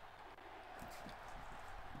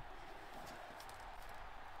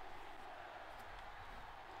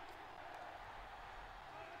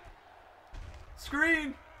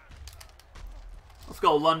 Screen. Let's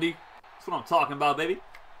go, Lundy. That's what I'm talking about, baby.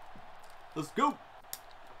 Let's go.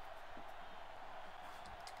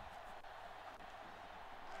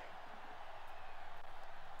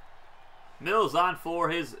 Mills on for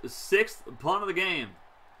his 6th punt of the game.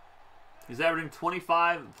 He's averaging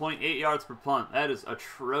 25.8 yards per punt. That is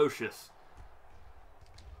atrocious.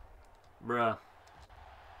 Bruh.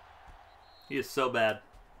 He is so bad.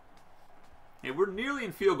 Hey, we're nearly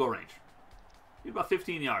in field goal range. Need about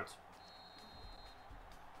 15 yards.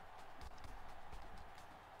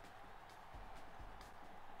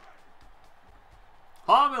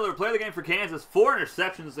 Miller, play the game for Kansas. 4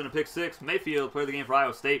 interceptions and a pick 6. Mayfield, play the game for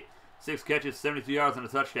Iowa State. 6 catches, 72 yards, and a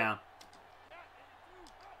touchdown.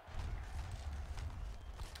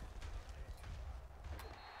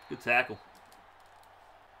 Good tackle.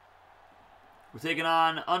 We're taking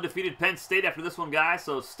on undefeated Penn State after this one, guys,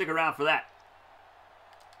 so stick around for that.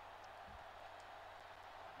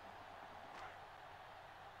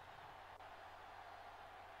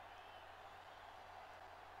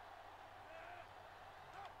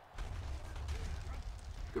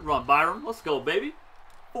 Good run, Byram. Let's go, baby.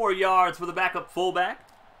 4 yards for the backup fullback.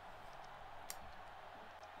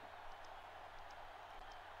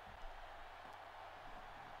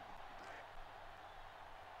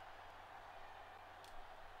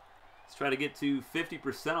 Let's try to get to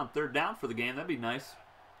 50% on 3rd down for the game. That'd be nice.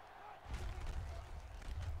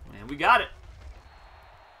 And we got it.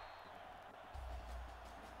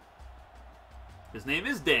 His name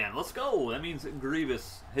is Dan. Let's go. That means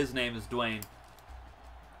Grievous. His name is Dwayne.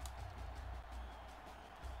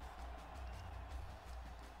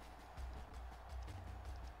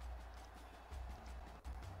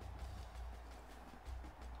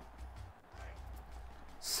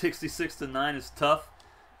 $66-9 is tough.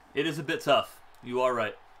 It is a bit tough. You are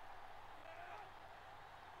right.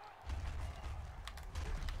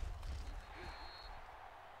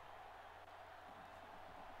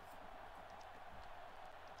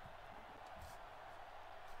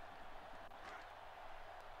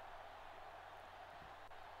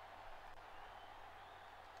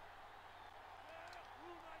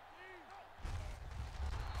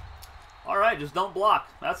 All right, just don't block.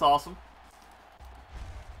 That's awesome.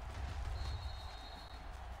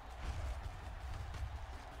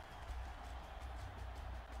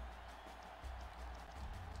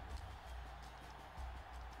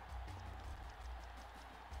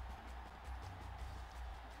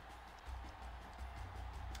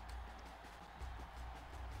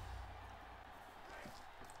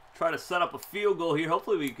 Try to set up a field goal here.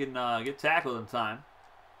 Hopefully we can get tackled in time.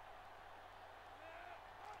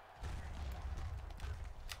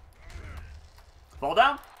 Fall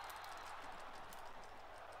down.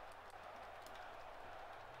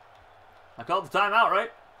 I called the timeout,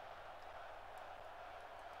 right?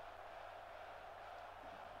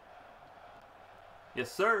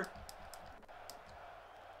 Yes, sir.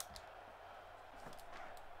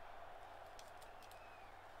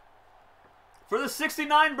 For the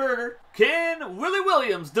 69 burger, can Willie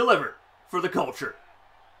Williams deliver for the culture?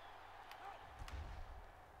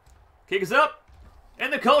 Kick is up,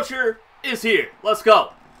 and the culture is here. Let's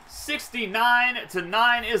go.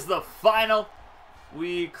 69-9 is the final.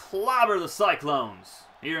 We clobber the Cyclones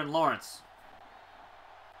here in Lawrence.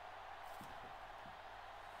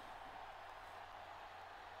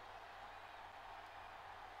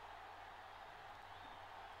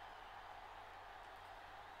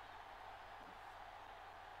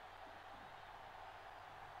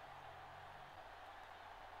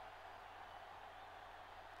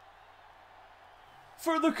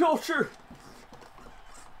 For the culture.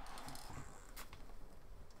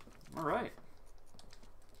 All right.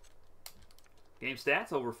 Game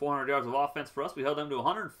stats, over 400 yards of offense for us. We held them to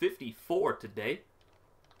 154 today.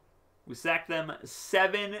 We sacked them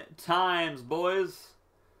 7 times, boys.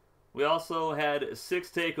 We also had 6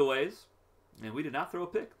 takeaways, and we did not throw a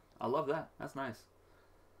pick. I love that. That's nice.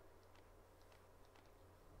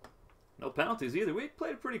 No penalties either. We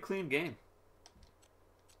played a pretty clean game.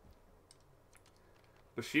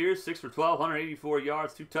 Bashir, 6 for 12, 184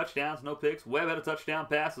 yards, 2 touchdowns, no picks. Webb had a touchdown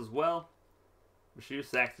pass as well. Bashir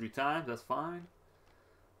sacked 3 times, that's fine.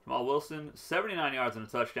 Jamal Wilson, 79 yards and a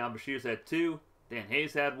touchdown. Bashir's had 2. Dan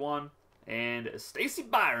Hayes had 1. And Stacy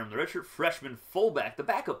Byram, the redshirt freshman fullback, the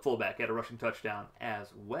backup fullback, had a rushing touchdown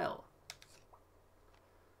as well.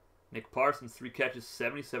 Nick Parsons, 3 catches,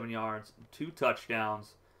 77 yards, 2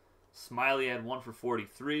 touchdowns. Smiley had 1 for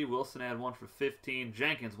 43. Wilson had 1 for 15.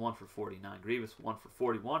 Jenkins 1 for 49. Grievous 1 for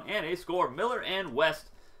 41. And a score. Miller and West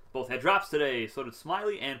both had drops today. So did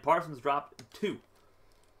Smiley, and Parsons dropped 2.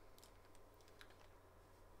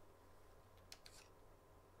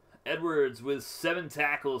 Edwards with 7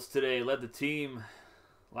 tackles today led the team.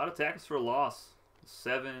 A lot of tackles for a loss.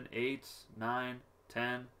 7, 8, 9,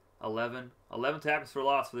 10, 11. 11 tackles for a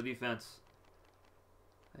loss for the defense.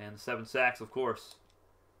 And 7 sacks, of course.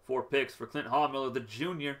 4 picks for Clint Hallmiller, the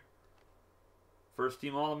junior. First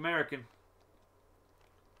team All-American.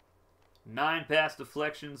 9 pass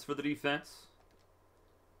deflections for the defense.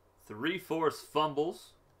 3 forced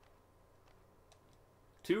fumbles.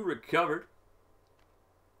 2 recovered.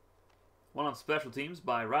 1 on special teams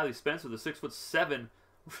by Riley Spencer, the 6'7"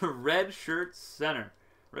 redshirt center.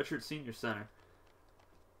 Redshirt senior center.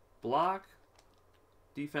 Block.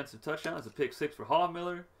 Defensive touchdown. That's a pick 6 for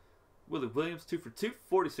Hallmiller. Willie Williams, 2 for 2.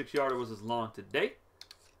 46-yarder was his long today.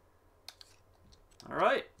 All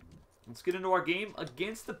right. Let's get into our game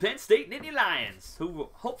against the Penn State Nittany Lions, who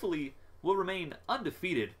hopefully will remain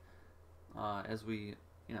undefeated as we,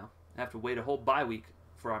 have to wait a whole bye week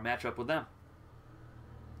for our matchup with them.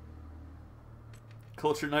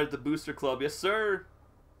 Culture Night at the Booster Club. Yes, sir.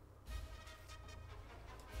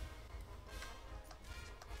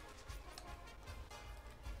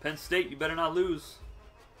 Penn State, you better not lose.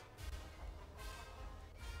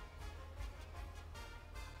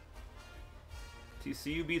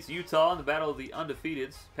 TCU beats Utah in the battle of the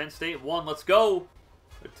undefeateds. Penn State won. Let's go.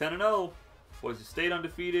 They're 10-0. Boise State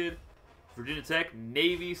undefeated. Virginia Tech,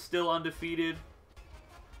 Navy still undefeated.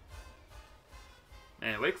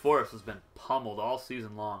 Man, Wake Forest has been pummeled all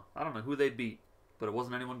season long. I don't know who they beat, but it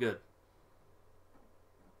wasn't anyone good.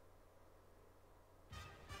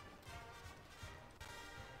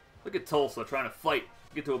 Look at Tulsa trying to fight,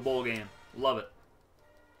 get to a bowl game. Love it.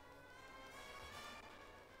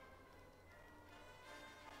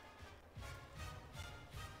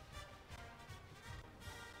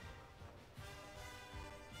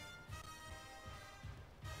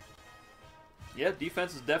 Yeah,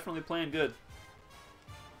 defense is definitely playing good.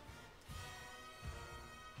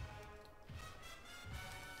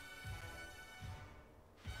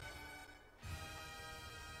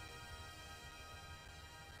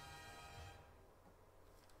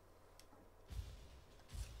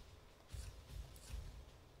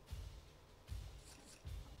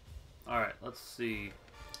 All right, let's see.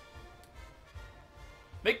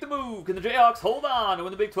 Make the move. Can the Jayhawks hold on to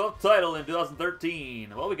win the Big 12 title in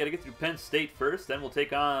 2013? Well, we got to get through Penn State first. Then we'll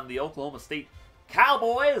take on the Oklahoma State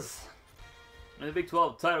Cowboys in the Big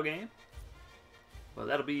 12 title game. But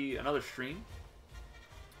that'll be another stream.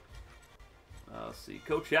 Let's see.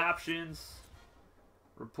 Coach options.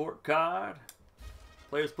 Report card.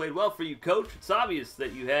 Players played well for you, Coach. It's obvious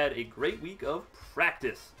that you had a great week of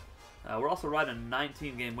practice. We're also riding a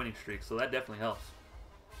 19-game winning streak, so that definitely helps.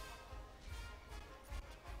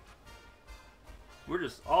 We're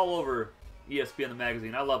just all over ESPN the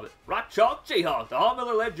magazine. I love it. Rock Chalk Jayhawks. The Hall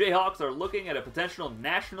Miller-led Jayhawks are looking at a potential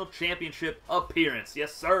national championship appearance.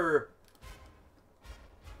 Yes, sir.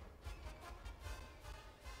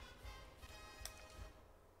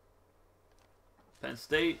 Penn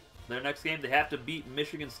State, their next game, they have to beat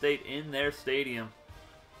Michigan State in their stadium.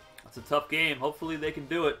 That's a tough game. Hopefully they can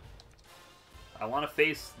do it. I want to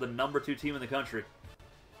face the #2 team in the country.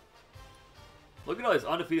 Look at all these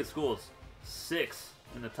undefeated schools. 6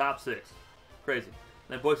 in the top 6. Crazy.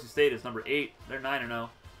 Then Boise State is number 8. They're 9-0.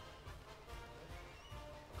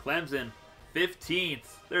 Clemson,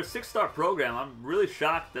 15th. They're a 6-star program. I'm really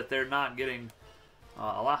shocked that they're not getting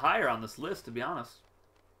a lot higher on this list, to be honest.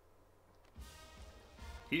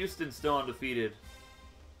 Houston still undefeated.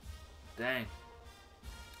 Dang.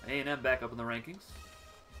 A&M back up in the rankings.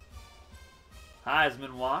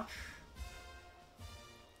 Heisman watch.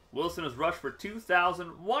 Wilson has rushed for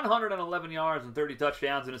 2,111 yards and 30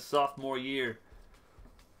 touchdowns in his sophomore year.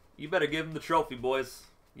 You better give him the trophy, boys.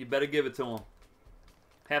 You better give it to him.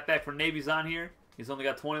 Halfback for Navy's on here. He's only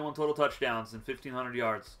got 21 total touchdowns and 1,500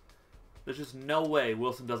 yards. There's just no way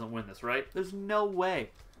Wilson doesn't win this, right? There's no way.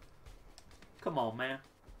 Come on, man.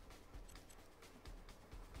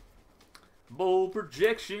 Bowl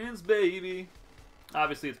projections, baby.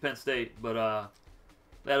 Obviously, it's Penn State, but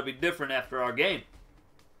that'll be different after our game.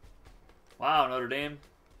 Wow, Notre Dame.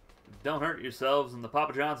 Don't hurt yourselves in the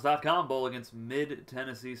PapaJohns.com Bowl against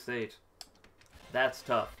Mid-Tennessee State. That's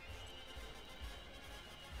tough.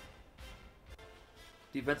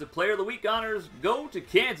 Defensive Player of the Week honors go to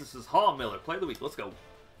Kansas's Hall Miller. Player of the Week, let's go.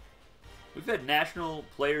 We've had National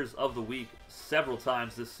Players of the Week several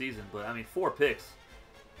times this season, but, I mean, 4 picks.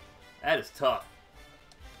 That is tough.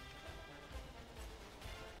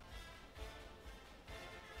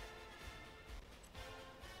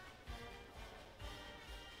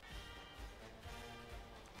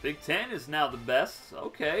 Big Ten is now the best.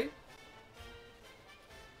 Okay.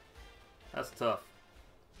 That's tough.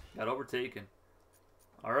 Got overtaken.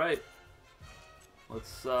 All right. Let's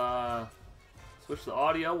switch the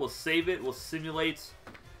audio. We'll save it. We'll simulate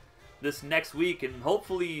this next week, and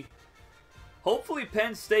hopefully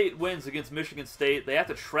Penn State wins against Michigan State. They have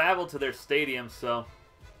to travel to their stadium, so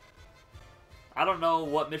I don't know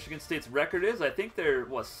what Michigan State's record is. I think they're,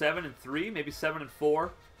 what, 7-3, maybe 7-4.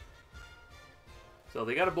 So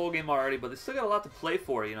they got a bowl game already, but they still got a lot to play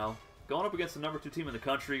for, you know. Going up against the #2 team in the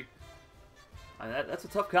country, that's a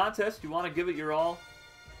tough contest. You want to give it your all.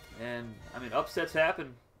 And, I mean, upsets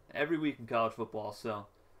happen every week in college football, so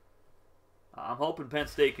I'm hoping Penn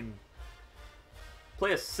State can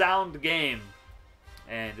play a sound game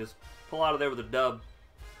and just pull out of there with a dub.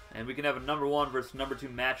 And we can have a number 1 versus number 2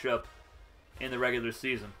 matchup in the regular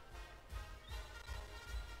season.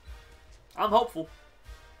 I'm hopeful.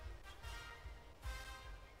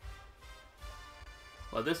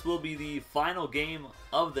 Well, this will be the final game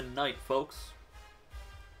of the night, folks.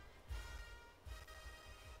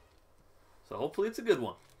 So hopefully it's a good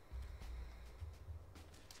one.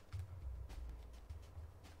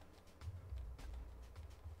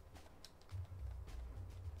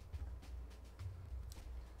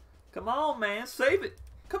 Come on, man. Save it.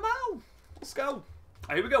 Come on. Let's go. All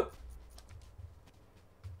right, here we go.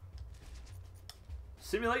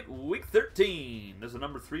 Simulate Week 13. There's a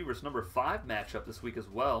number 3 versus number 5 matchup this week as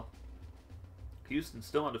well. Houston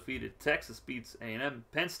still undefeated. Texas beats A&M.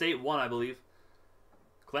 Penn State won, I believe.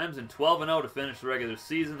 Clemson 12-0 to finish the regular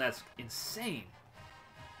season. That's insane.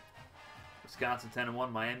 Wisconsin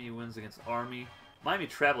 10-1. Miami wins against Army. Miami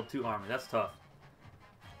traveled to Army. That's tough.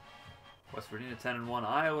 West Virginia 10-1,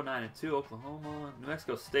 Iowa 9-2, Oklahoma, New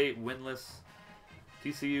Mexico State winless,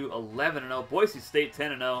 TCU 11-0, Boise State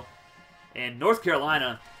 10-0, and North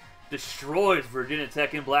Carolina destroys Virginia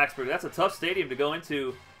Tech in Blacksburg. That's a tough stadium to go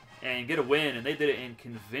into and get a win, and they did it in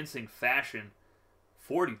convincing fashion,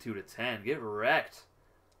 42-10. Get wrecked.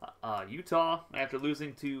 Utah, after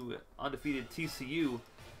losing to undefeated TCU,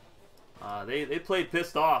 they played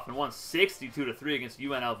pissed off and won 62-3 against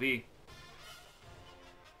UNLV.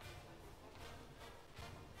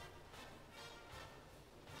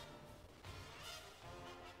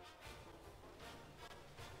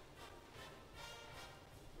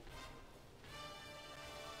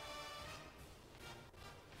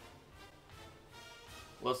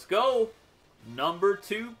 Let's go. Number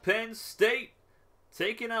 2 Penn State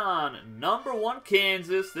taking on number 1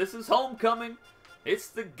 Kansas. This is homecoming. It's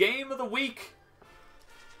the game of the week.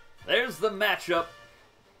 There's the matchup.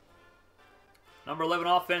 Number 11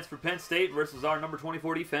 offense for Penn State versus our number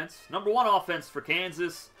 24 defense. Number 1 offense for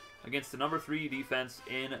Kansas against the number 3 defense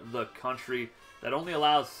in the country that only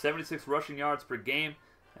allows 76 rushing yards per game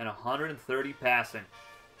and 130 passing.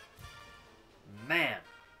 Man.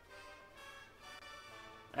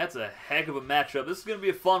 That's a heck of a matchup. This is going to be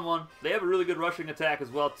a fun one. They have a really good rushing attack as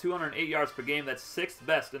well. 208 yards per game. That's 6th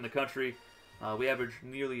best in the country. We average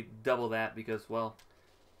nearly double that because, well,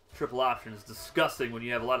 triple option is disgusting when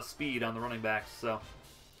you have a lot of speed on the running backs. So,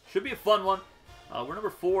 should be a fun one. We're number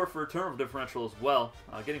 4 for turnover differential as well.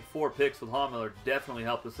 Getting 4 picks with Hallmiller definitely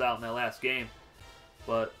helped us out in that last game.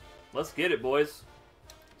 But let's get it, boys.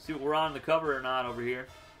 See what we're on the cover or not over here.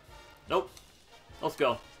 Nope. Let's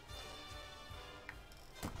go.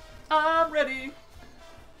 I'm ready.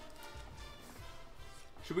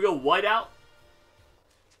 Should we go white out?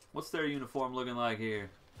 What's their uniform looking like here?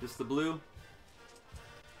 Just the blue?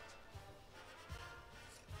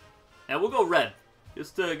 And we'll go red.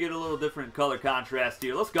 Just to get a little different color contrast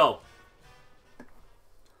here. Let's go.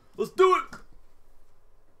 Let's do it.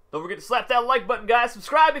 Don't forget to slap that like button, guys.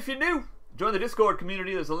 Subscribe if you're new. Join the Discord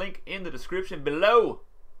community. There's a link in the description below.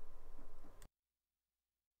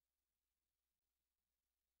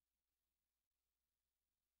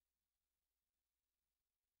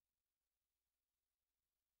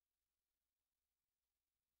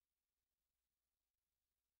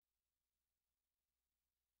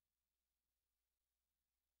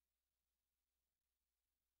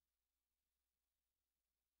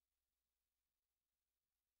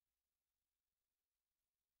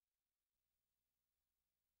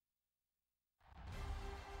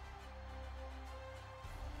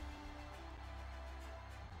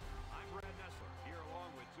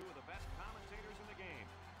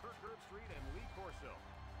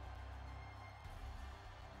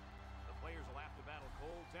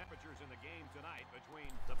 Temperatures in the game tonight between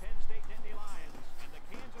the Penn State Nittany Lions and the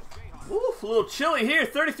Kansas Jayhawks. Oof, a little chilly here.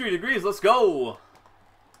 33 degrees. Let's go.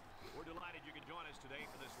 We're delighted you can join us today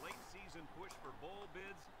for this late season push for bowl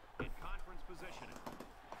bids and conference positioning.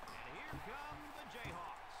 And here come the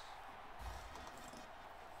Jayhawks.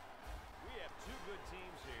 We have 2 good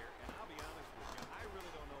teams here, and I'll be honest with you, I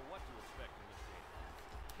really don't know what to expect in this game.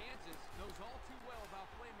 Kansas knows all too well about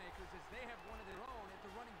playmakers as they have one of their own at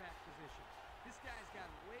the running back position. This guy's got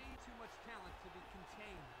way too much talent to be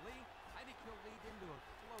contained. Lee, I think he'll lead into a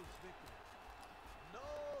close victory. No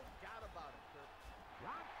doubt about it, Kirk.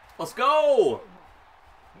 Let's go.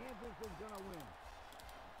 Kansas is going to win.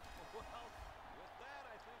 Well, with that,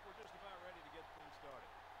 I think we're just about ready to get things started.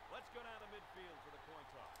 Let's go down to midfield for the coin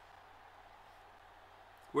toss.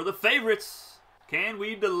 We're the favorites. Can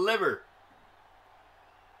we deliver?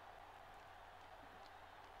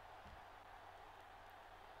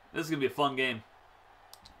 This is going to be a fun game.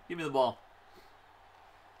 Give me the ball.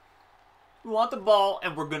 We want the ball,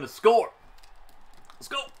 and we're going to score. Let's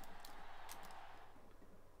go.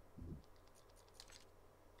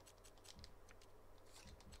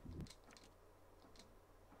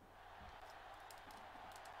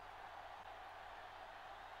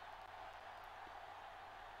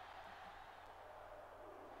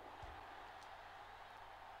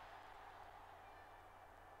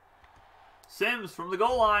 Sims from the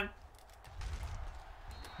goal line.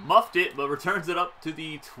 Muffed it, but returns it up to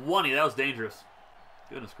the 20. That was dangerous.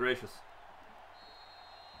 Goodness gracious.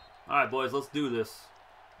 All right, boys, let's do this.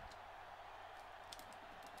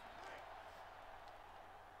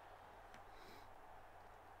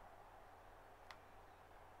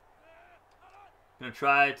 Going to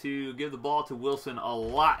try to give the ball to Wilson a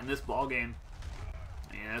lot in this ball game.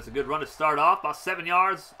 And that's a good run to start off. About 7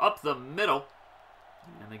 yards up the middle.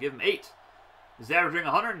 And they give him 8. He's averaging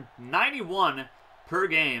 191 per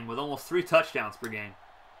game with almost 3 touchdowns per game.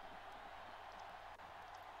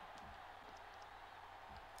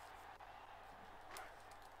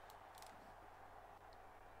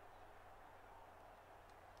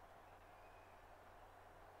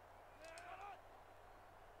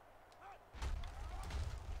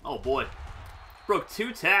 Oh boy. Broke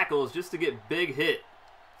 2 tackles just to get big hit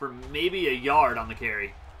for maybe a yard on the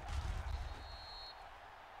carry.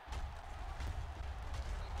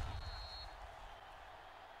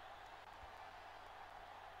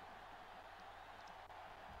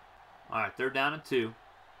 All right, 3rd down and 2.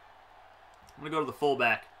 I'm going to go to the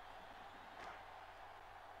fullback.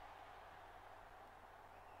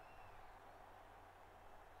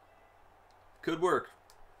 Could work.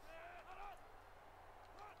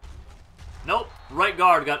 Nope. Right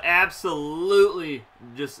guard got absolutely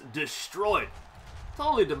just destroyed.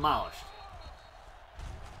 Totally demolished.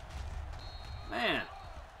 Man.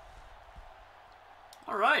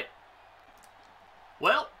 All right.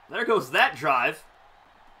 Well, there goes that drive.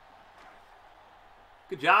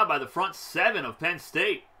 Good job by the front 7 of Penn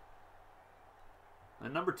State.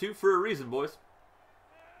 And number 2 for a reason, boys.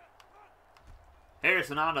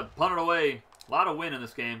 Harrison on to punt it away. A lot of win in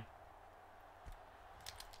this game.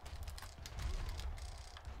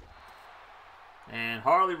 And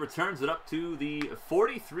Harley returns it up to the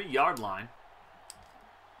 43-yard line.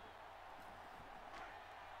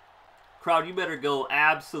 Crowd, you better go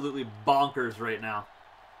absolutely bonkers right now.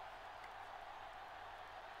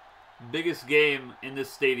 Biggest game in this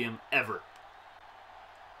stadium ever.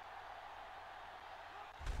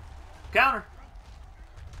 Counter.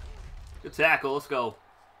 Good tackle. Let's go.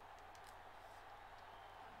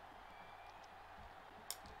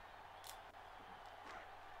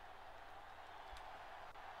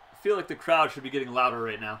 I feel like the crowd should be getting louder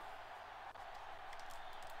right now.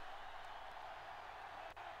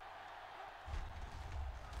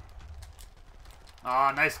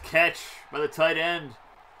 Ah, nice catch by the tight end.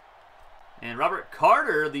 And Robert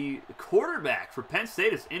Carter, the quarterback for Penn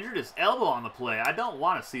State, has injured his elbow on the play. I don't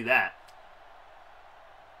want to see that.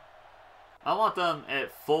 I want them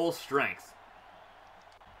at full strength.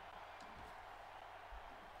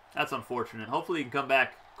 That's unfortunate. Hopefully he can come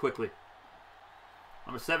back quickly.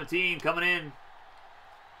 Number 17 coming in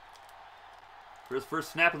for his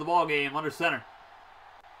first snap of the ball game under center.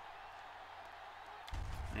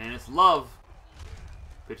 And it's Love.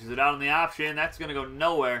 Pitches it out on the option. That's going to go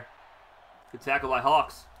nowhere. Good tackle by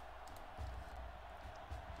Hawks.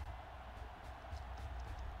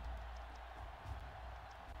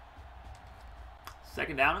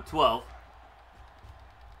 Second down and 12.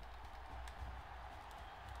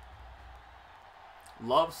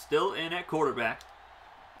 Love still in at quarterback.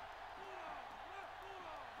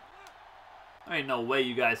 There ain't no way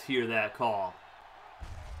you guys hear that call.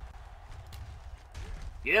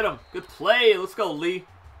 Get him. Good play. Let's go, Lee.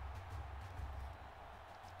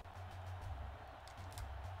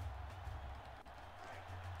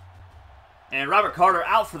 And Robert Carter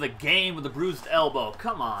out for the game with a bruised elbow.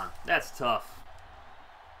 Come on. That's tough.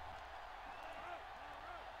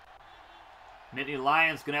 Nittany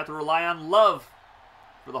Lions going to have to rely on Love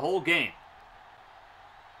for the whole game.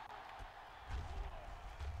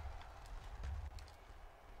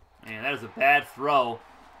 And that is a bad throw.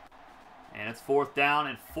 And it's 4th down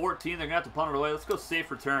and 14. They're going to have to punt it away. Let's go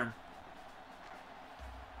safe return.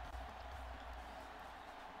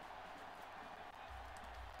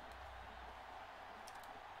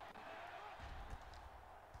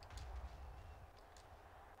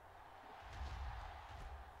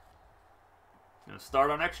 Going to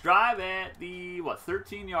start our next drive at the,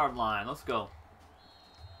 13-yard line. Let's go.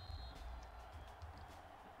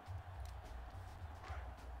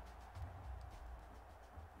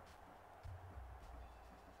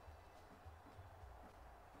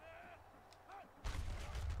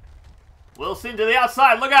 Wilson to the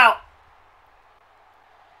outside. Look out.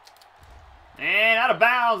 And out of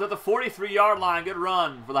bounds at the 43-yard line. Good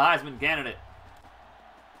run for the Heisman candidate.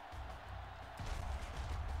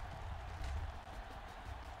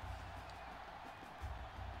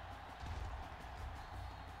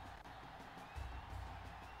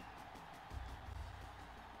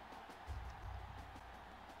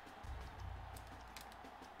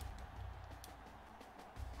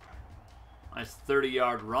 Nice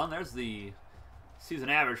 30-yard run. There's the season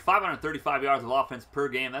average. 535 yards of offense per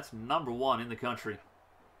game. That's #1 in the country.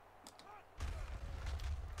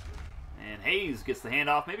 And Hayes gets the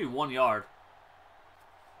handoff. Maybe 1 yard.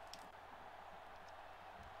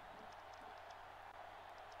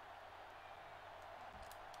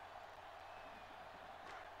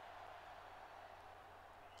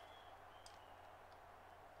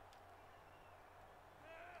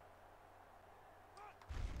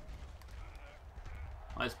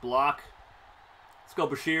 Nice block. Let's go,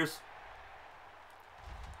 Bashirs.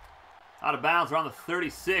 Out of bounds around the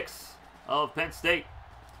 36 of Penn State.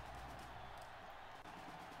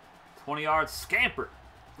 20-yard scamper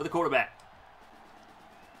for the quarterback.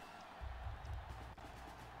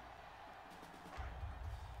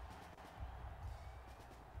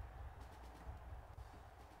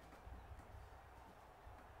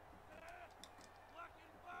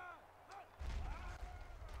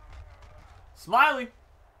 Smiley.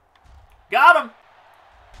 Got him.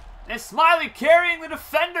 And Smiley carrying the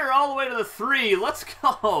defender all the way to the 3. Let's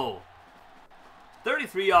go.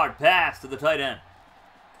 33-yard pass to the tight end.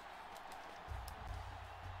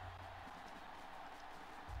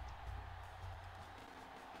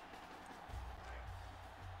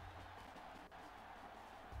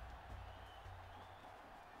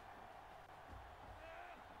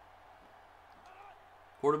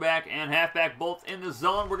 Quarterback and halfback both in the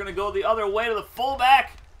zone. We're going to go the other way to the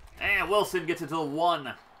fullback. And Wilson gets it to the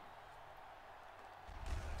 1.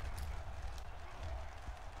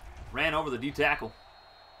 Ran over the D tackle.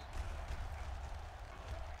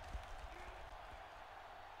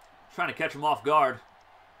 Trying to catch him off guard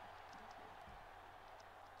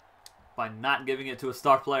by not giving it to a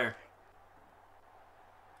star player.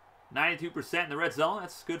 92% in the red zone.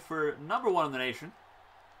 That's good for #1 in the nation.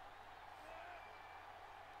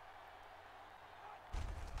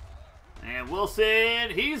 And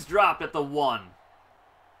Wilson, he's dropped at the 1.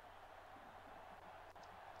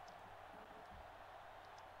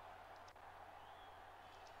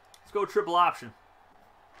 Let's go triple option.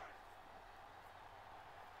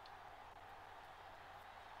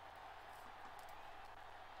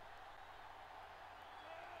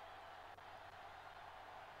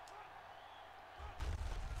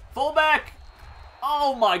 Fullback.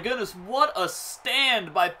 Oh my goodness, what a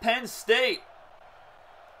stand by Penn State.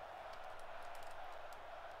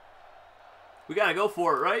 We got to go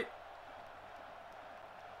for it, right?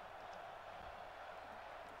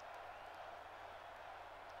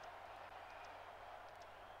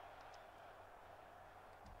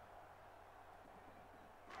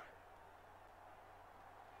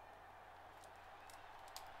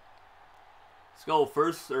 Let's go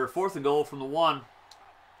 4th and goal from the 1.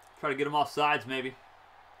 Try to get him off sides, maybe.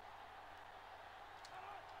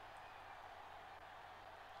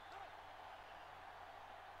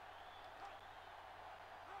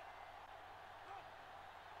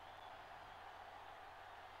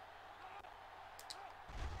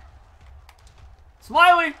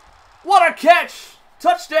 Smiley, what a catch!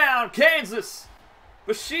 Touchdown, Kansas!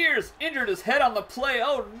 Bashirs injured his head on the play.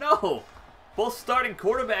 Oh no! Both starting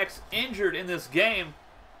quarterbacks injured in this game.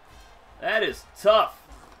 That is tough.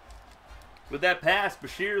 With that pass,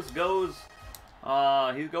 Bashirs goes,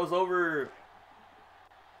 he goes over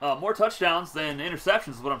more touchdowns than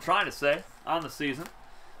interceptions is what I'm trying to say on the season.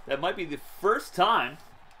 That might be the first time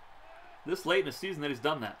this late in the season that he's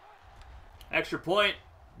done that. Extra point.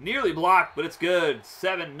 Nearly blocked, but it's good.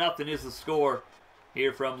 7-0 is the score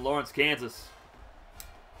here from Lawrence, Kansas.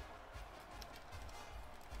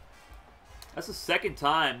 That's the second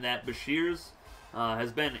time that Bashirs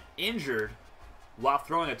has been injured while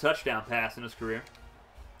throwing a touchdown pass in his career.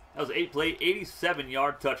 That was an 8-play,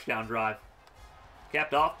 87-yard touchdown drive.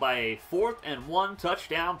 Capped off by a 4th and 1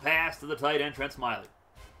 touchdown pass to the tight end, Trent Smiley.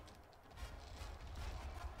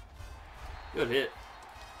 Good hit.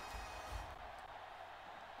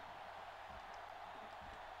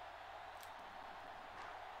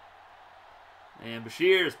 And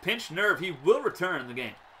Bashirs pinched nerve. He will return in the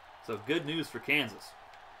game. So good news for Kansas.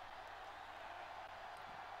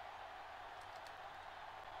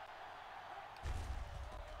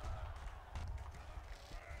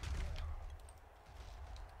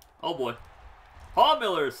 Oh boy.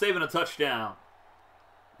 Hallmiller saving a touchdown.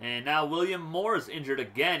 And now William Moore is injured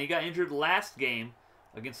again. He got injured last game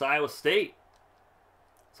against Iowa State.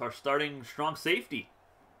 It's our starting strong safety.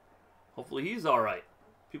 Hopefully he's all right.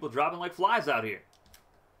 People dropping like flies out here.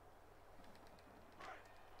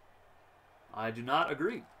 I do not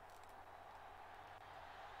agree.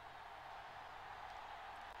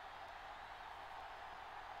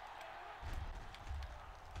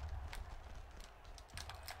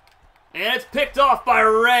 And it's picked off by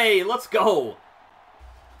Ray. Let's go.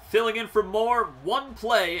 Filling in for Moore, one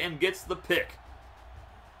play, and gets the pick.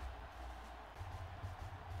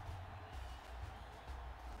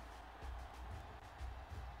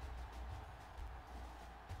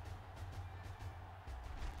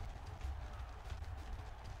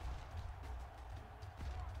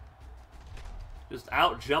 Just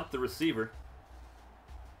out-jumped the receiver.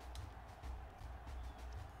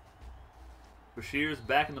 Bashir's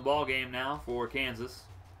back in the ball game now for Kansas.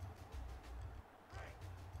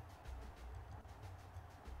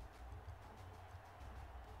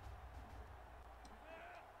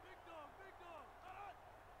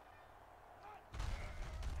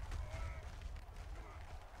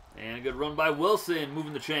 And a good run by Wilson,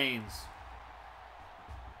 moving the chains.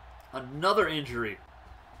 Another injury.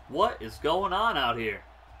 What is going on out here?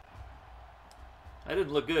 That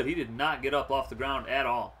didn't look good. He did not get up off the ground at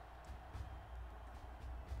all.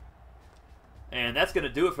 And that's going to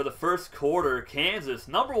do it for the first quarter. Kansas,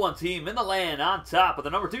 #1 team in the land, on top of the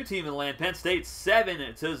 #2 team in the land, Penn State,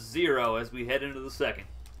 7-0 as we head into the second.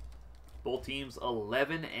 Both teams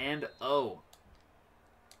 11-0.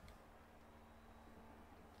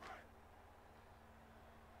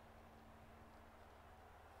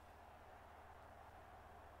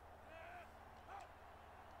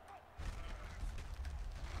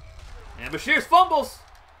 And Bashir's fumbles,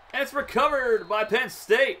 and it's recovered by Penn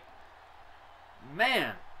State.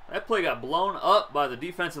 Man, that play got blown up by the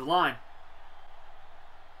defensive line.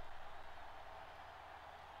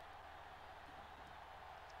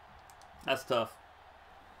 That's tough.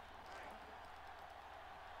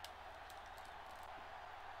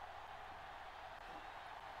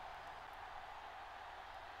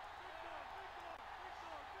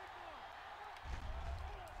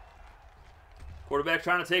 Quarterback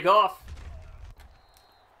trying to take off.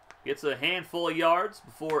 Gets a handful of yards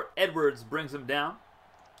before Edwards brings him down.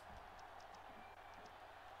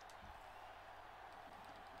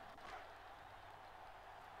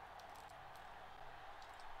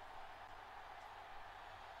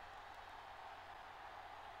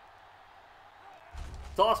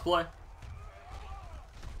 Toss play.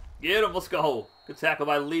 Get him, let's go. Good tackle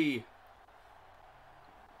by Lee.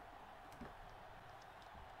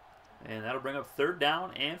 And that'll bring up 3rd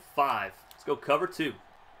down and 5. Let's go cover 2.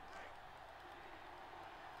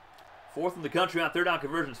 4th in the country on 3rd down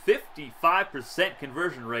conversions. 55%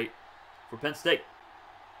 conversion rate for Penn State.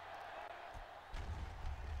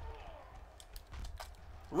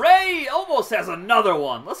 Ray almost has another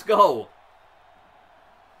one. Let's go.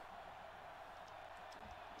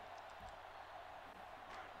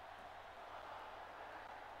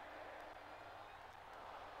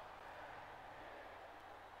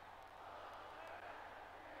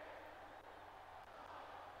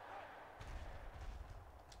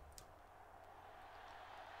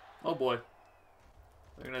 Oh boy.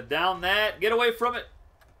 They're going to down that. Get away from it.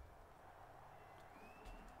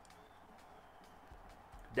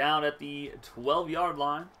 Down at the 12-yard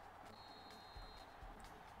line.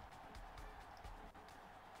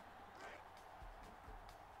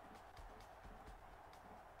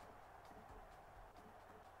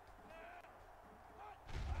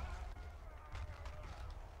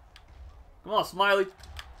 Come on, Smiley.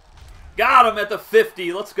 Got him at the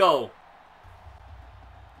 50. Let's go.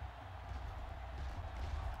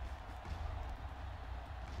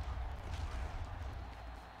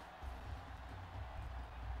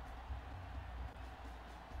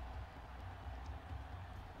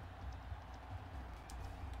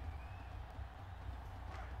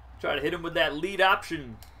 Try to hit him with that lead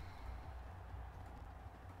option.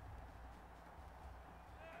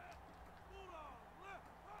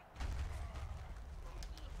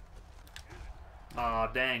 Aw,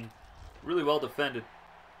 dang. Really well defended.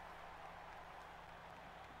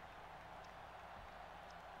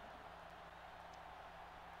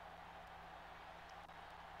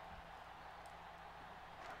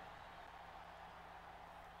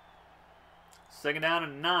 Second down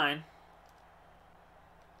and 9.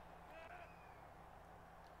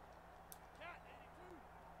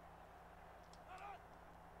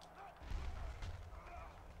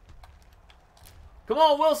 Come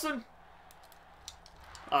on, Wilson.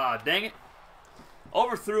 Ah, dang it.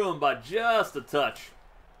 Overthrew him by just a touch.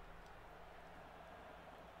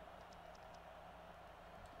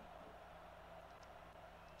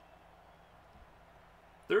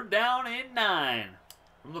 Third down and 9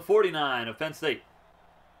 from the 49 of Penn State.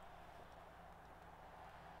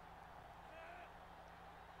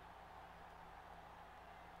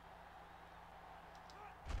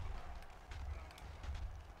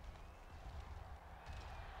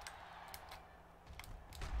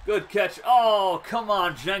 Good catch. Oh, come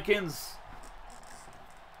on, Jenkins.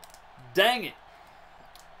 Dang it.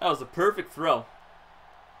 That was a perfect throw.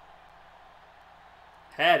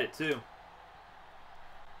 Had it, too.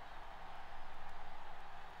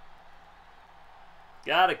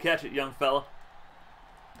 Gotta catch it, young fella.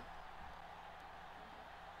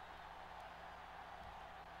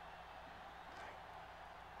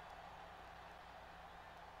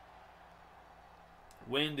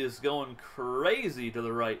 Wind is going crazy to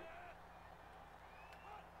the right.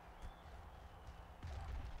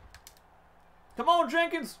 Come on,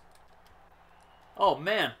 Jenkins. Oh,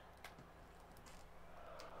 man.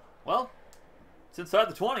 Well, it's inside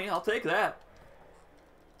the 20. I'll take that.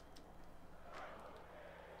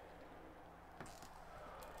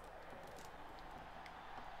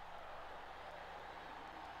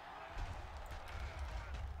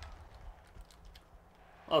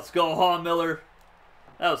 Let's go, Haw Miller.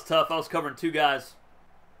 That was tough. I was covering 2 guys.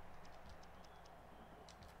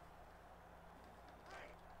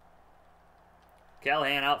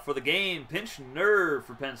 Callahan out for the game. Pinched nerve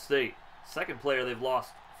for Penn State. Second player they've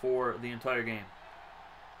lost for the entire game.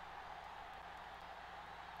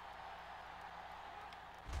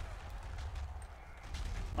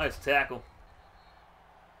 Nice tackle.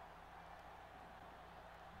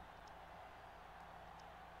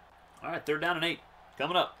 All right, 3rd down and 8.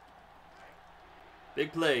 Coming up.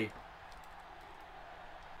 Big play.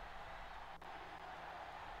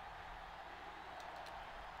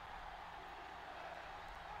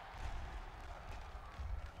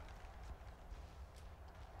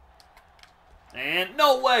 And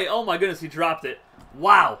no way. Oh my goodness, he dropped it.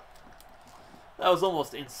 Wow. That was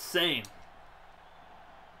almost insane.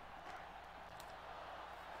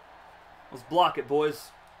 Let's block it, boys.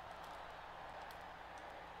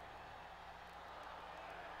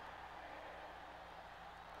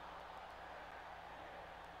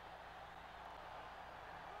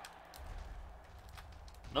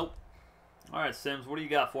 Nope. Alright, Sims, what do you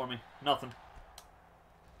got for me? Nothing.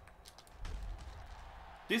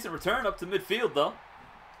 Decent return up to midfield, though.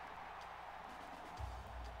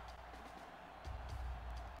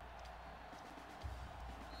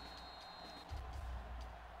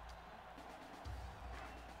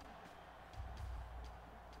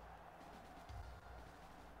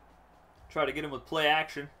 Try to get him with play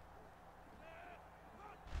action.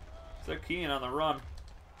 So they're keying on the run.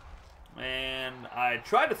 And I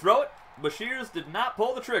tried to throw it. Bashirs did not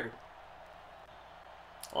pull the trigger.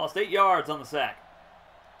 Lost 8 yards on the sack.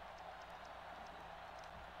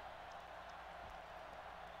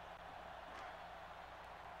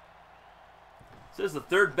 This is the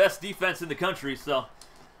 3rd best defense in the country, so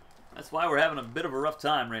that's why we're having a bit of a rough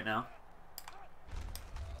time right now.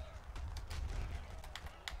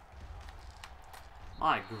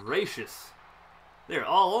 My gracious. They're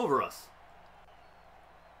all over us.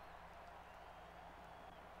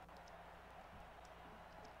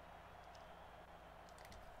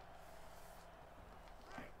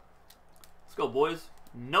 Let's go, boys.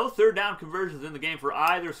 No 3rd down conversions in the game for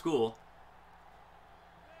either school.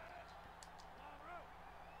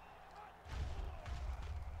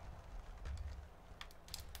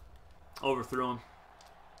 Overthrew him.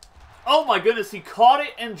 Oh my goodness, he caught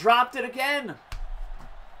it and dropped it again.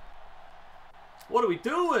 What are we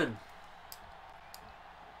doing?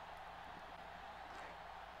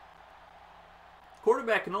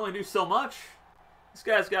 Quarterback can only do so much. This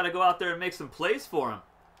guy's got to go out there and make some plays for him.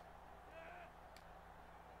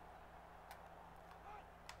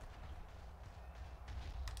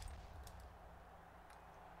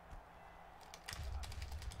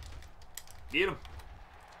 Get him.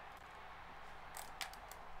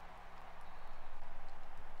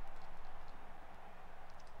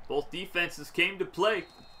 Both defenses came to play.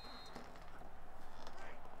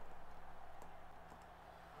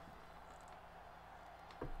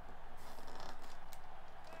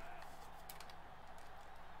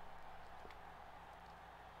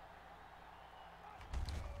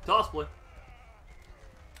 Toss play.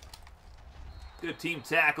 Good team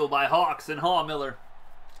tackle by Hawks and Haw Miller.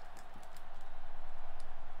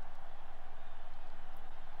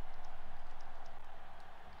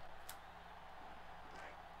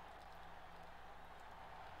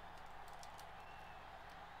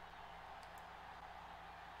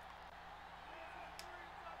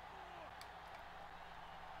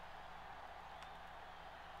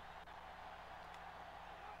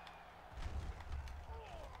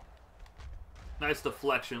 Nice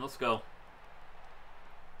deflection. Let's go.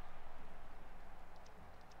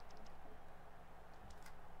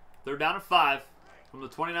 Third down and 5 from the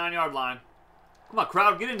 29-yard line. Come on,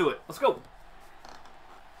 crowd, get into it. Let's go.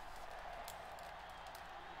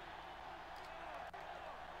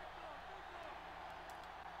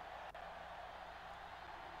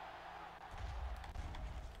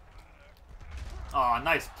 Oh,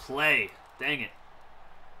 nice play. Dang it.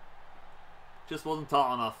 Just wasn't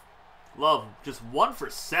tall enough. Love, just 1 for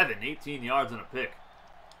 7, 18 yards and a pick.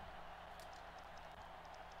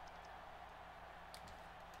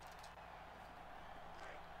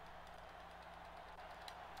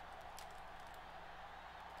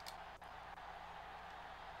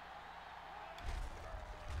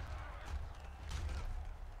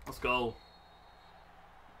 Let's go.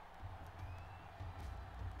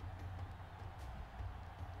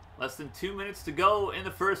 Less than 2 minutes to go in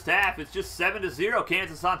the first half. It's just 7-0.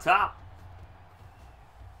 Kansas on top.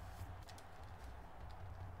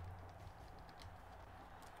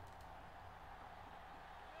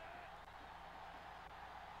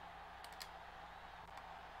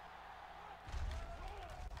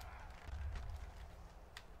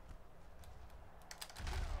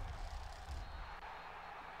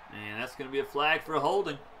 And that's going to be a flag for a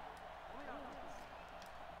holding.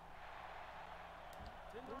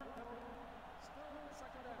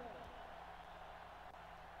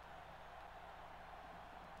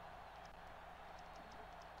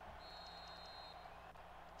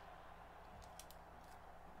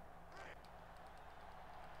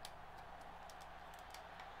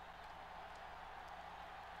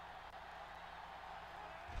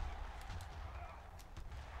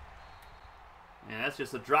 And that's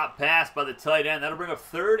just a drop pass by the tight end. That'll bring up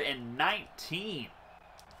 3rd and 19.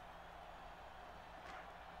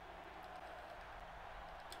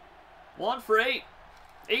 One for 8.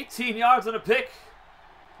 18 yards and a pick.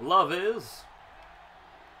 Love is.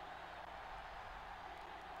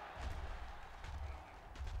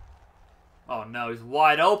 Oh no, he's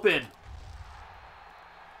wide open.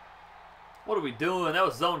 What are we doing? That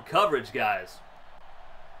was zone coverage, guys.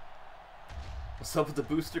 What's up with the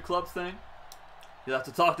Booster Club thing? You'll have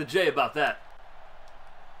to talk to Jay about that.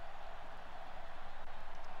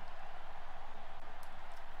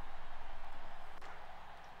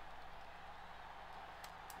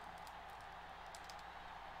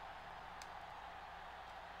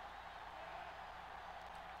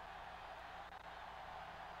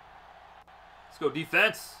 Let's go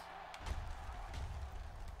defense.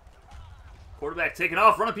 Quarterback taking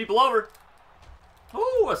off, running people over.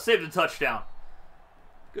 Ooh, a saved a touchdown.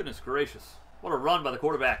 Goodness gracious. What a run by the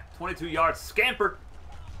quarterback. 22 yards, scamper.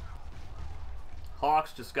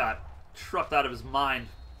 Hawks just got trucked out of his mind.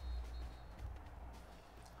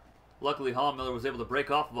 Luckily, Miller was able to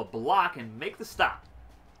break off of a block and make the stop.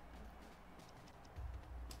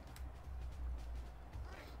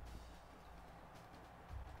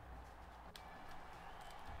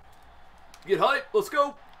 Get hype. Let's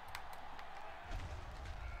go.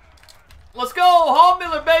 Let's go,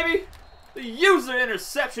 Miller, baby. The user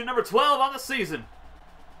interception, number 12 on the season.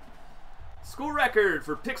 School record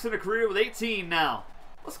for picks in a career with 18 now.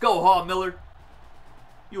 Let's go, Miller.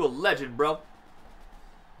 You a legend, bro.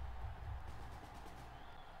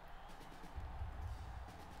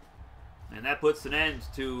 And that puts an end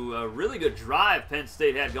to a really good drive Penn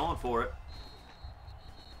State had going for it.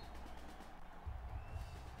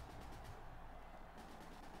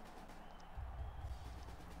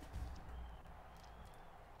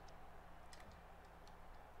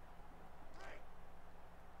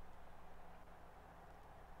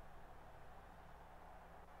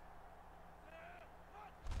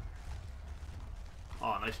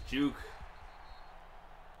 Oh, nice juke.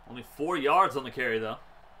 Only 4 yards on the carry, though.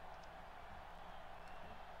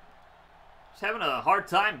 Just having a hard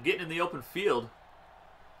time getting in the open field.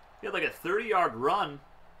 He had like a 30-yard run.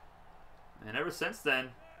 And ever since then,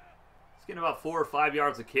 he's getting about 4 or 5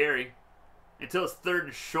 yards of carry. Until it's 3rd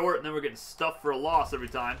and short, and then we're getting stuffed for a loss every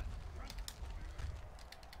time.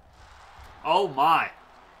 Oh, my.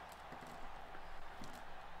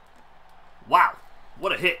 Wow.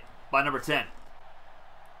 What a hit by number 10.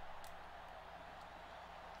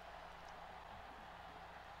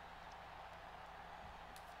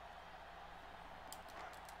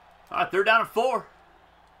 All right, 3rd down and 4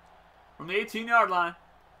 from the 18-yard line.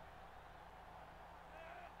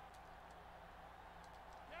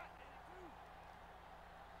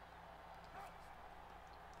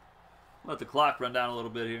 Let the clock run down a little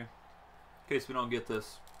bit here in case we don't get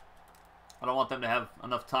this. I don't want them to have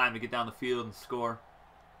enough time to get down the field and score.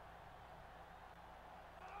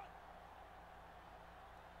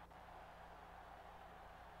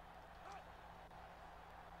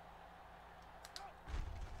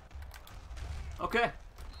 Okay.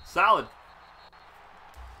 Solid.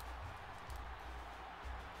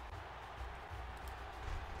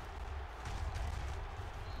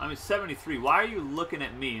 I mean, 73. Why are you looking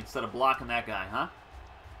at me instead of blocking that guy, huh?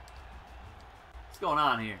 What's going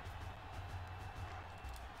on here?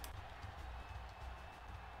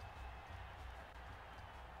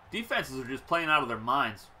 Defenses are just playing out of their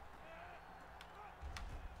minds.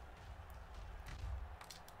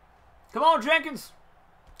 Come on, Jenkins!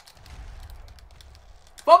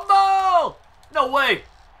 Fumble! No way!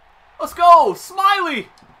 Let's go! Smiley!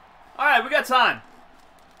 Alright, we got time.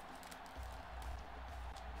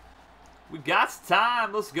 We got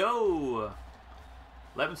time. Let's go.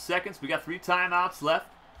 11 seconds. We got 3 timeouts left.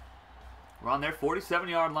 We're on their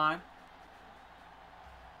 47-yard line.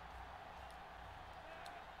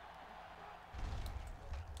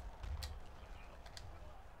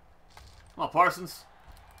 Come on, Parsons.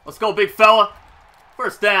 Let's go, big fella.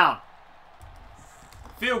 First down.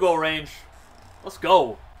 Field goal range. Let's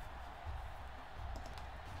go.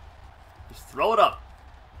 Just throw it up.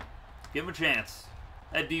 Give him a chance.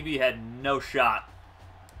 That DB had no shot.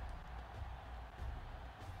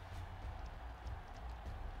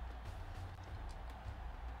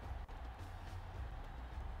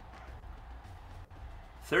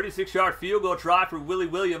 "36-yard field goal try for Willie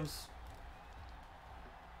Williams.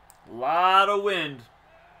 Lot of wind.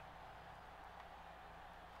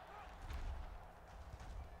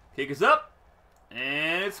 Kick is up.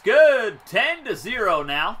 And it's good. 10-0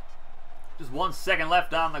 now. Just 1 second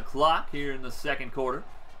left on the clock here in the second quarter.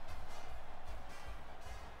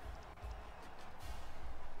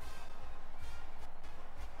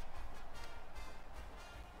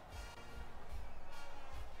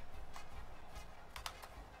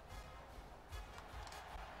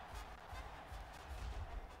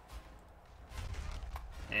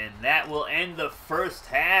 And that will end the first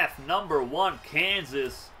half. Number 1,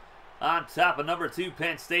 Kansas on top of number 2,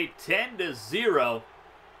 Penn State, 10-0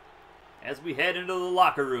 as we head into the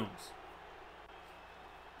locker rooms.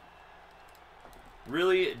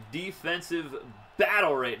 Really defensive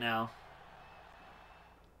battle right now.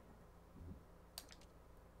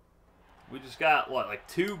 We just got, what, like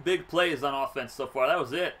 2 big plays on offense so far. That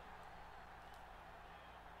was it.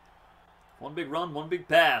 1 big run, 1 big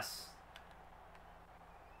pass.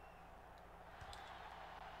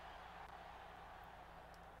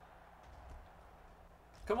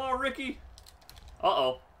 Come on, Ricky.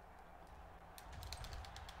 Uh-oh.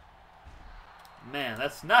 Man,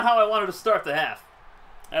 that's not how I wanted to start the half.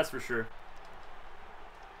 That's for sure.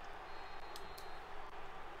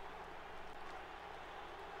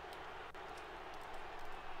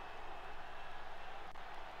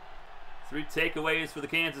 Three takeaways for the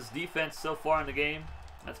Kansas defense so far in the game.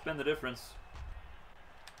 That's been the difference.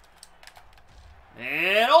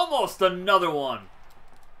 And almost another one.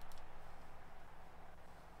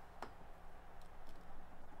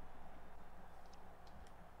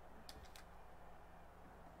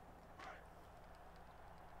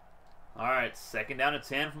 All right, second down and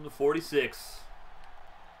 10 from the 46.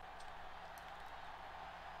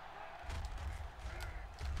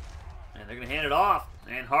 And they're going to hand it off.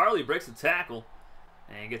 And Harley breaks the tackle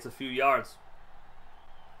and gets a few yards.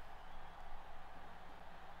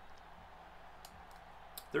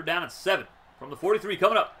 Third down and 7 from the 43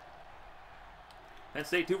 coming up. Penn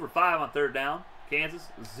State 2 for 5 on third down. Kansas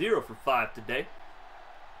 0 for 5 today.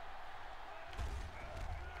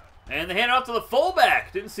 And they hand it off to the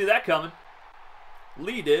fullback. Didn't see that coming.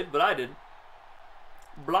 Lee did, but I didn't.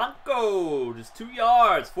 Blanco, just 2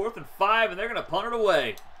 yards. 4th and 5, and they're going to punt it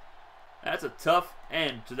away. That's a tough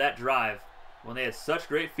end to that drive when they had such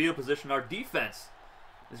great field position. Our defense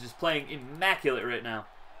is just playing immaculate right now.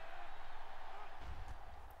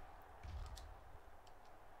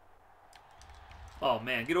 Oh,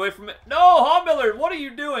 man, get away from it. No, Haumiller, what are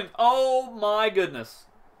you doing? Oh, my goodness.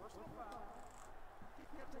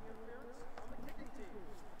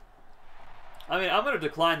 I mean, I'm going to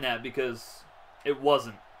decline that because it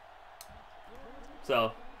wasn't.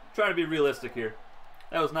 So, trying to be realistic here.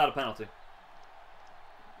 That was not a penalty.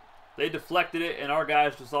 They deflected it, and our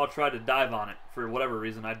guys just all tried to dive on it for whatever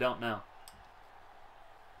reason. I don't know.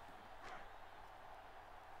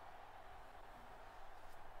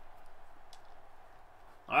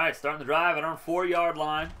 All right, starting the drive at our 4-yard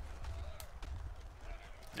line.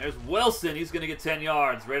 There's Wilson. He's going to get 10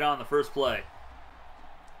 yards right on the first play.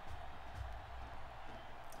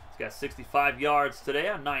 He's got 65 yards today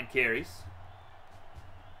on 9 carries.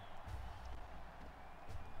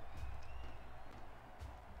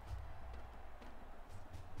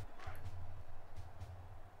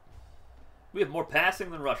 We have more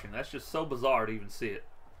passing than rushing. That's just so bizarre to even see it.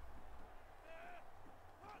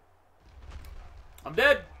 I'm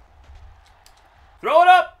dead. Throw it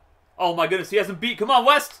up. Oh my goodness, he hasn't beat. Come on,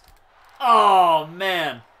 West. Oh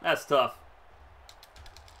man, that's tough.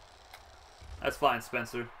 That's fine,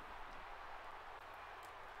 Spencer.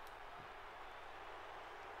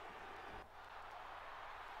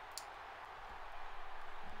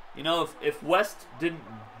 You know, if West didn't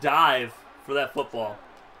dive for that football,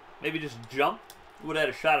 maybe just jump, we would have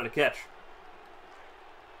had a shot at a catch.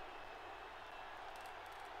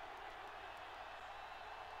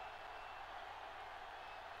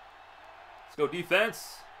 Let's go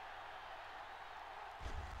defense.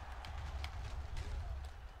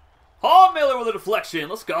 Oh, Miller with a deflection.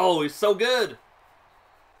 Let's go. He's so good.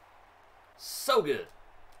 So good.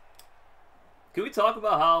 Can we talk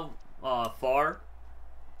about how far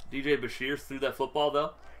DJ Bashir threw that football,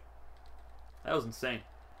 though? That was insane.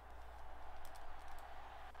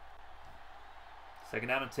 2nd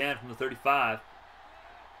down and 10 from the 35.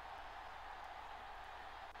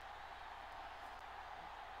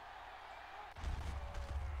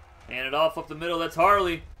 Hand it off up the middle. That's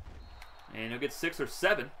Harley. And he'll get 6 or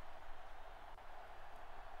 7.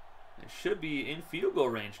 It should be in field goal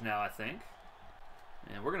range now, I think.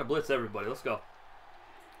 And we're going to blitz everybody. Let's go.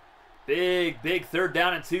 Big 3rd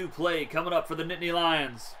down and 2 play coming up for the Nittany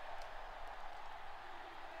Lions.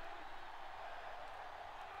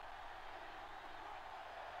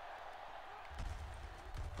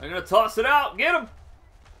 They're going to toss it out. Get him.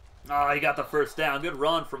 Oh, he got the 1st down. Good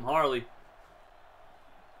run from Harley.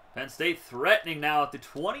 Penn State threatening now at the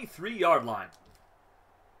 23-yard line.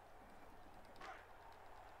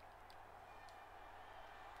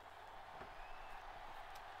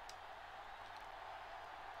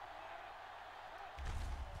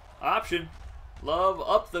 Option. Love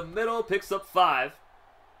up the middle, picks up 5.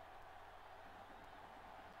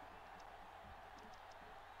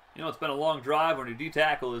 You know, it's been a long drive when your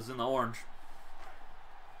D-tackle is in the orange.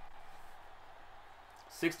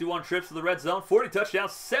 61 trips to the red zone, 40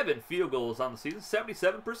 touchdowns, 7 field goals on the season,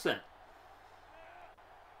 77%.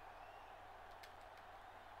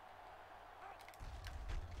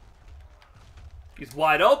 He's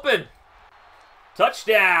wide open.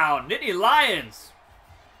 Touchdown, Nittany Lions.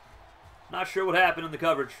 Not sure what happened in the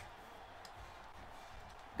coverage.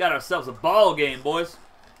 Got ourselves a ball game, boys.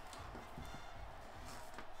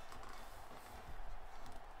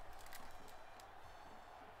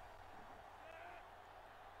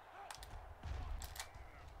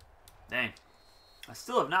 Dang. I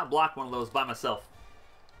still have not blocked one of those by myself.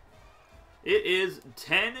 It is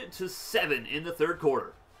 10-7 in the 3rd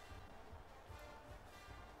quarter.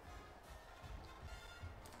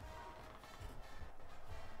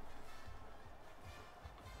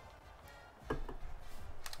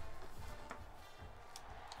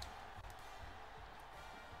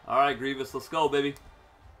 All right, Grievous, let's go, baby.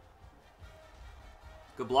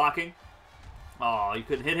 Good blocking. Oh, you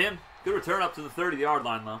couldn't hit him. Good return up to the 30-yard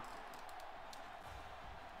line, though.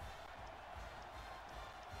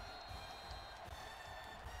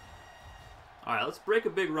 All right, let's break a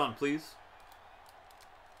big run, please.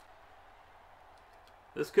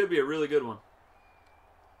 This could be a really good one.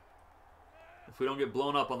 If we don't get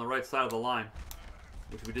blown up on the right side of the line.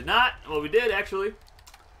 Which we did not. Well, we did, actually.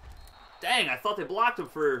 Dang, I thought they blocked him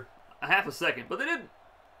for a half a second, but they didn't.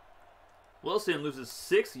 Wilson loses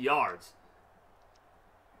 6 yards.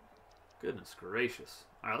 Goodness gracious.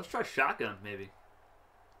 All right, let's try shotgun, maybe.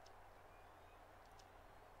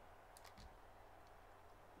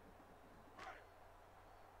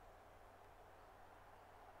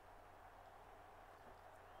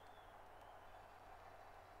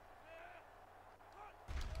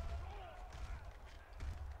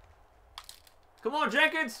 Come on,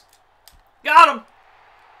 Jenkins. Got him.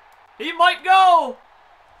 He might go.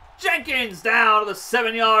 Jenkins down to the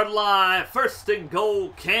 7-yard line. 1st and goal,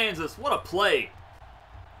 Kansas. What a play.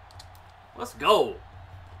 Let's go.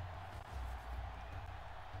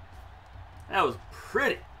 That was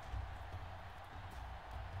pretty.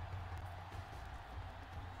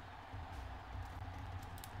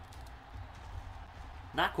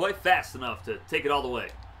 Not quite fast enough to take it all the way.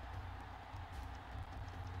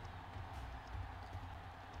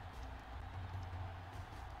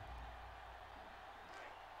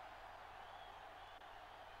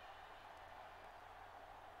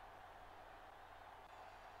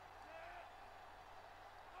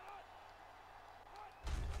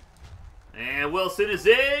 And Wilson is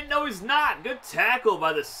in. No, he's not. Good tackle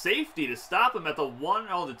by the safety to stop him at the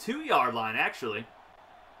 2-yard line, actually.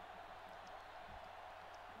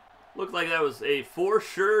 Looked like that was a for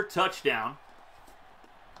sure touchdown.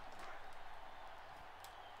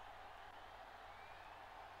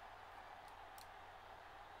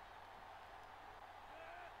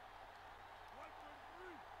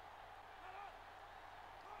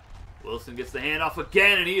 Wilson gets the handoff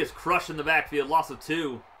again, and he is crushing the backfield. Loss of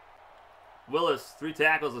 2. Willis, 3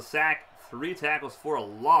 tackles, a sack, 3 tackles for a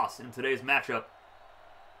loss in today's matchup.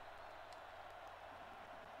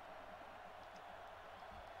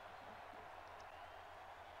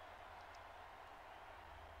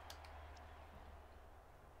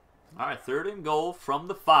 All right, 3rd and goal from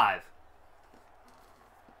the 5.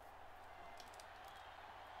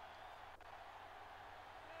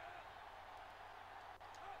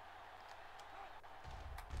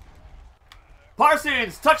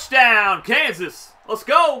 Parsons, touchdown, Kansas. Let's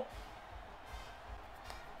go.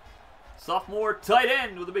 Sophomore tight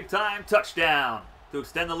end with a big time touchdown to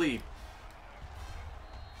extend the lead.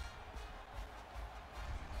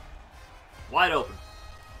 Wide open.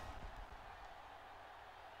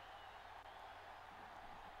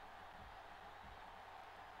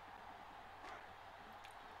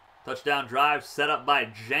 Touchdown drive set up by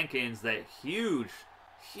Jenkins. That huge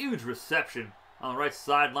reception on the right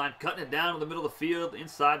sideline, cutting it down to the middle of the field,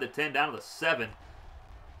 inside the 10, down to the 7.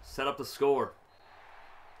 Set up the score.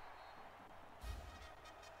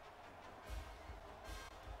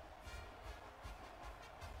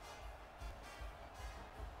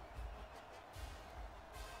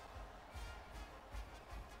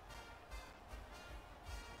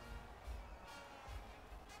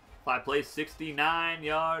 Five play,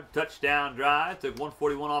 69-yard touchdown drive. Took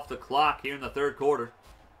 141 off the clock here in the 3rd quarter.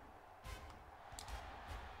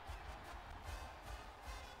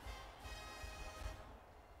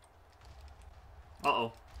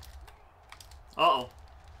 Uh-oh. Uh-oh.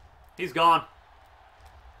 He's gone.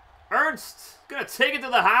 Ernst gonna take it to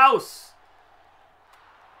the house.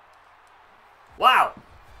 Wow.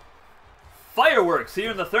 Fireworks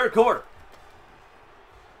here in the 3rd quarter.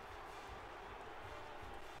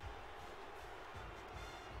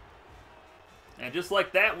 And just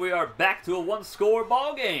like that, we are back to a 1-score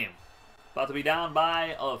ball game. About to be down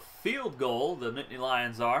by a field goal, the Nittany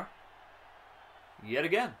Lions are. Yet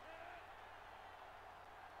again.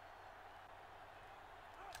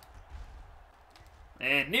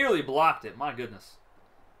 And nearly blocked it, my goodness.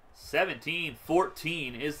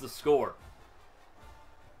 17-14 is the score.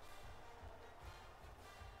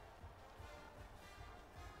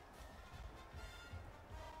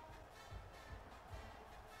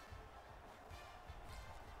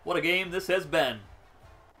 What a game this has been.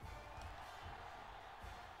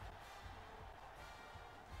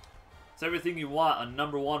 It's everything you want a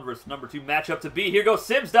number 1 versus number 2 matchup to be. Here goes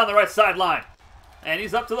Sims down the right sideline. And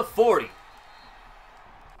he's up to the 40.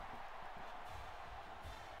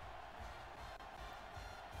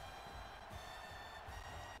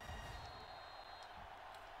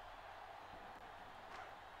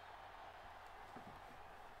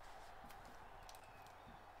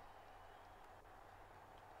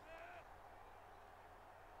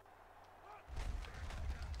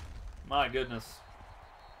 My goodness.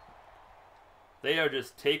 They are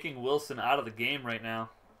just taking Wilson out of the game right now.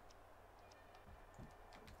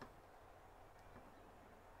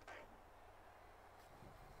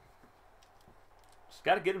 Just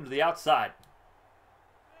got to get him to the outside.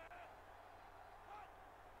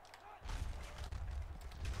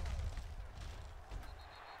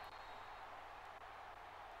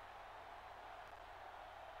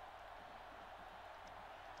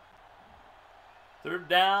 Third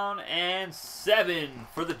down and 7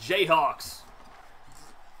 for the Jayhawks.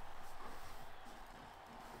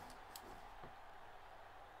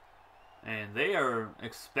 And they are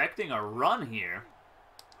expecting a run here.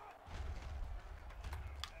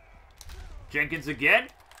 Jenkins again.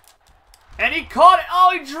 And he caught it.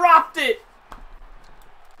 Oh, he dropped it.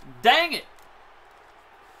 Dang it.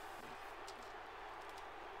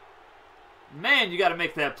 Man, you got to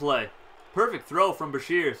make that play. Perfect throw from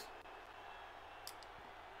Bashirs.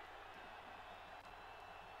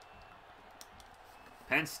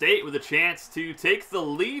 Penn State with a chance to take the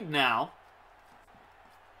lead now.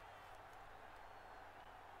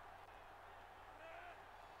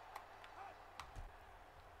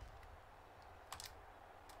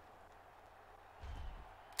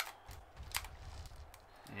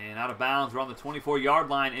 And out of bounds, we're on the 24-yard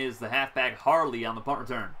line, is the halfback Harley on the punt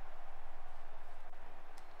return.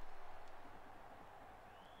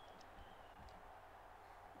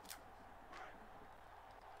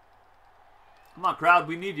 Come on, crowd,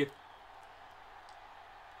 we need you.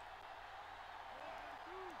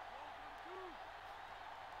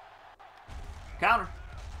 Counter.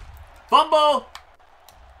 Fumble.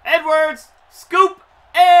 Edwards. Scoop.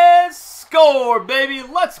 And score, baby.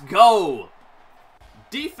 Let's go.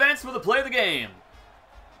 Defense for the play of the game.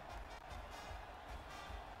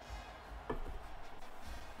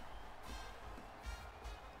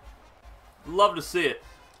 Love to see it.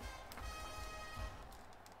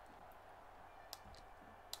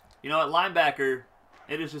 You know, at linebacker,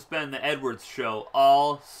 it has just been the Edwards show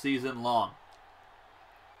all season long.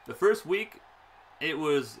 The first week, it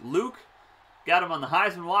was Luke, got him on the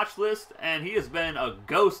Heisman watch list, and he has been a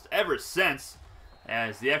ghost ever since,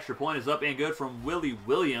 as the extra point is up and good from Willie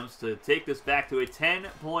Williams to take this back to a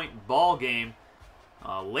 10-point ball game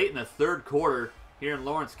late in the third quarter here in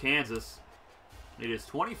Lawrence, Kansas. It is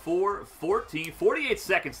 24-14, 48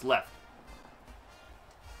 seconds left.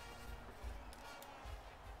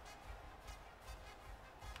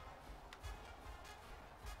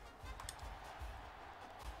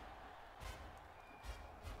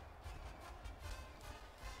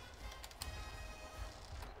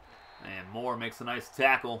 And Moore makes a nice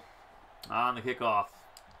tackle on the kickoff.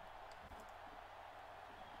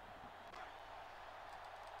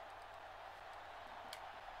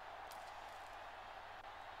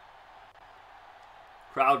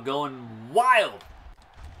 Crowd going wild.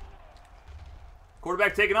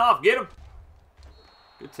 Quarterback taking off. Get him.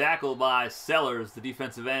 Good tackle by Sellers, the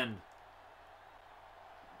defensive end.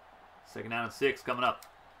 2nd down and 6 coming up.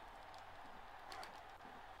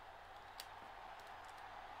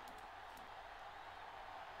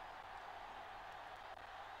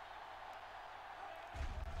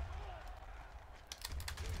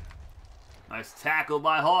 Nice tackle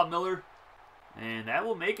by Miller. And that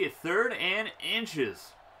will make it 3rd and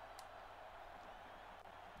inches.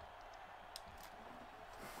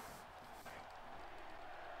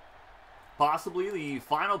 Possibly the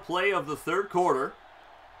final play of the third quarter.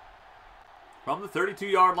 From the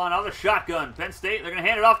 32-yard line, out of the shotgun. Penn State, they're going to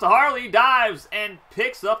hand it off to Harley. Dives and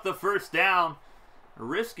picks up the first down. A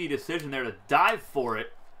risky decision there to dive for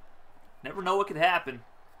it. Never know what could happen.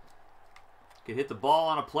 Could hit the ball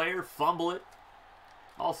on a player, fumble it.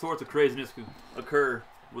 All sorts of craziness could occur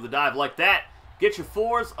with a dive like that. Get your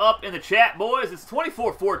 4s up in the chat, boys. It's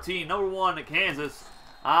 24-14, number 1 Kansas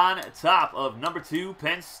on top of number 2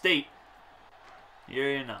 Penn State.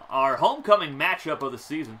 Here in our homecoming matchup of the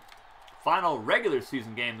season. Final regular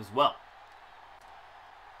season game as well.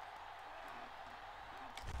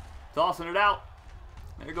 Tossing it out.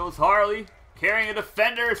 There goes Harley. Carrying a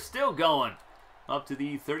defender, still going up to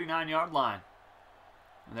the 39-yard line.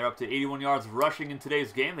 And they're up to 81 yards rushing in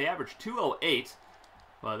today's game. They average 208,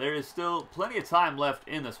 but there is still plenty of time left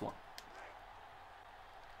in this one.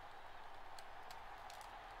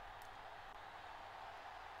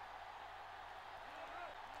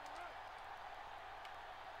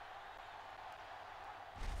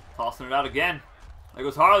 Tossing it out again. There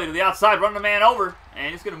goes Harley to the outside, running the man over,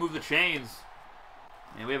 and he's going to move the chains.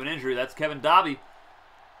 And we have an injury. That's Kevin Dobby,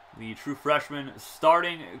 the true freshman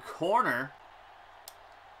starting corner.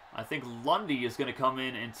 I think Lundy is going to come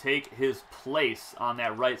in and take his place on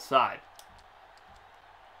that right side.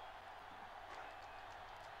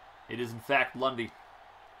 It is, in fact, Lundy,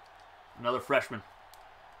 another freshman.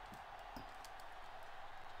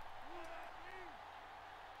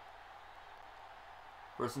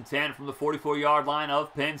 First and 10 from the 44-yard line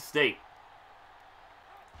of Penn State.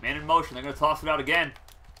 Man in motion. They're going to toss it out again.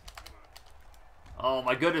 Oh,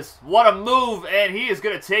 my goodness. What a move. And he is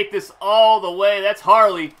going to take this all the way. That's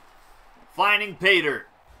Harley finding pay dirt.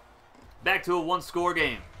 Back to a one-score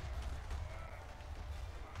game.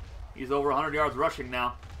 He's over 100 yards rushing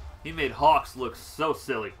now. He made Hawks look so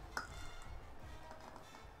silly.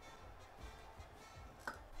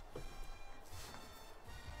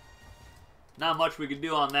 Not much we could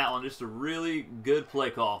do on that one. Just a really good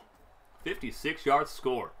play call. 56-yard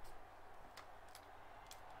score.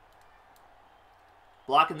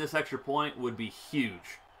 Blocking this extra point would be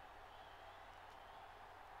huge.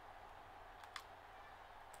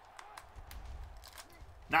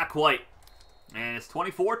 Not quite. And it's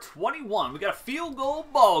 24-21. We got a field goal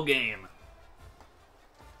ball game.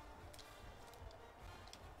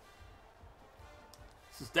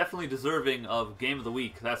 This is definitely deserving of Game of the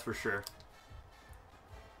Week, that's for sure.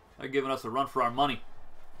 They're giving us a run for our money.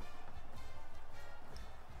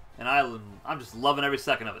 And I'm just loving every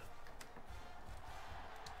second of it.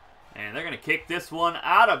 And they're going to kick this one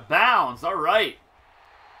out of bounds. All right.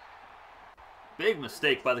 Big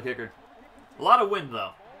mistake by the kicker. A lot of wind,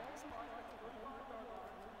 though.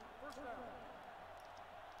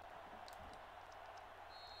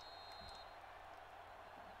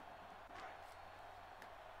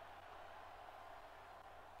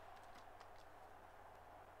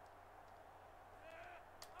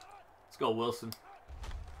 Let's go, Wilson.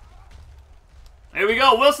 Here we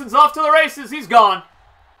go. Wilson's off to the races. He's gone.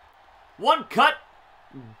 One cut.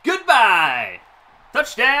 Goodbye.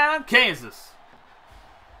 Touchdown, Kansas.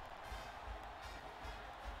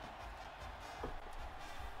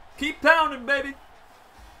 Keep pounding, baby.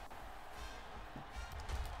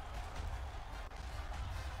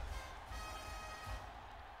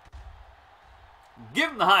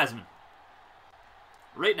 Give him the Heisman.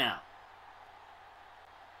 Right now.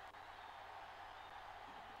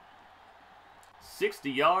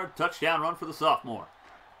 60-yard touchdown run for the sophomore.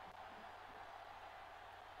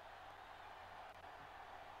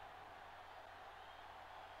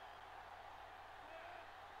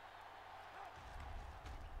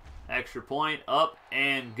 Extra point up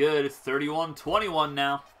and good. It's 31-21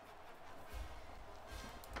 now.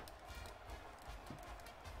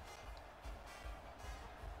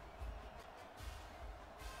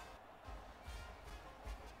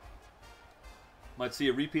 Might see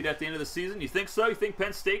a repeat at the end of the season. You think so? You think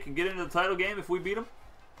Penn State can get into the title game if we beat them?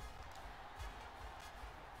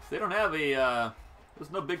 They don't have a...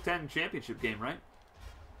 there's no Big Ten championship game, right?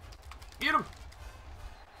 Get them!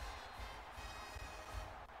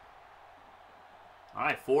 All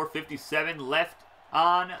right, 4:57 left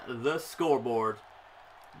on the scoreboard.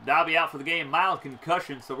 Dobby out for the game. Mild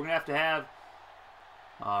concussion, so we're going to have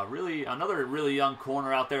another really young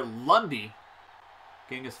corner out there, Lundy,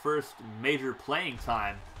 getting his first major playing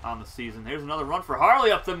time on the season. Here's another run for Harley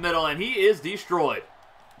up the middle, and he is destroyed.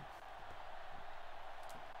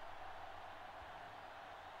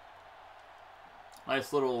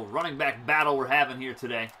 Nice little running back battle we're having here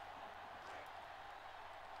today.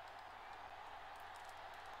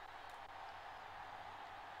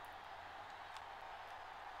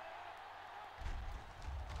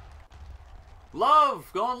 Love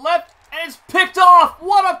going left, and it's picked off.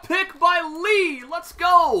 What a pick by Lee. Let's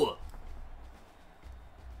go.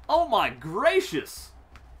 Oh my gracious.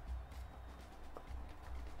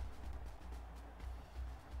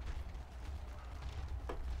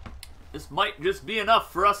 This might just be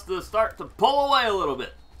enough for us to start to pull away a little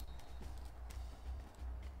bit.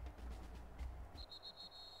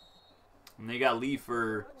 And they got Lee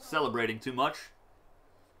for celebrating too much.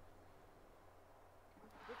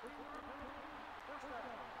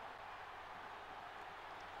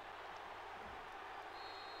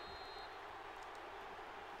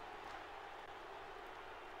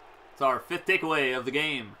 It's our 5th takeaway of the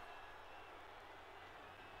game.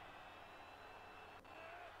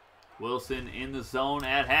 Wilson in the zone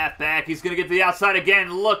at halfback. He's going to get to the outside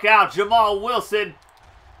again. Look out, Jamal Wilson.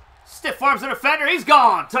 Stiff arms the defender. He's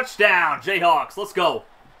gone. Touchdown, Jayhawks. Let's go.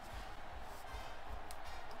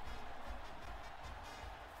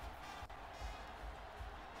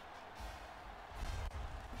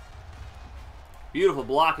 Beautiful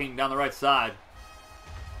blocking down the right side.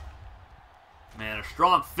 Man, a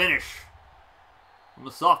strong finish from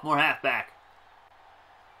the sophomore halfback.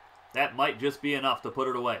 That might just be enough to put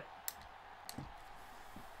it away.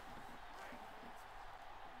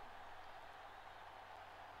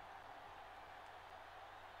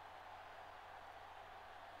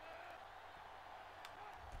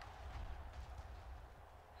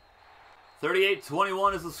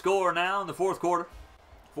 (38-21) is the score now in the 4th quarter.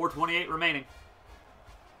 4:28 remaining.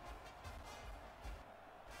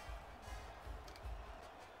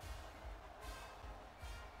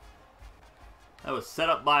 That was set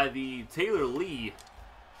up by the Taylor Lee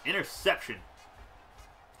interception.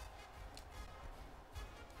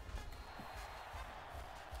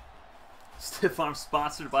 Stiff arm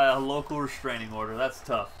sponsored by a local restraining order. That's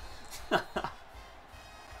tough.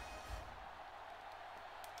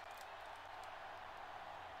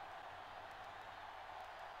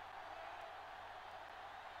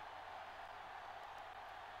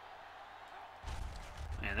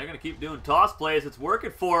 They're going to keep doing toss plays. It's working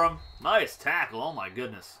for them. Nice tackle. Oh, my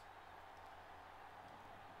goodness.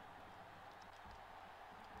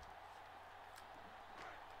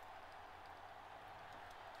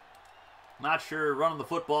 Not sure running the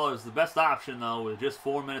football is the best option, though, with just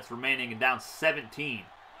 4 minutes remaining and down 17.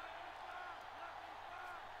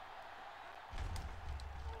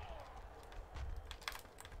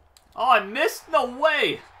 Oh, I missed? No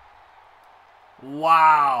way.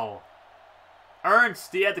 Wow.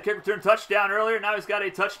 Ernst, he had the kick return touchdown earlier. Now he's got a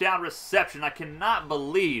touchdown reception. I cannot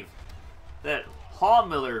believe that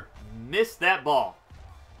Hallmiller missed that ball.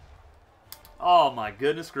 Oh, my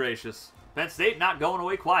goodness gracious. Penn State not going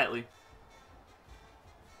away quietly.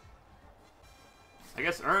 I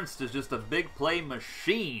guess Ernst is just a big play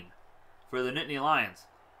machine for the Nittany Lions.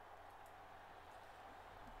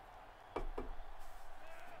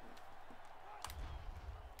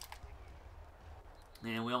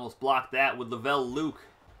 And we almost blocked that with Lavelle Luke.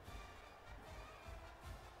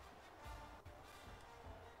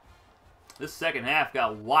 This second half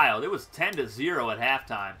got wild. It was 10-0 at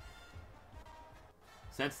halftime.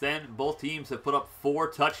 Since then, both teams have put up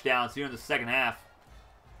 4 touchdowns here in the second half.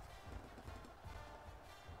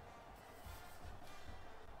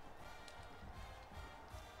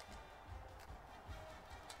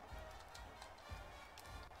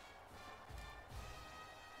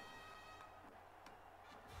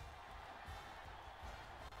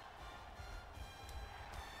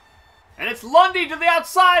 And it's Lundy to the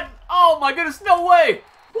outside. Oh my goodness, no way.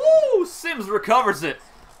 Woo! Sims recovers it.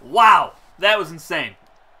 Wow, that was insane.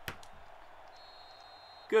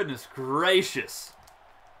 Goodness gracious.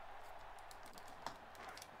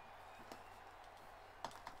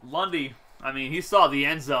 Lundy, I mean, he saw the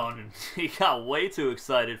end zone and he got way too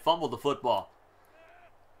excited. Fumbled the football.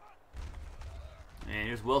 And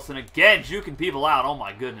here's Wilson again, juking people out. Oh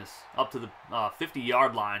my goodness. Up to the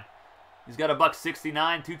 50-yard line. He's got a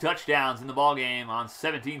 $169, 2 touchdowns in the ballgame on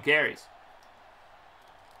 17 carries.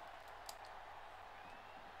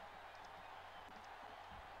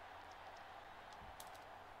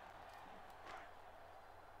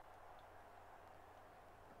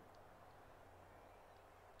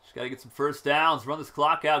 Just got to get some first downs, run this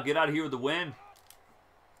clock out, get out of here with the win,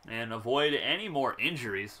 and avoid any more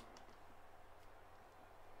injuries.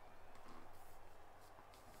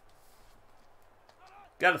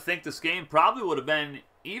 Got to think this game probably would have been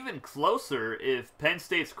even closer if Penn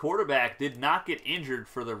State's quarterback did not get injured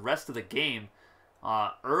for the rest of the game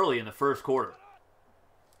early in the first quarter.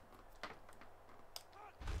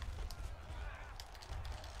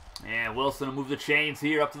 And Wilson will move the chains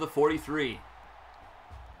here up to the 43.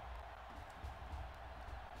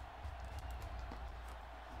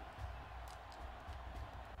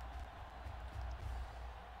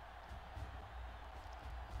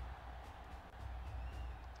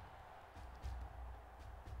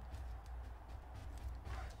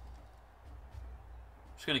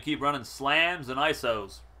 Just going to keep running slams and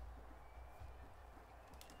ISOs.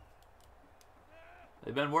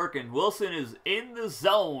 They've been working. Wilson is in the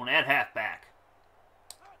zone at halfback.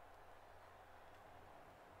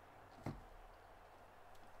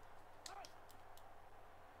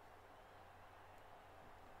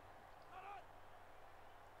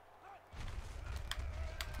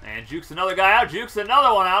 And jukes another guy out. Jukes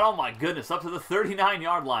another one out. Oh my goodness. Up to the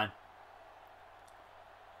 39-yard line.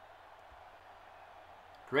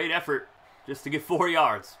 Great effort just to get 4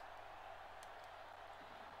 yards.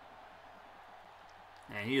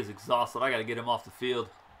 And he is exhausted. I got to get him off the field.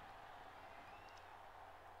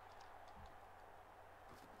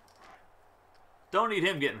 Don't need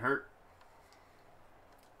him getting hurt.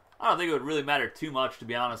 I don't think it would really matter too much, to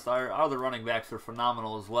be honest. Our other running backs are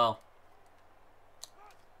phenomenal as well.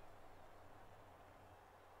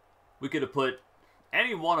 We could have put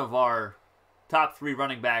any one of our top 3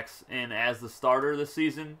 running backs in as the starter this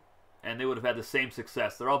season, and they would have had the same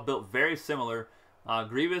success. They're all built very similar.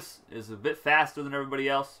 Grievous is a bit faster than everybody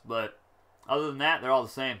else, but other than that, they're all the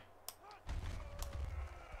same.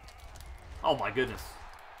 Oh my goodness.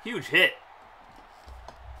 Huge hit.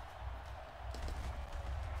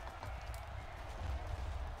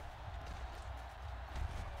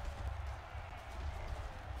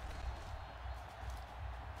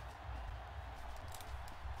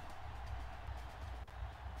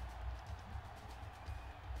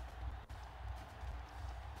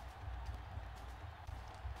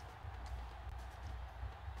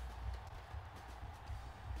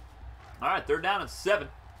 All right, 3rd down and 7.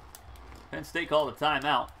 Penn State called a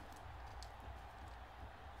timeout.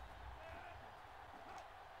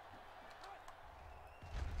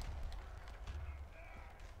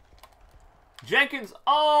 Jenkins,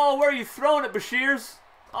 oh, where are you throwing it, Bashirs?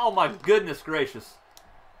 Oh my goodness gracious.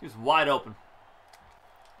 He's wide open.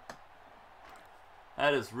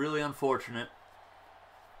 That is really unfortunate.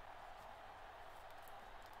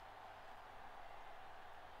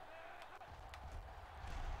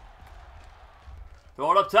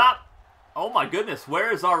 Throw it up top. Oh my goodness,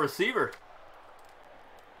 where is our receiver?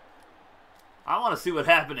 I want to see what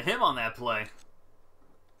happened to him on that play.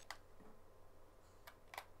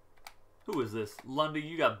 Who is this? Lundy,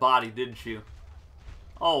 you got bodied, didn't you?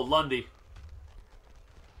 Oh, Lundy.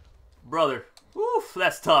 Brother. Oof,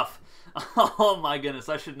 that's tough. Oh my goodness,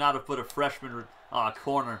 I should not have put a freshman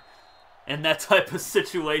corner in that type of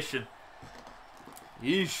situation.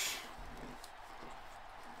 Yeesh.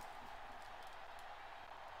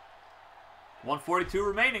 1:42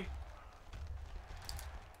 remaining.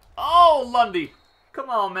 Oh, Lundy. Come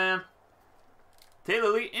on, man.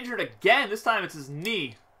 Taylor Lee injured again. This time it's his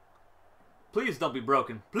knee. Please don't be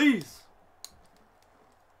broken. Please.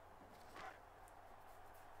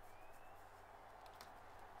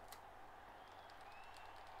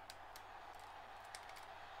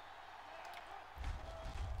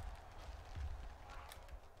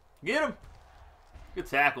 Get him. Good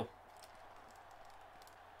tackle.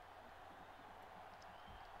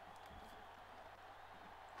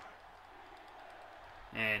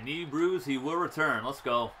 And knee bruise, he will return. Let's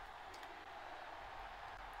go.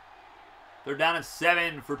 They're down at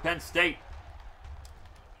 7 for Penn State.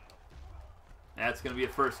 That's going to be a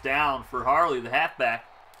first down for Harley, the halfback.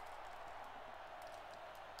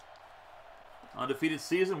 Undefeated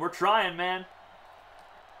season. We're trying, man.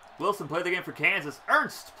 Wilson played the game for Kansas.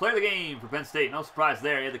 Ernst played the game for Penn State. No surprise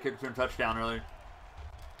there. He had the kick return touchdown earlier.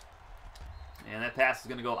 And that pass is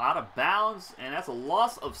going to go out of bounds, and that's a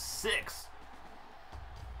loss of 6.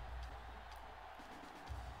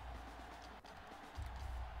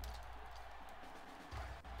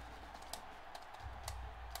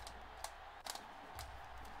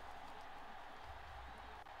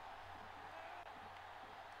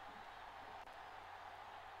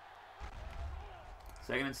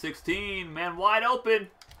 Second and 16, man wide open.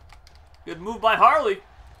 Good move by Harley.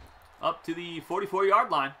 Up to the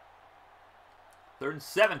 44-yard line. 3rd and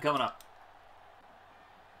 7 coming up.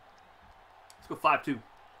 Let's go 5-2.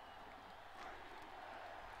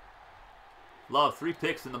 Love 3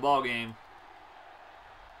 picks in the ball game.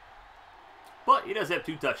 But he does have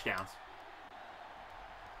 2 touchdowns.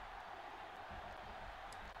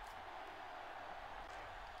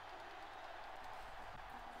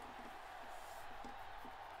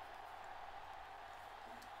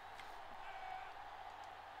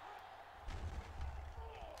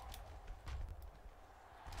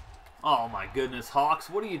 Oh my goodness, Hawks,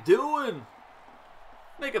 what are you doing?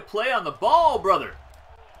 Make a play on the ball, brother.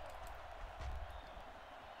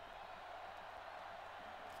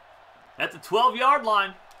 At the 12-yard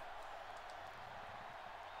line.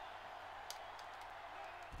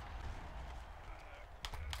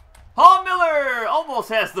 Paul Miller almost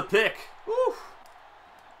has the pick. Woo.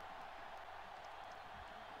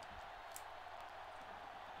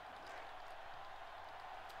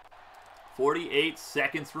 .48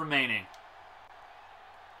 seconds remaining.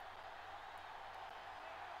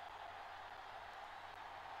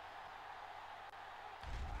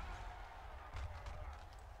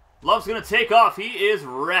 Love's going to take off. He is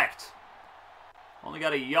wrecked. Only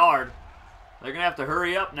got a yard. They're going to have to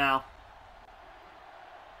hurry up now.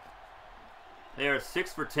 They are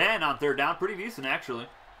 6 for 10 on 3rd down. Pretty decent, actually.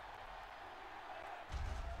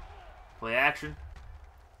 Play action.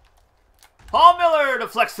 Paul Miller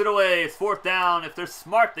deflects it away. It's 4th down. If they're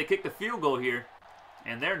smart, they kick the field goal here.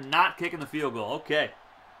 And they're not kicking the field goal. Okay.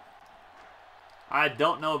 I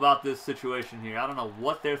don't know about this situation here. I don't know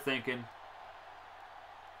what they're thinking.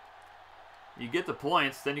 You get the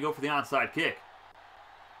points, then you go for the onside kick.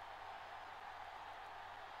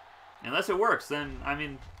 Unless it works, then, I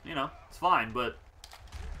mean, you know, it's fine. But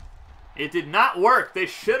it did not work. They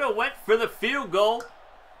should have went for the field goal.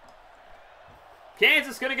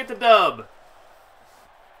 Kansas going to get the dub.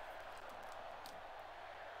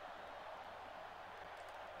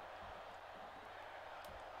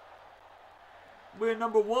 We're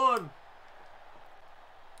number 1.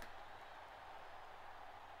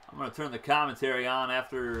 I'm going to turn the commentary on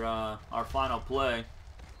after our final play.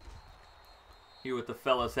 Hear what the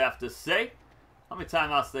fellas have to say. How many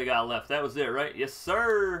timeouts they got left? That was it, right? Yes,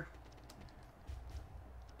 sir.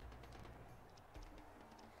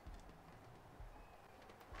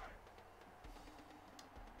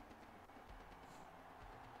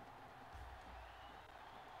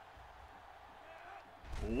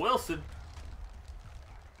 Wilson.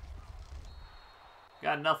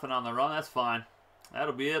 Got nothing on the run. That's fine.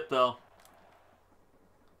 That'll be it, though.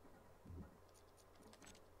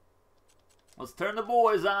 Let's turn the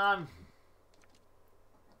boys on.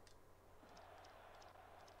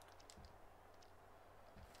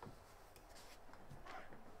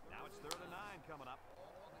 Now it's 3rd and 9 coming up.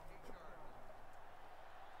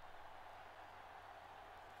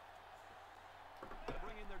 They'll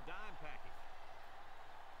bring in their dime package.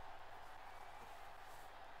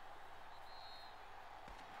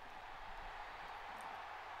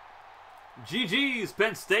 GG's,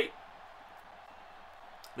 Penn State.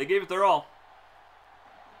 They gave it their all.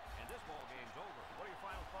 And this ball game's over. What are your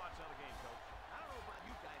final thoughts on the game, Coach? I don't know about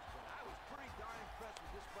you guys, but I was pretty darn impressed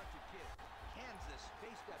with this bunch of kids. Kansas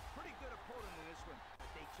faced a pretty good opponent in this one, but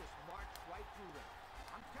they just marched right through them.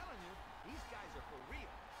 I'm telling you, these guys are for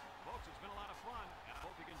real. Folks, it's been a lot of fun, and I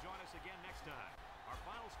hope you can join us again next time. Our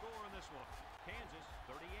final score in this one, Kansas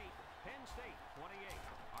 38, Penn State 28.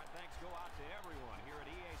 Our thanks go out to everyone here at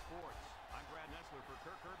EA Sports. I'm Brad Nessler for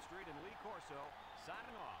Kirk Herbstreit and Lee Corso,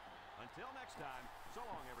 signing off. Until next time, so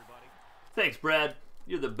long, everybody. Thanks, Brad.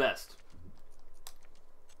 You're the best.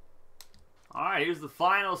 All right, here's the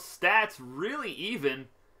final stats. Really even.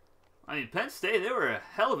 I mean, Penn State, they were a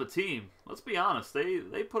hell of a team. Let's be honest.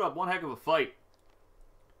 They put up one heck of a fight.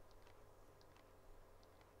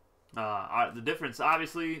 The difference,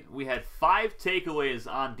 obviously, we had 5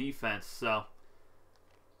 takeaways on defense, so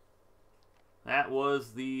that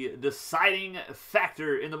was the deciding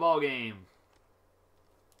factor in the ballgame.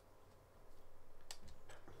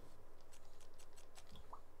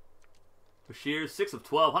 Bashir, 6 of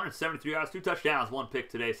 12, 173 yards, 2 touchdowns, 1 pick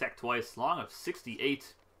today, sacked twice, long of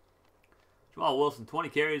 68. Jamal Wilson, 20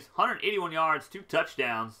 carries, 181 yards, 2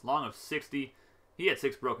 touchdowns, long of 60. He had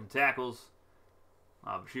 6 broken tackles.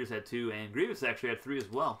 Bashir's had 2, and Grievous actually had 3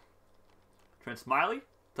 as well. Trent Smiley,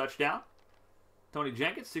 touchdown. Tony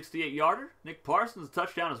Jenkins, 68-yarder. Nick Parsons, a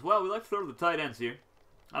touchdown as well. We like to throw to the tight ends here.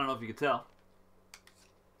 I don't know if you could tell.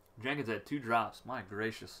 Jenkins had 2 drops. My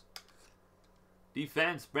gracious.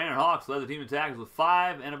 Defense, Brandon Hawks led the team in tackles with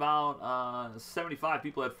 5, and about 75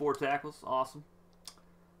 people had 4 tackles. Awesome.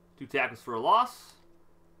 2 tackles for a loss.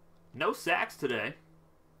 No sacks today.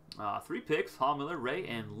 3 picks, Hall, Miller, Ray,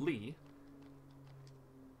 and Lee.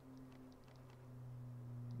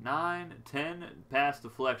 9, 10 pass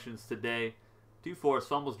deflections today. 2 forced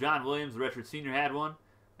fumbles. John Williams, the redshirt senior, had 1.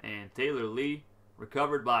 And Taylor Lee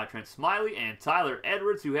recovered by Trent Smiley and Tyler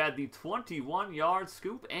Edwards, who had the 21-yard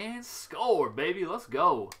scoop and score, baby. Let's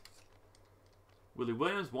go. Willie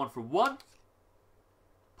Williams, 1 for 1.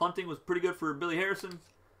 Punting was pretty good for Billy Harrison.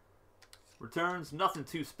 Returns, nothing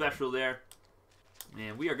too special there.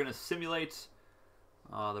 And we are going to simulate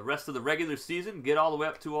the rest of the regular season, get all the way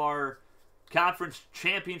up to our conference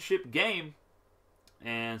championship game,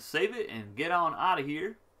 and save it and get on out of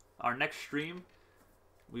here. Our next stream,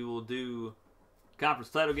 we will do conference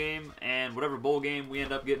title game and whatever bowl game we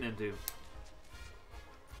end up getting into.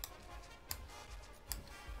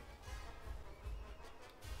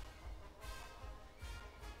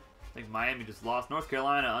 I think Miami just lost. North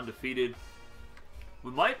Carolina undefeated.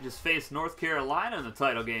 We might just face North Carolina in the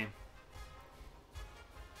title game.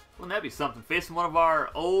 Wouldn't that be something? Facing one of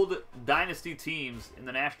our old dynasty teams in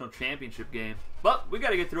the national championship game. But we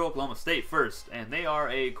got to get through Oklahoma State first, and they are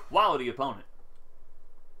a quality opponent.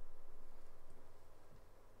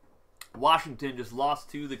 Washington just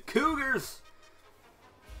lost to the Cougars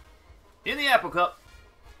in the Apple Cup.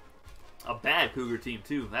 A bad Cougar team,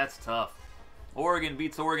 too. That's tough. Oregon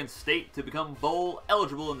beats Oregon State to become bowl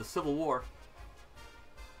eligible in the Civil War.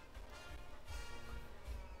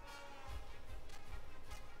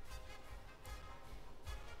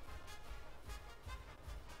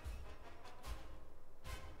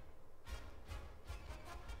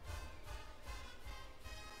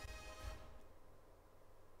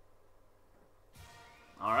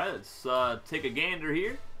 Alright, let's take a gander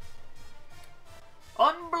here.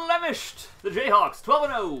 Unblemished! The Jayhawks,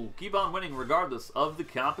 12-0. Keep on winning regardless of the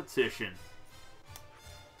competition.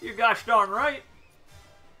 You're gosh darn right.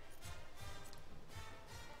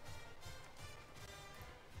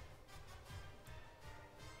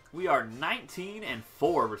 We are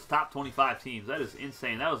 19-4 versus top 25 teams. That is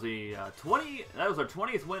insane. That was a That was our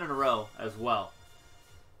 20th win in a row as well.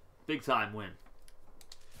 Big time win.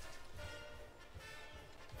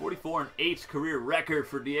 44-8 career record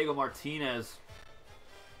for Diego Martinez.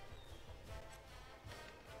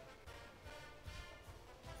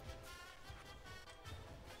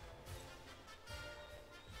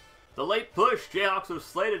 The late push. Jayhawks are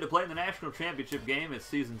slated to play in the national championship game at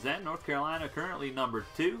season's end. North Carolina currently number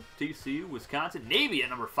 2. TCU, Wisconsin, Navy at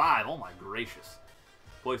number 5. Oh my gracious.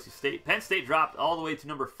 Boise State. Penn State dropped all the way to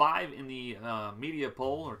number 5 in the media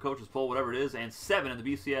poll, or coaches poll, whatever it is, and 7 in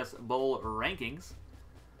the BCS Bowl rankings.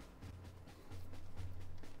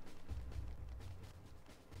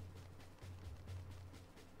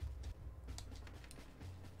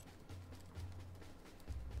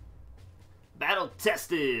 Battle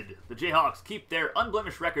tested. The Jayhawks keep their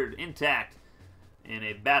unblemished record intact in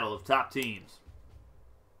a battle of top teams.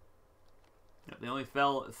 Yep, they only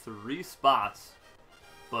fell 3 spots,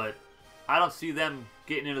 but I don't see them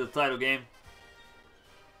getting into the title game.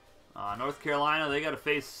 North Carolina, they got to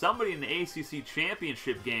face somebody in the ACC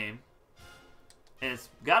championship game, and it's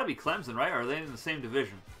got to be Clemson, right? Or are they in the same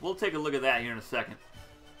division? We'll take a look at that here in a second.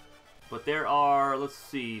 But there are, let's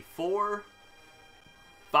see, 4,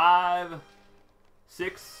 5,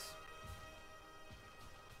 6,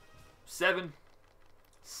 7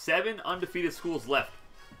 undefeated schools left.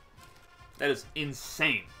 That is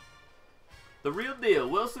insane. The real deal.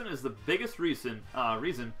 Wilson is the biggest reason why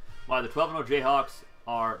the 12-0 Jayhawks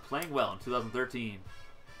are playing well in 2013.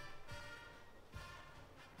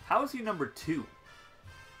 How is he number 2?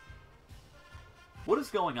 What is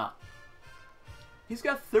going on? He's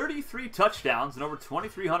got 33 touchdowns and over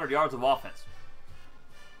 2,300 yards of offense.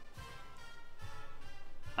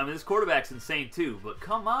 I mean, this quarterback's insane too, but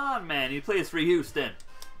come on, man. He plays for Houston.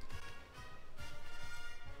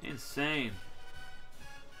 Insane.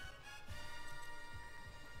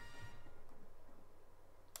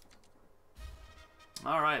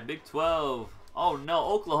 All right, Big 12. Oh no,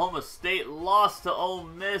 Oklahoma State lost to Ole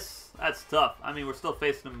Miss. That's tough. I mean, we're still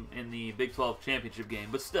facing them in the Big 12 championship game,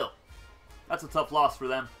 but still, that's a tough loss for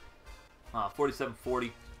them. 47-40.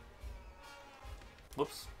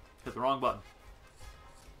 Whoops, hit the wrong button.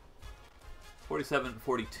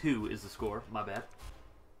 47-42 is the score. My bad.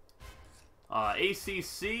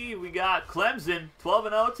 ACC, we got Clemson,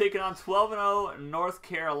 12-0, taking on 12-0 North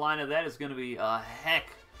Carolina. That is going to be a heck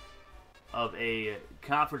of a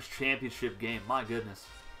conference championship game. My goodness.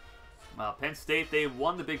 Penn State, they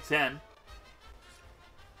won the Big Ten.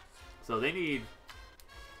 So they need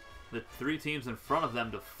the 3 teams in front of them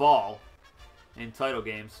to fall in title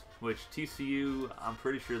games, which TCU, I'm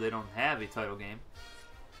pretty sure they don't have a title game.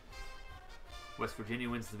 West Virginia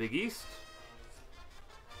wins the Big East.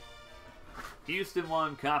 Houston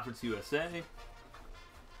won Conference USA.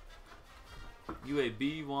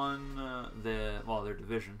 UAB won their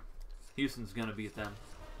division. Houston's going to beat them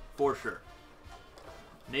for sure.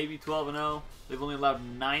 Navy 12-0. They've only allowed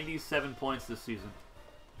 97 points this season.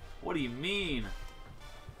 What do you mean?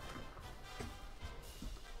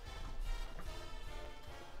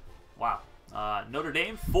 Wow. Notre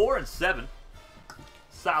Dame 4-7.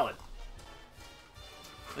 Solid.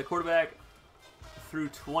 The quarterback threw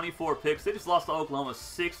 24 picks. They just lost to Oklahoma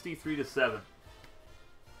 63-7.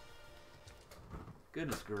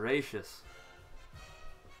 Goodness gracious.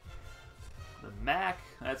 The MAC,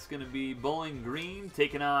 that's going to be Bowling Green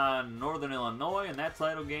taking on Northern Illinois in that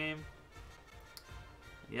title game.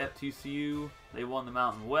 Yep, TCU, they won the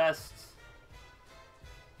Mountain West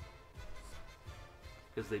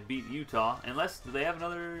because they beat Utah. Unless, do they have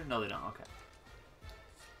another? No, they don't. Okay.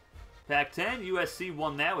 Pac-10, USC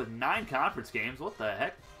won that with 9 conference games. What the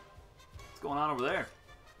heck? What's going on over there?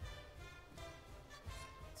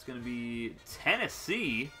 It's going to be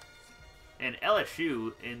Tennessee and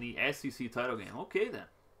LSU in the SEC title game. Okay, then.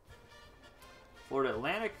 Florida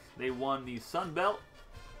Atlantic, they won the Sun Belt.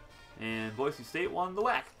 And Boise State won the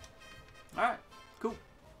WAC. All right, cool.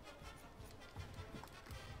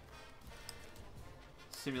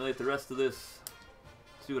 Simulate the rest of this.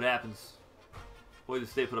 See what happens. Boise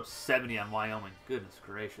State put up 70 on Wyoming. Goodness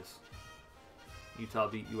gracious. Utah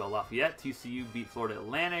beat UL Lafayette. TCU beat Florida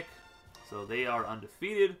Atlantic. So they are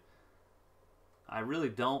undefeated. I really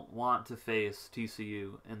don't want to face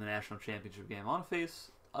TCU in the national championship game. I want to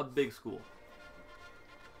face a big school.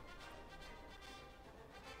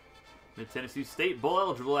 Mid-Tennessee State bowl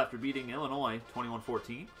eligible after beating Illinois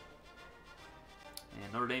 21-14.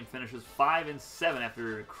 And Notre Dame finishes 5-7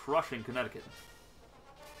 after crushing Connecticut.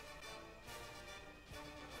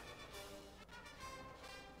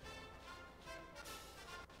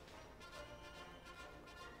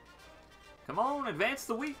 Come on, advance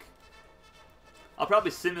the week. I'll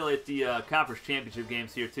probably simulate the conference championship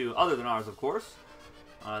games here too, other than ours, of course.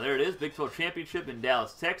 There it is, Big 12 Championship in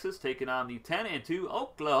Dallas, Texas, taking on the 10-2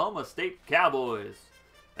 Oklahoma State Cowboys.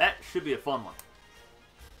 That should be a fun one.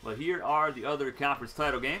 But here are the other conference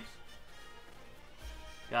title games.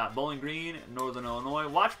 Got Bowling Green, Northern Illinois.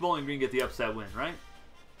 Watch Bowling Green get the upset win, right?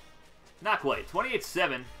 Not quite.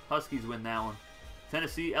 28-7, Huskies win that one.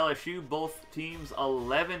 Tennessee, LSU, both teams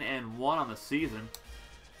 11-1 on the season.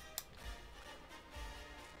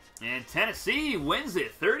 And Tennessee wins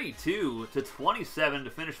it 32-27 to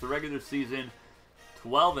finish the regular season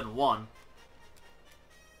 12-1.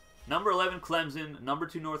 Number 11 Clemson, number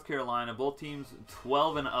 2 North Carolina, both teams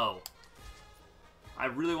 12-0. I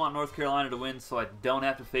really want North Carolina to win so I don't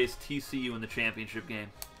have to face TCU in the championship game.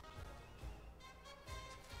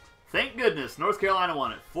 Thank goodness North Carolina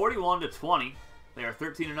won it 41-20. They are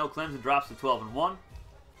 13-0. Clemson drops to 12-1.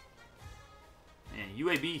 And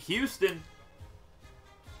UAB Houston.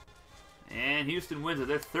 And Houston wins it.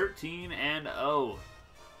 They're 13-0. So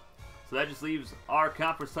that just leaves our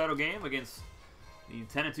conference title game against the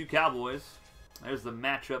 10-2 Cowboys. There's the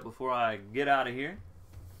matchup before I get out of here.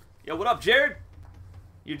 Yo, what up, Jared?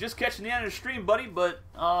 You're just catching the end of the stream, buddy, but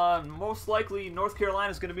most likely North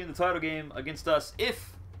Carolina is going to be in the title game against us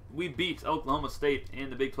if we beat Oklahoma State in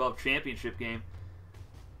the Big 12 championship game.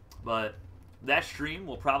 But that stream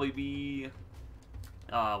will probably be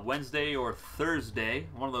Wednesday or Thursday,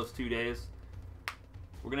 one of those 2 days.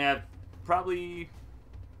 We're going to have probably,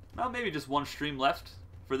 well, maybe just one stream left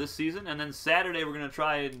for this season. And then Saturday we're going to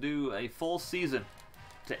try and do a full season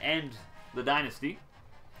to end the Dynasty,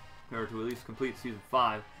 or to at least complete Season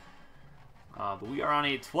 5. But we are on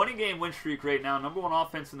a 20-game win streak right now. #1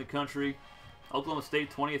 offense in the country. Oklahoma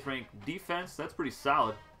State 20th ranked defense. That's pretty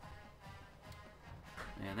solid.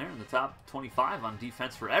 And they're in the top 25 on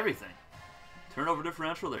defense for everything. Turnover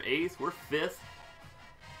differential, they're 8th. We're 5th.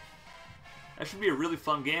 That should be a really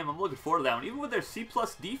fun game. I'm looking forward to that one. Even with their C+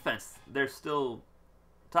 defense, they're still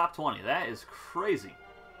top 20. That is crazy.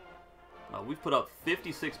 We've put up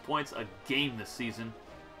 56 points a game this season.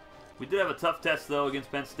 We did have a tough test, though,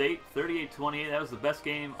 against Penn State. 38-28. That was the best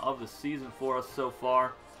game of the season for us so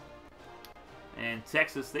far. And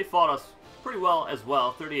Texas, they fought us pretty well as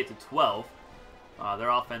well. 38-12. Their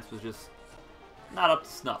offense was just not up to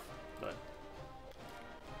snuff. But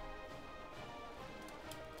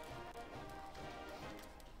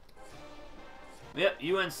yep,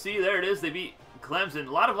 UNC, there it is. They beat Clemson.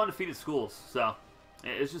 A lot of undefeated schools, so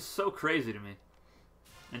it's just so crazy to me.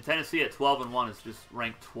 And Tennessee at 12-1 is just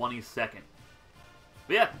ranked 22nd.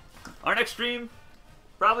 But yeah, our next stream,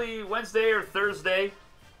 probably Wednesday or Thursday.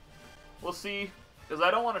 We'll see. Because I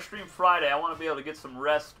don't want to stream Friday. I want to be able to get some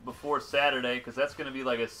rest before Saturday. Because that's going to be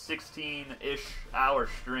like a 16-ish hour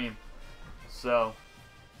stream. So,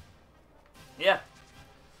 yeah.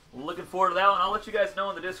 Looking forward to that one. I'll let you guys know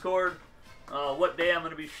in the Discord what day I'm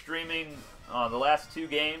going to be streaming the last 2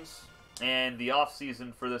 games. And the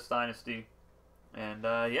off-season for this Dynasty. And,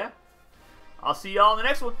 yeah. I'll see y'all in the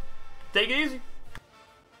next one. Take it easy.